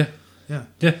 2012. Yeah. Yeah.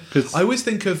 Yeah. Cause I always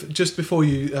think of, just before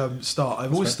you start,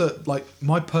 I've always thought, like,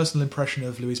 my personal impression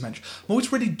of Louise Mensch, I'm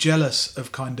always really jealous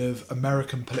of kind of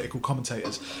American political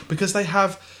commentators because they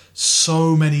have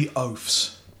so many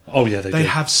oafs. oh, yeah, they They do.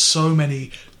 have so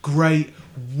many great,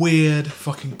 weird,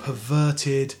 fucking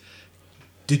perverted,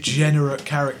 degenerate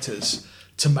characters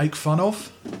to make fun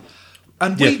of.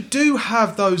 And we Yeah. do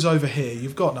have those over here.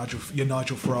 You've got your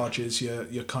Nigel Farages,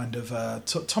 your kind of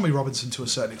Tommy Robinson to a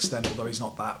certain extent, although he's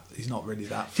not really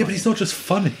that funny. Yeah, but he's not just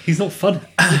funny. He's not funny.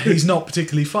 He's not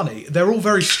particularly funny. They're all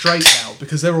very straight now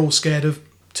because they're all scared of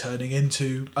turning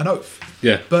into an oaf.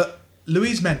 Yeah. But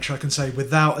Louise Mensch, I can say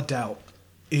without a doubt,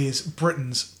 is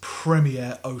Britain's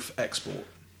premier oaf export.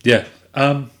 Yeah.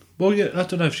 Well, yeah, I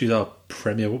don't know if she's our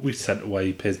premier. We sent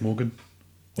away Piers Morgan.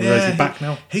 Or is he back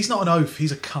now? He's not an oaf,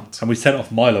 he's a cunt. And we sent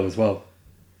off Milo as well.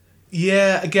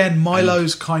 Yeah, again,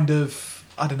 Milo's kind of,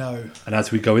 I don't know. And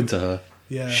as we go into her,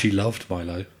 Yeah. she loved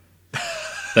Milo.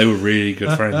 They were really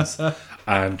good friends.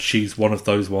 And she's one of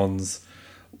those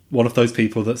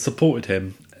people that supported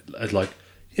him as like,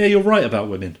 yeah, you're right about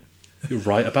women. You're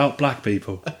right about black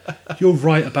people. You're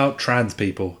right about trans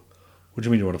people. What do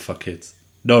you mean you want to fuck kids?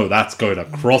 No, that's going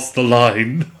across the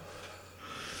line.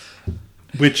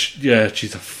 Which, yeah,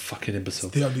 she's a fucking imbecile.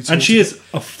 The only And she is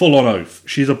a full-on oaf.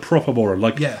 She's a proper moron.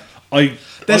 Like, Yeah.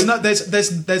 There's not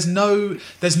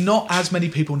as many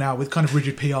people now with kind of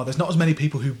rigid PR. There's not as many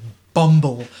people who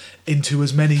bumble into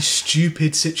as many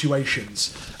stupid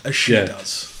situations as she Yeah.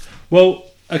 does. Well,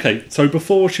 okay, so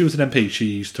before she was an MP, she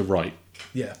used to write.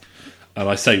 Yeah. And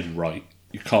I say write.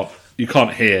 You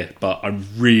can't hear, but I'm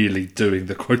really doing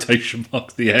the quotation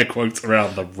marks, the air quotes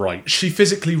around the right. She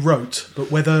physically wrote,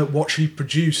 but whether what she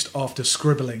produced after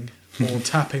scribbling or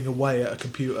tapping away at a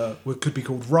computer could be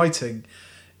called writing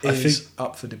is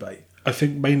up for debate. I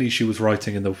think mainly she was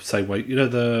writing in the same way. You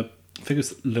know, I think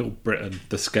it's Little Britain,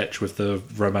 the sketch with the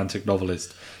romantic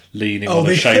novelist leaning on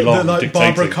a Shay-Long like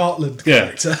dictating. Barbara Cartland Yeah,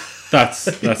 character.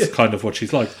 that's kind of what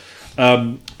she's like.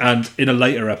 And in a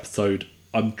later episode,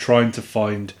 I'm trying to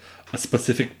find a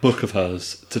specific book of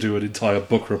hers to do an entire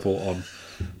book report on.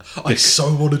 I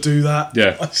so want to do that.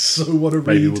 Yeah. I so want to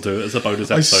read. Maybe we'll do it as a bonus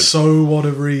I episode. so want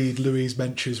to read Louise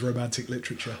Mensch's romantic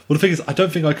literature. Well, the thing is, I don't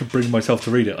think I can bring myself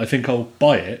to read it. I think I'll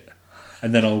buy it,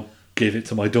 and then I'll give it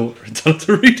to my daughter and tell her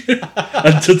to read it,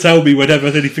 and to tell me whenever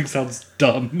anything sounds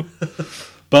dumb.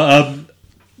 But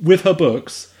with her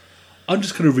books, I'm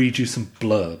just going to read you some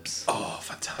blurbs. Oh,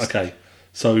 fantastic. Okay,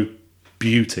 so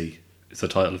Beauty is the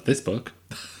title of this book.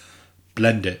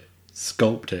 Blend it,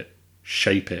 sculpt it,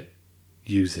 shape it,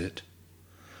 use it.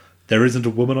 There isn't a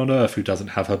woman on earth who doesn't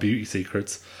have her beauty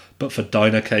secrets, but for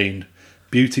Dinah Kane,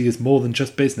 beauty is more than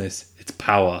just business, it's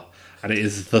power, and it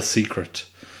is the secret.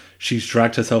 She's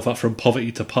dragged herself up from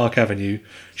poverty to Park Avenue,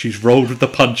 she's rolled with the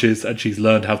punches, and she's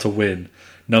learned how to win.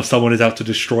 Now someone is out to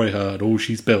destroy her and all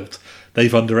she's built.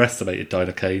 They've underestimated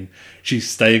Dinah Kane. She's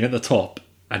staying at the top,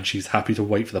 and she's happy to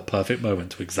wait for the perfect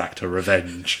moment to exact her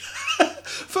revenge.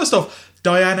 First off,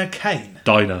 Diana Kane.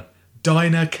 Dinah.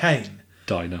 Dinah Kane.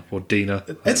 Dinah or Dina.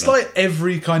 It's like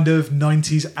every kind of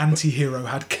 90s anti-hero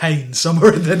had Kane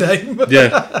somewhere in their name.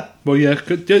 Yeah. Well, yeah.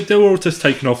 They were all just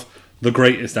taking off the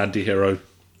greatest anti-hero,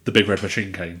 the Big Red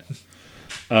Machine Kane.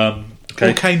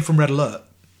 Okay. Or Kane from Red Alert.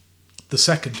 The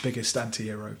second biggest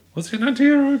anti-hero. Was he an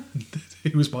anti-hero? He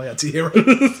was my anti-hero.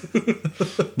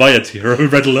 My anti-hero,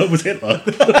 Red Alert, was Hitler.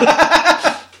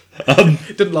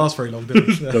 It didn't last very long, did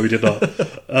it? No, he did not.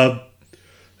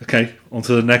 Okay, on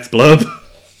to the next blurb.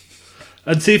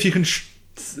 And see if you can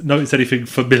notice anything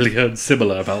familiar and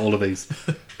similar about all of these.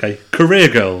 Okay, career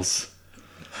girls.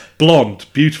 Blonde,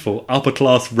 beautiful,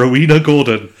 upper-class Rowena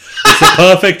Gordon is the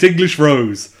perfect English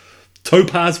rose.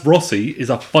 Topaz Rossi is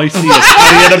a feisty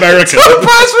Italian-American.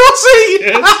 Topaz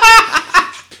Rossi!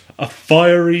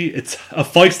 A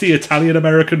feisty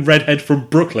Italian-American redhead from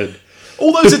Brooklyn.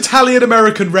 All those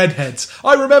Italian-American redheads.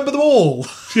 I remember them all.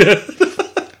 Yeah.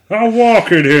 I'm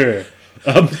walking here.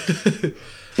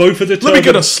 Both are determined. Let me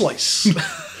get a slice.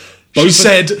 She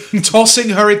said, tossing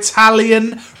her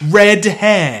Italian red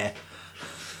hair.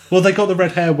 Well, they got the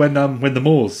red hair when the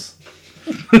Moors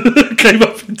came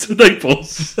up into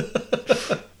Naples.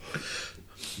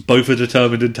 Both are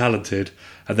determined and talented,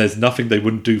 and there's nothing they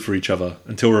wouldn't do for each other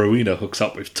until Rowena hooks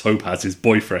up with Topaz's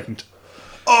boyfriend.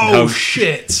 Oh,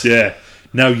 shit. Yeah.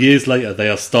 Now, years later, they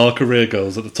are star career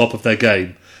girls at the top of their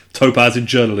game. Topaz in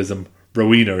journalism,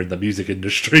 Rowena in the music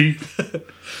industry.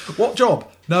 What job?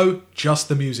 No, just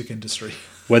the music industry.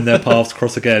 When their paths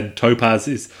cross again, Topaz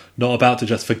is not about to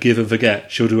just forgive and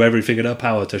forget. She'll do everything in her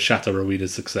power to shatter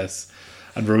Rowena's success.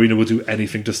 And Rowena will do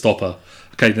anything to stop her.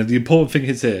 Okay, now the important thing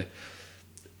is here.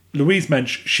 Louise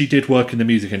Mensch, she did work in the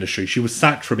music industry. She was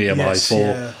sacked from EMI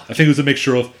for, I think it was a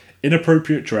mixture of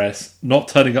inappropriate dress, not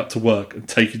turning up to work, and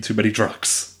taking too many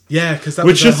drugs. Yeah, because that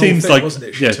was her whole thing, wasn't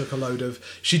it? She yeah. took a load of...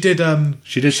 She did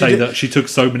say that she took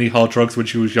so many hard drugs when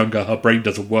she was younger, her brain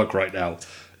doesn't work right now.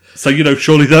 So,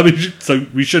 surely that means... So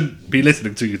we shouldn't be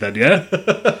listening to you then,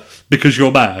 yeah? Because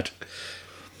you're mad.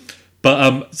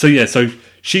 But, so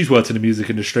she's worked in the music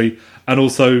industry, and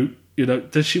also...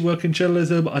 does she work in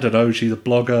journalism? I don't know. She's a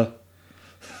blogger.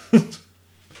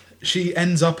 She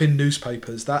ends up in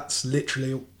newspapers. That's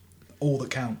literally all that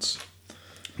counts.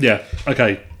 Yeah.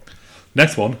 Okay.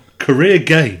 Next one. Career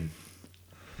game.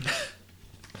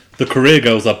 The career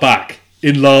girls are back.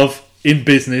 In love, in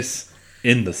business,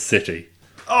 in the city.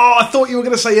 Oh, I thought you were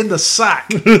going to say in the sack.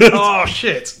 Oh,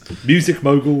 shit. Music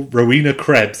mogul Rowena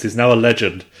Krebs is now a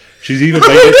legend. She's even made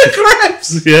it...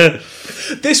 Krebs! Yeah.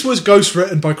 This was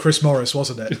ghostwritten by Chris Morris,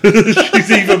 wasn't it?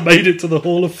 She's even made it to the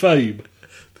Hall of Fame.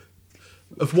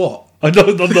 Of what? I'm not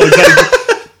exactly.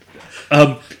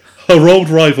 Her old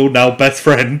rival, now best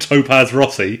friend, Topaz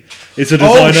Rossi, is a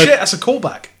designer... Oh, shit, that's a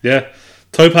callback. Yeah.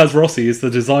 Topaz Rossi is the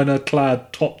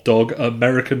designer-clad top dog at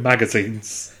American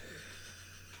magazines.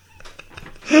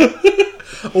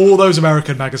 All those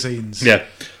American magazines. Yeah.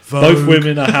 Vogue. Both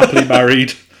women are happily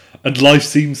married, and life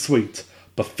seems sweet,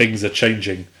 but things are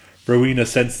changing. Rowena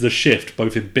senses a shift,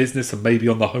 both in business and maybe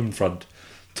on the home front.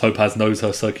 Topaz knows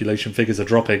her circulation figures are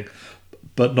dropping,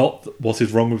 but not what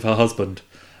is wrong with her husband.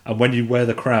 And when you wear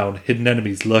the crown, hidden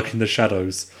enemies lurk in the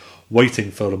shadows, waiting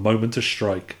for the moment to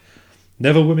strike.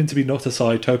 Never women to be knocked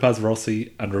aside, Topaz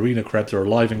Rossi and Rowena Krebs are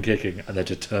alive and kicking, and they're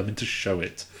determined to show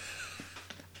it.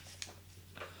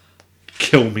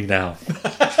 Kill me now.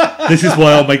 This is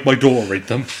why I'll make my daughter read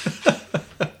them.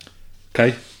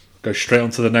 Okay, go straight on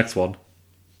to the next one.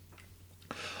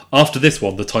 After this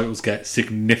one, the titles get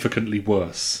significantly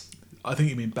worse. I think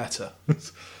you mean better.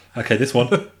 Okay, this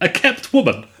one. A Kept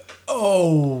Woman.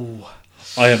 Oh.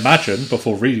 I imagine,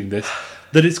 before reading this,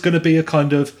 that it's going to be a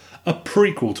kind of a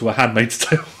prequel to A Handmaid's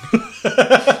Tale.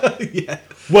 Yeah.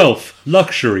 Wealth,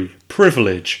 luxury,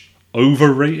 privilege,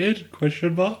 overrated?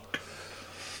 Question mark.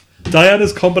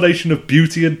 Diana's combination of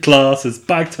beauty and class has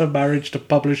bagged her marriage to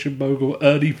publishing mogul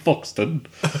Ernie Foxton.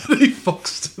 Ernie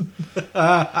Foxton.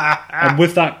 And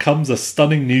with that comes a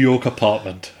stunning New York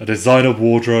apartment, a designer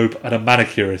wardrobe and a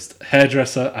manicurist,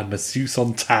 hairdresser and masseuse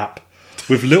on tap.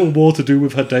 With little more to do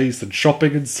with her days than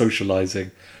shopping and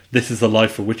socialising. This is the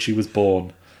life for which she was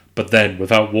born. But then,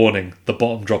 without warning, the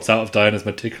bottom drops out of Diana's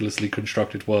meticulously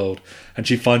constructed world, and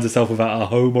she finds herself without a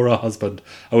home or a husband,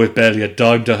 and with barely a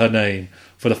dime to her name.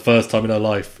 For the first time in her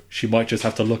life, she might just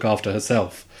have to look after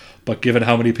herself. But given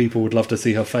how many people would love to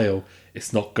see her fail,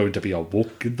 it's not going to be a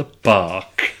walk in the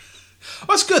park.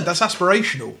 That's good. That's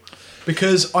aspirational.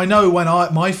 Because I know when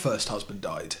my first husband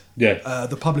died,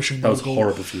 the publishing that was mogul,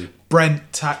 horrible for you.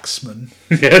 Brent Taxman.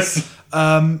 Yes.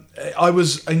 I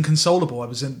was inconsolable. I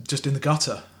was just in the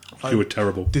gutter. You were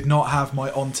terrible. Did not have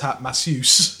my on-tap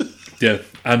masseuse. Yeah,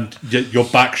 and your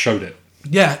back showed it.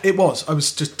 Yeah, it was. I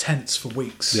was just tense for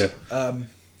weeks. Yeah.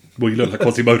 Well, you look like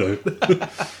Quasimodo.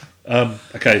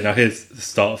 Okay, now here's the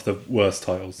start of the worst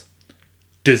titles.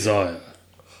 Desire.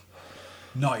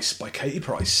 Nice, by Katie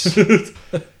Price.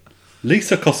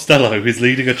 Lisa Costello is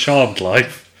leading a charmed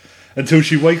life until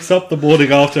she wakes up the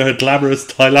morning after her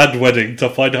glamorous Thailand wedding to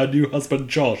find her new husband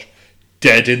Josh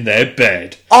dead in their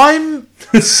bed. I'm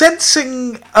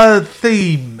sensing a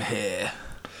theme here.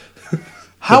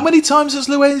 How many times has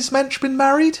Louise Mensch been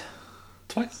married?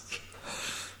 Twice.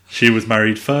 She was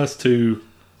married first to,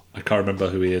 I can't remember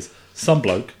who he is, some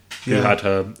bloke who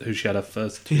she had her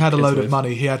first. He had a load of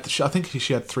money. I think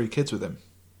she had 3 kids with him.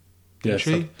 Yeah,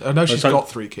 she? I know she's got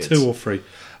 3 kids. 2 or 3.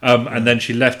 And then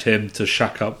she left him to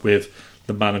shack up with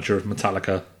the manager of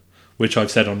Metallica, which I've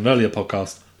said on an earlier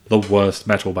podcast, the worst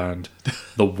metal band.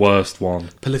 The worst one.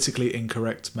 Politically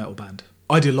incorrect metal band.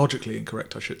 Ideologically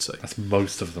incorrect, I should say. That's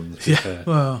most of them, to be fair.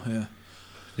 Well,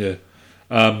 yeah.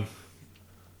 Yeah.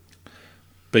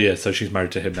 But yeah, so she's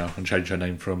married to him now and changed her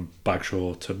name from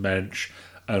Bagshaw to Mensch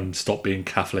and stopped being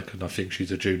Catholic, and I think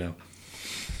she's a Jew now.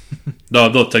 No,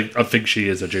 I think she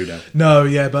is a Jew now. No,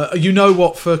 yeah, but you know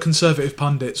what, for conservative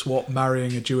pundits, what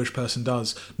marrying a Jewish person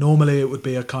does? Normally it would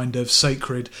be a kind of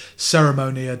sacred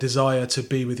ceremony, a desire to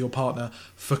be with your partner.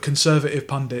 For conservative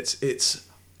pundits, it's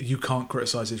you can't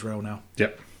criticise Israel now.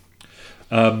 Yep.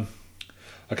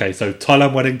 Okay, so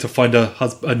Thailand wedding to find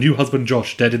a new husband,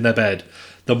 Josh, dead in their bed,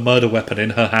 the murder weapon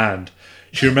in her hand.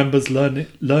 She remembers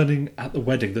learning at the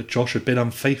wedding that Josh had been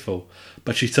unfaithful,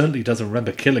 but she certainly doesn't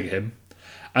remember killing him.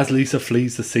 As Lisa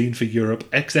flees the scene for Europe,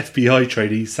 ex-FBI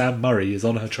trainee Sam Murray is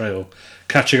on her trail.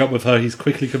 Catching up with her, he's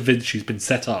quickly convinced she's been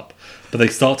set up, but they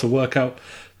start to work out...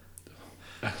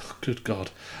 Oh, good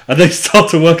God. And they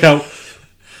start to work out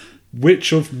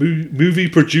which of movie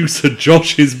producer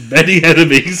Josh's many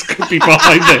enemies could be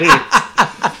behind the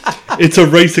hit. It's a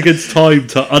race against time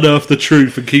to unearth the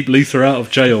truth and keep Lisa out of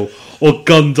jail, or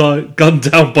gunned down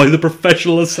by the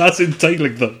professional assassin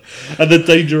tailing them, and the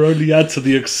danger only adds to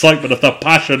the excitement of the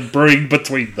passion brewing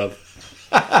between them.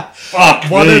 Fuck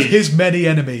One me. of his many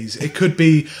enemies. It could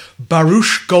be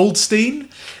Baruch Goldstein.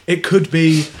 It could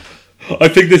be I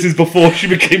think this is before she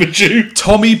became a Jew.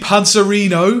 Tommy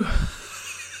Panzerino.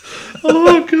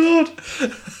 Oh,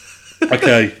 God.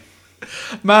 Okay.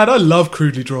 Man, I love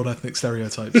crudely drawn ethnic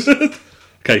stereotypes.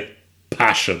 Okay.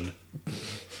 Passion.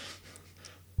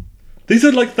 These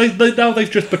are like now they've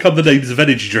just become the names of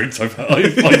energy drinks I've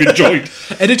enjoyed.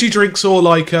 Energy drinks or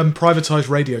like privatised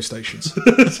radio stations.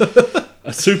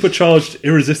 A supercharged,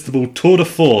 irresistible tour de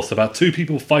force about two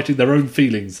people fighting their own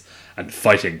feelings and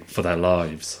fighting for their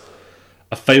lives.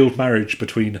 A failed marriage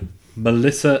between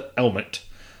Melissa Elmett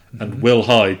and Will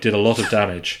Hyde did a lot of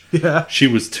damage. Yeah. She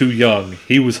was too young.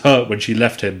 He was hurt when she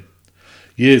left him.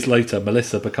 Years later,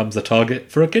 Melissa becomes a target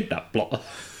for a kidnap plot.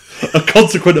 A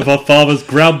consequence of her father's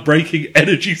groundbreaking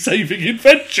energy-saving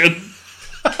invention.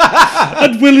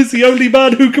 And Will is the only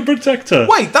man who can protect her.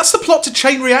 Wait, that's the plot to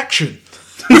Chain Reaction.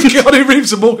 With Keanu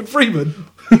Reeves and Morgan Freeman.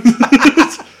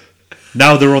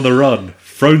 Now they're on the run,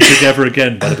 thrown together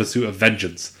again by the pursuit of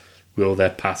vengeance. Will their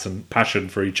passion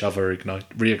for each other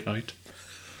reignite?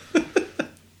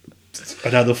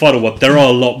 And now the final one. There are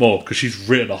a lot more, because she's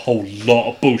written a whole lot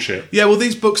of bullshit. Yeah, well,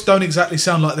 these books don't exactly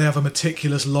sound like they have a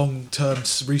meticulous long-term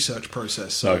research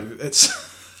process. So No. it's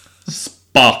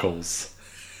Sparkles.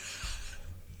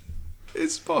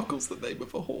 Is Sparkles the name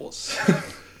of a horse?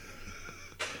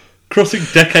 Crossing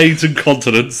decades and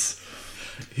continents.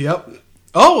 Yep.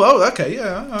 Oh, okay,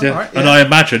 yeah. All right, And yeah. I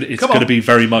imagine it's Come going to on. be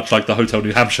very much like the Hotel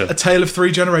New Hampshire. A tale of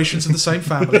 3 generations of the same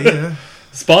family. Yeah.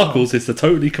 Sparkles is the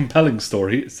totally compelling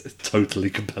story. It's totally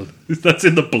compelling. That's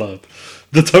in the blurb.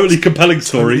 The totally compelling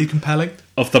story Totally compelling.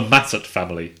 of the Massett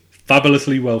family.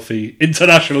 Fabulously wealthy,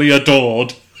 internationally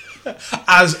adored,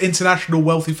 As international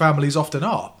wealthy families often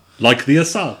are. like the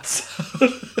Assads.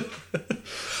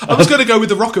 I was going to go with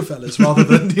the Rockefellers rather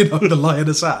than, the Lion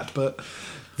Assad, but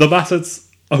The Massetts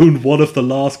own one of the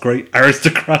last great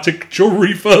aristocratic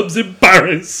jewellery firms in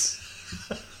Paris.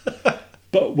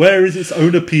 But where is its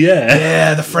owner, Pierre?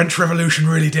 yeah, the French Revolution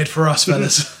really did for us,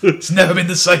 fellas. It's never been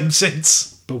the same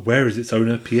since. But where is its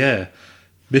owner, Pierre?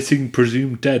 Missing,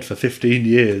 presumed dead for 15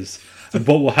 years. And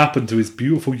what will happen to his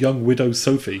beautiful young widow,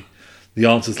 Sophie? The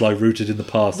answers lie rooted in the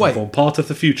past Wait. and form part of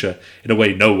the future in a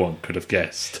way no one could have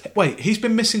guessed. Wait, he's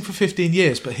been missing for 15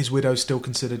 years, but his widow's still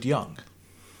considered young.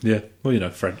 Yeah, well,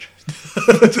 French.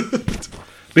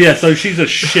 But yeah, so she's a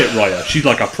shit writer. She's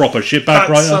like a proper shitbag That's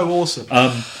writer. so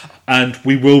awesome. And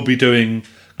we will be doing...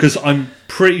 Because I'm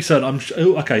pretty certain...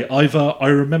 either I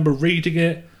remember reading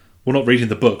it... Well, not reading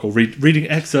the book, or reading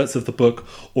excerpts of the book,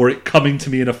 or it coming to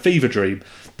me in a fever dream,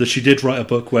 that she did write a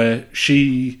book where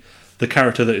she... The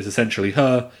character that is essentially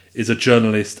her is a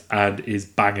journalist and is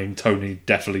banging Tony.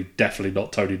 Definitely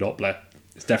not Tony, not Blair.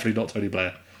 It's definitely not Tony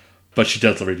Blair. But she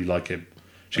does really like him.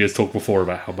 She has talked before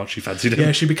about how much she fancied him.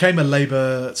 Yeah, she became a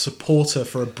Labour supporter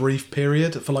for a brief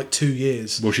period, for like 2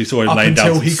 years. Well, she saw him Up laying down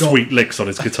until some he got- sweet licks on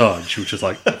his guitar, and she was just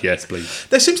like, yes, please.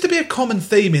 There seems to be a common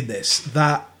theme in this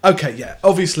that, okay, yeah,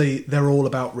 obviously they're all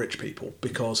about rich people,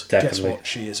 because guess Definitely. what?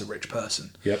 She is a rich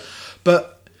person. Yep.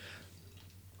 But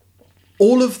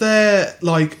all of the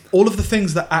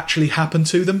things that actually happen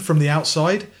to them from the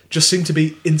outside just seem to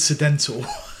be incidental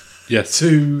Yes.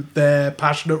 to their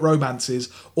passionate romances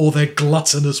or their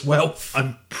gluttonous wealth.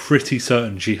 I'm pretty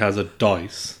certain she has a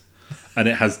dice, and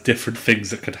it has different things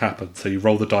that could happen. So you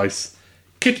roll the dice,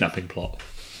 kidnapping plot.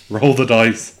 Roll the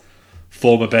dice,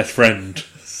 former best friend,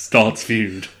 starts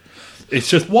feud. It's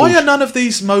just Why bullshit. are none of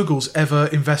these moguls ever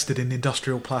invested in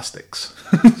industrial plastics?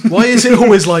 Why is it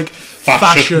always like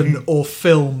fashion or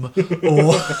film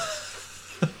or...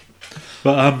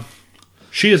 But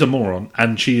she is a moron,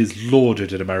 and she is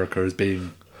lauded in America as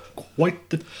being quite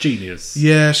the genius.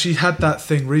 Yeah, she had that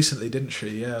thing recently, didn't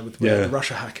she? Yeah, with Yeah. the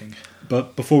Russia hacking.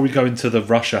 But before we go into the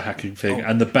Russia hacking thing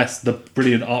and the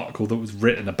brilliant article that was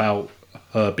written about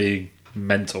her being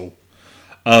mental,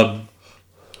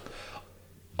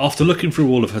 after looking through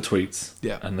all of her tweets,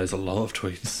 Yeah. and there's a lot of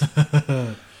tweets,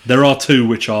 There are two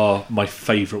which are my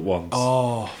favourite ones.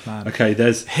 Oh, man. Okay,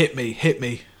 there's... Hit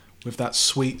me with that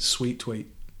sweet, sweet tweet.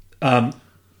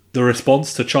 The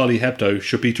response to Charlie Hebdo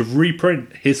should be to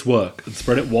reprint his work and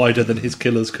spread it wider than his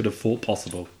killers could have thought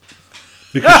possible.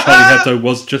 Because Charlie Hebdo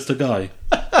was just a guy.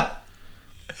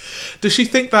 Does she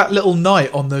think that little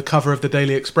knight on the cover of the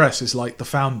Daily Express is like the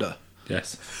founder?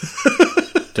 Yes.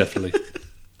 Definitely.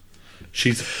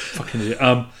 She's a fucking idiot.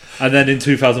 And then in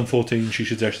 2014, she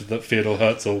suggested that Theodor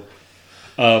Herzl,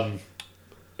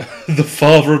 the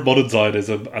father of modern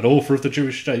Zionism and author of the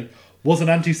Jewish state, was an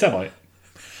anti-Semite.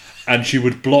 And she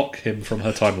would block him from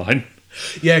her timeline.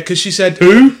 Yeah, because she said...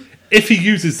 Who? If he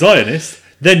uses Zionist,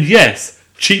 then yes,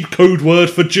 cheap code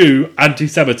word for Jew,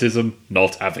 anti-Semitism,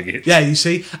 not having it. Yeah, you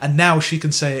see? And now she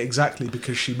can say it exactly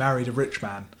because she married a rich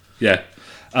man. Yeah.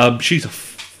 She's a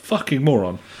fucking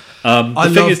moron.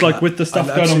 The thing is, like, with the stuff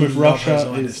going on with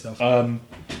Russia, is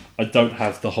I don't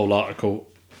have the whole article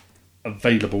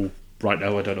available right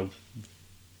now. I don't know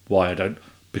why I don't,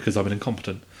 because I'm an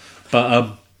incompetent.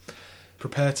 But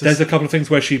there's a couple of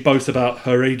things where she boasts about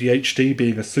her ADHD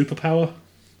being a superpower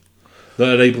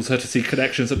that enables her to see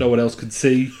connections that no one else can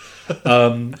see.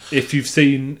 If you've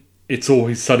seen It's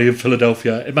Always Sunny in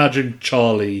Philadelphia, imagine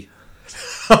Charlie.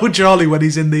 Oh, Charlie, when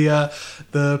he's in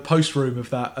the post room of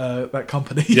that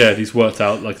company. Yeah, and he's worked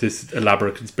out like this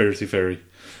elaborate conspiracy theory.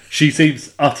 She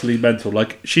seems utterly mental.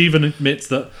 Like, she even admits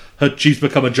that she's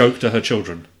become a joke to her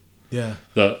children. Yeah.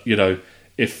 That, you know,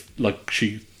 if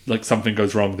something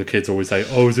goes wrong, the kids always say,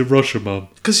 "Oh, is it Russia, Mum?"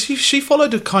 Because she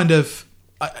followed a kind of,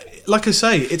 like I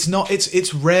say,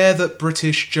 it's rare that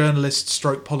British journalists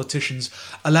stroke politicians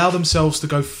allow themselves to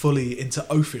go fully into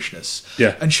oafishness.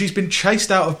 Yeah. And she's been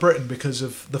chased out of Britain because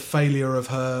of the failure of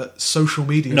her social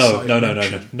media site.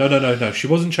 No. She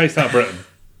wasn't chased out of Britain.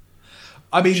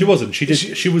 I mean, she wasn't.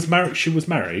 She was married. She was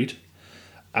married,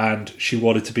 and she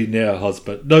wanted to be near her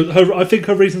husband. No, I think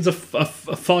her reasons are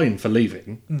fine for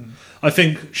leaving. I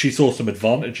think she saw some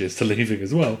advantages to leaving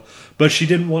as well, but she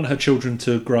didn't want her children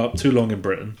to grow up too long in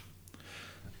Britain.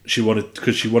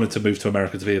 Because she wanted to move to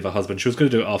America to be with her husband. She was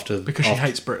going to do it because she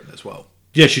hates Britain as well.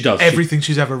 Yeah, she does. Everything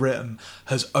she's ever written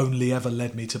has only ever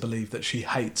led me to believe that she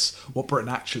hates what Britain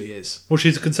actually is. Well,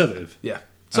 she's a conservative. Yeah.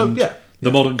 So, yeah.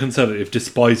 The modern conservative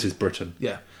despises Britain.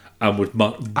 Yeah. And would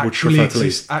prefer to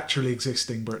leave. Actually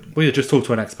existing Britain. Well, yeah, just talk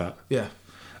to an expat. Yeah.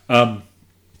 But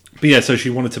yeah, so she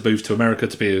wanted to move to America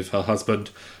to be with her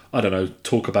husband. I don't know,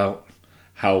 talk about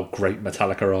how great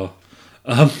Metallica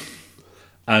are.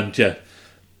 And yeah.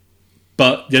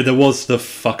 But yeah, there was the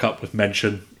fuck up with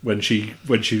Mention when she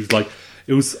was like,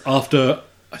 it was after,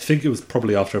 I think it was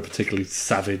probably after a particularly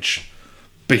savage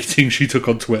beating she took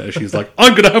on Twitter. She was like,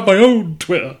 I'm going to have my own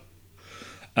Twitter.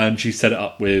 And she set it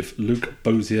up with Luke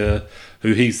Bozier,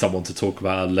 who he's someone to talk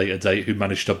about at a later date, who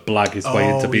managed to blag his way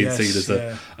into being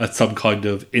seen as some kind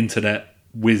of internet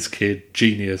whiz kid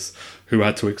genius who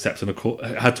had to accept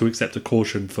a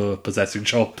caution for possessing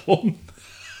child porn.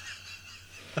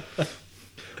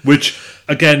 Which,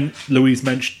 again, Louise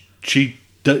mentioned, she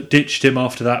ditched him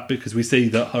after that because we see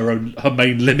that her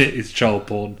main limit is child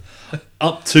porn.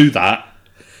 Up to that,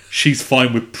 she's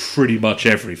fine with pretty much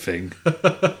everything.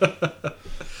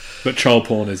 But child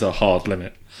porn is a hard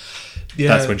limit. Yeah.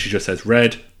 That's when she just says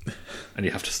red, and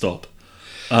you have to stop.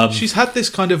 She's had this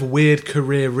kind of weird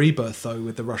career rebirth, though,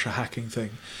 with the Russia hacking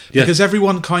thing. Because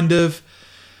everyone kind of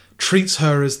treats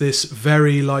her as this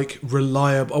very, like,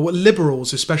 reliable... Or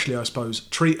liberals, especially, I suppose,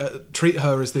 treat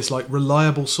her as this, like,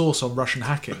 reliable source on Russian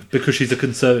hacking. Because she's a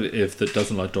conservative that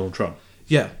doesn't like Donald Trump.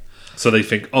 Yeah. So they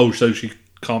think, oh, so she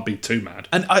can't be too mad.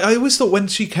 And I always thought when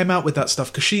she came out with that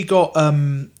stuff, because she got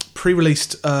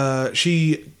pre-released...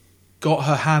 she got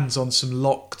her hands on some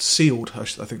sealed, I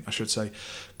think I should say,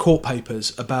 court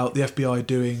papers about the FBI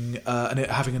doing and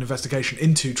it having an investigation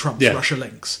into Trump's Russia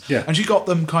links. Yeah. And she got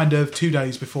them kind of 2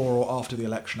 days before or after the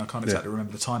election. I can't exactly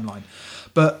remember the timeline.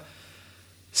 But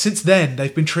since then,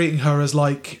 they've been treating her as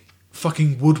like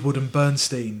fucking Woodward and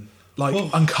Bernstein, like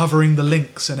uncovering the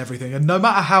links and everything. And no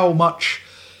matter how much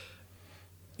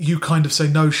you kind of say,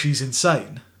 no, she's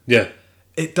insane. Yeah.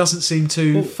 It doesn't seem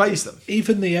to faze them.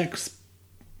 Even the experts,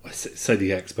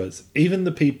 even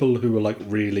the people who are like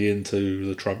really into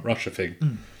the Trump Russia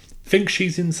thing, think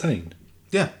she's insane.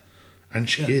 Yeah. And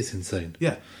she is insane.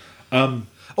 Yeah.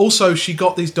 Also, she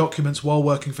got these documents while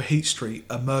working for Heat Street,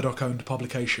 a Murdoch-owned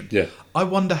publication. Yeah. I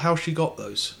wonder how she got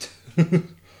those.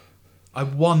 I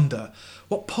wonder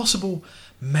what possible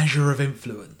measure of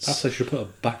influence. Perhaps I should put a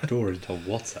backdoor into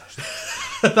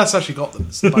WhatsApp. That's how she got them.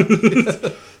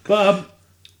 But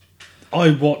I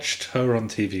watched her on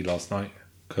TV last night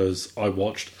because I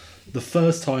watched the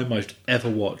first time I've ever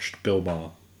watched Bill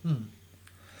Maher.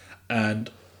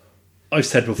 And I've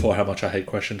said before how much I hate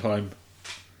Question Time.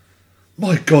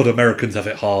 My God, Americans have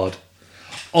it hard.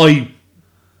 I'm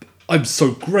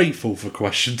so grateful for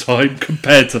Question Time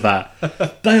compared to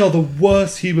that. They are the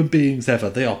worst human beings ever.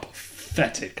 They are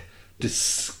pathetic,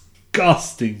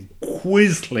 disgusting,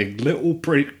 quisling little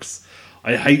pricks.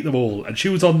 I hate them all. And she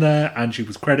was on there and she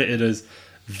was credited as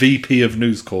VP of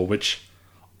News Corps, which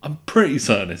I'm pretty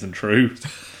certain isn't true.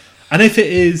 And if it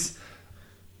is,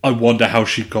 I wonder how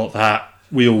she got that.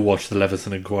 We all watched the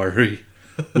Leveson Inquiry.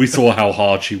 We saw how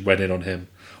hard she went in on him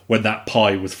when that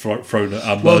pie was thrown at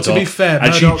Murdoch. Well, to be fair,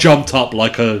 and she jumped up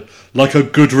like a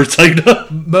good retainer.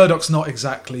 Murdoch's not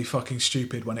exactly fucking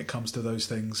stupid when it comes to those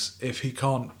things. If he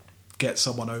can't get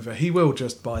someone over, he will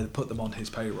just put them on his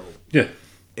payroll. Yeah.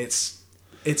 It's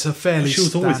a fairly She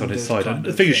was always on his side. And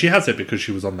the thing is, she has it because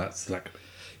she was on that select.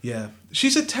 Yeah.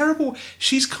 She's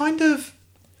kind of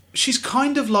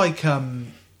like,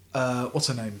 what's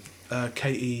her name?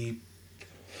 Katie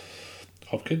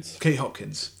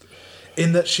Hopkins.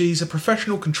 In that she's a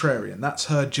professional contrarian. That's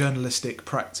her journalistic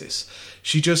practice.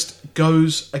 She just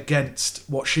goes against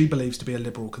what she believes to be a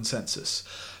liberal consensus.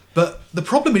 But the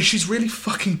problem is she's really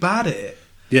fucking bad at it.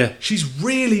 Yeah. She's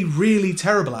really, really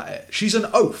terrible at it. She's an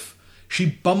oaf. She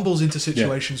bumbles into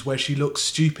situations where she looks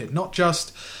stupid, not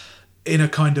just in a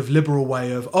kind of liberal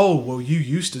way of, oh, well,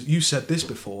 you said this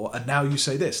before and now you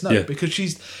say this. No, because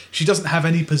she doesn't have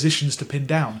any positions to pin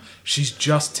down. She's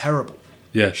just terrible.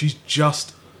 Yeah. She's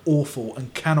just awful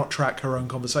and cannot track her own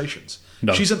conversations.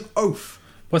 No. She's an oaf.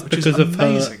 Well, because of her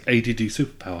ADD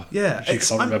superpower. Yeah. She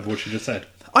can't remember what she just said.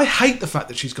 I hate the fact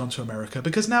that she's gone to America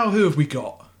because now who have we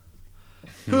got?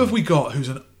 Who have we got who's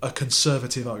a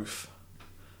conservative oaf?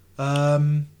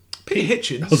 Peter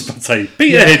Hitchens. I was about to say,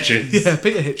 Peter Hitchens. Yeah,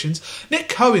 Peter Hitchens. Nick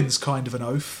Cohen's kind of an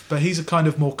oaf, but he's a kind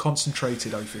of more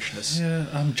concentrated oafishness.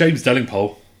 Yeah, James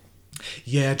Delingpole.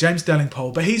 Yeah, James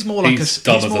Delingpole, but he's more like a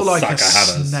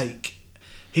snake.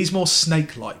 He's more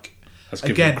snake-like.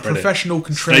 Again, professional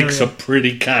contrarian. Snakes are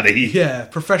pretty canny. Yeah,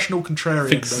 professional contrarian. I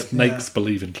think snakes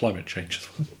believe in climate change as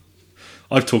well.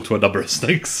 I've talked to a number of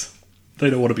snakes. They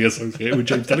don't want to be associated with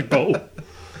James Delingpole.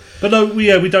 But no,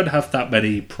 we don't have that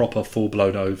many proper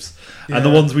full-blown oafs. Yeah. And the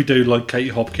ones we do, like Katie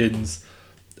Hopkins,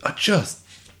 are just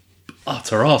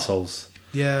utter arseholes.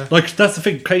 Yeah. Like, that's the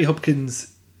thing. Katie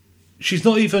Hopkins, she's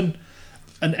not even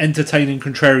an entertaining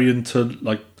contrarian to,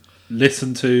 like,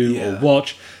 listen to or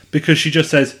watch, because she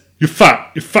just says, you're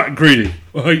fat and greedy,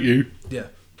 I hate you. Yeah.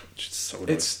 It's so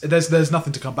annoying. There's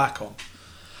nothing to come back on.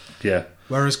 Yeah.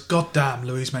 Whereas, goddamn,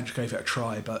 Louise Mensch gave it a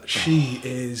try, but she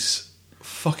is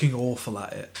fucking awful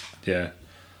at it. Yeah.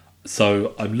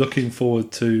 So I'm looking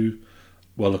forward to,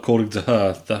 well, according to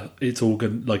her, that it's all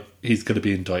going, like, he's going to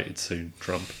be indicted soon,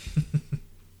 Trump.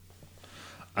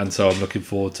 And so I'm looking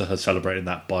forward to her celebrating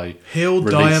that by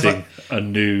releasing a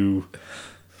new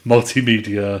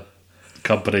multimedia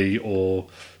company or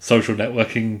social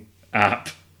networking app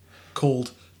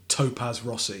called Topaz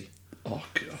Rossi. Oh,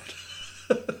 God.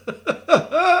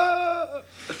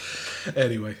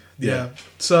 Anyway, yeah.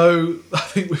 So I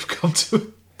think we've come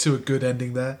to a good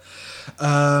ending there.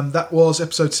 That was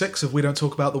episode 6 of We Don't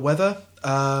Talk About the Weather.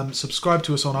 Subscribe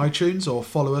to us on iTunes or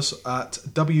follow us at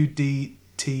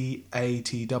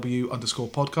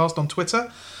WDTATW_podcast on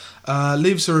Twitter.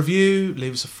 Leave us a review,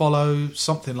 leave us a follow,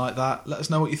 something like that. Let us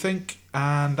know what you think,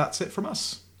 and that's it from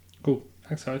us. Cool.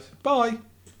 Thanks, guys. Bye.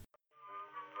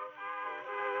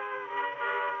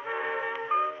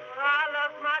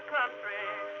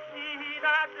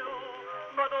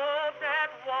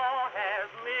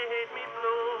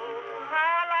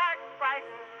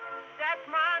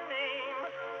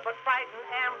 Fighting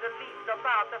am the least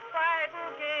about the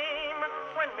fighting game.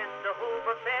 When Mr.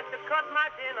 Hoover said to cut my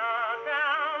dinner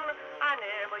down, I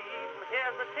never even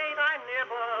hesitate, I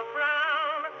never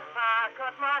frown. I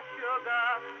cut my sugar,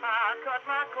 I cut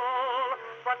my coal,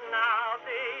 but now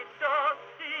they just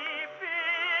deep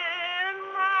in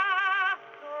my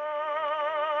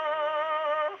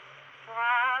soul.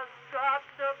 I've got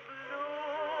the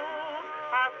blues,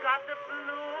 I've got the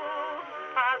blues,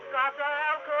 I've got the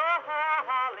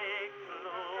alcoholic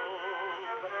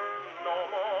blues. No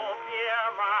more beer,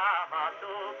 my heart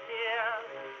don't care.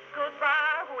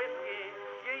 Goodbye, whiskey,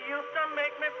 you used to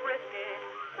make me frisky.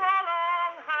 So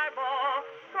long, highball,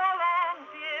 so long,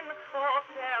 gin. Oh,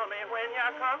 tell me when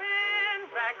you're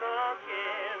coming back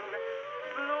again.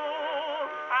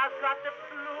 Blues, I've got the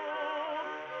blues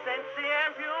since the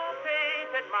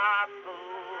amputated my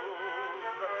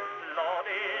blues.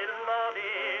 Lordy,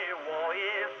 Lordy, war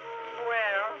is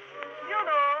well, you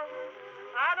know,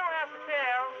 I don't have to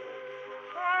tell.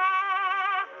 Oh,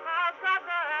 I've got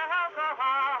the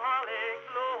alcoholic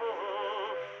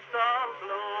blues. So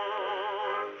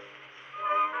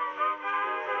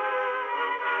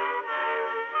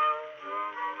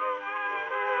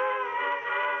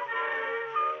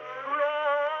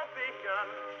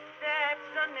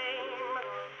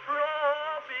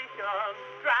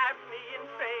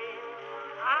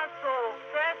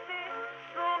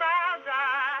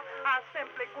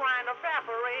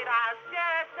late I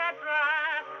scarce had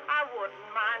dry. I wouldn't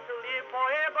mind to live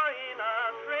forever in a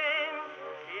trench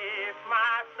if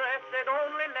my thirst had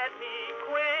only let me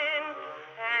quench,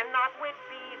 and not with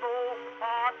feeble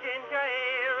or ginger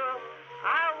ale.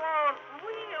 I want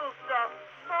real stuff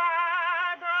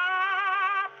by the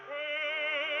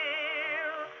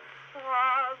pail.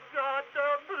 I've got the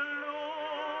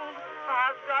blues,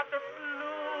 I've got the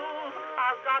blues,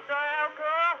 I've got the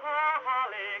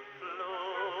alcoholic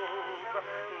blues.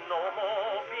 No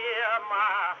more beer,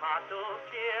 my heart to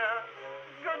cheer.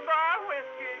 Goodbye,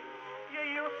 whiskey, you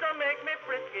used to make me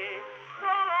frisky.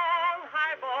 So long,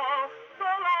 highball, so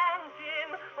long,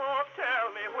 gin. Oh,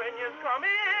 tell me when you're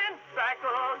coming back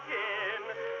again.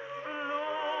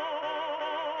 Blues,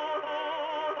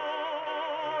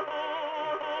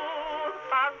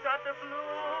 I've got the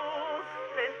blues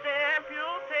since they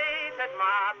amputated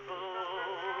my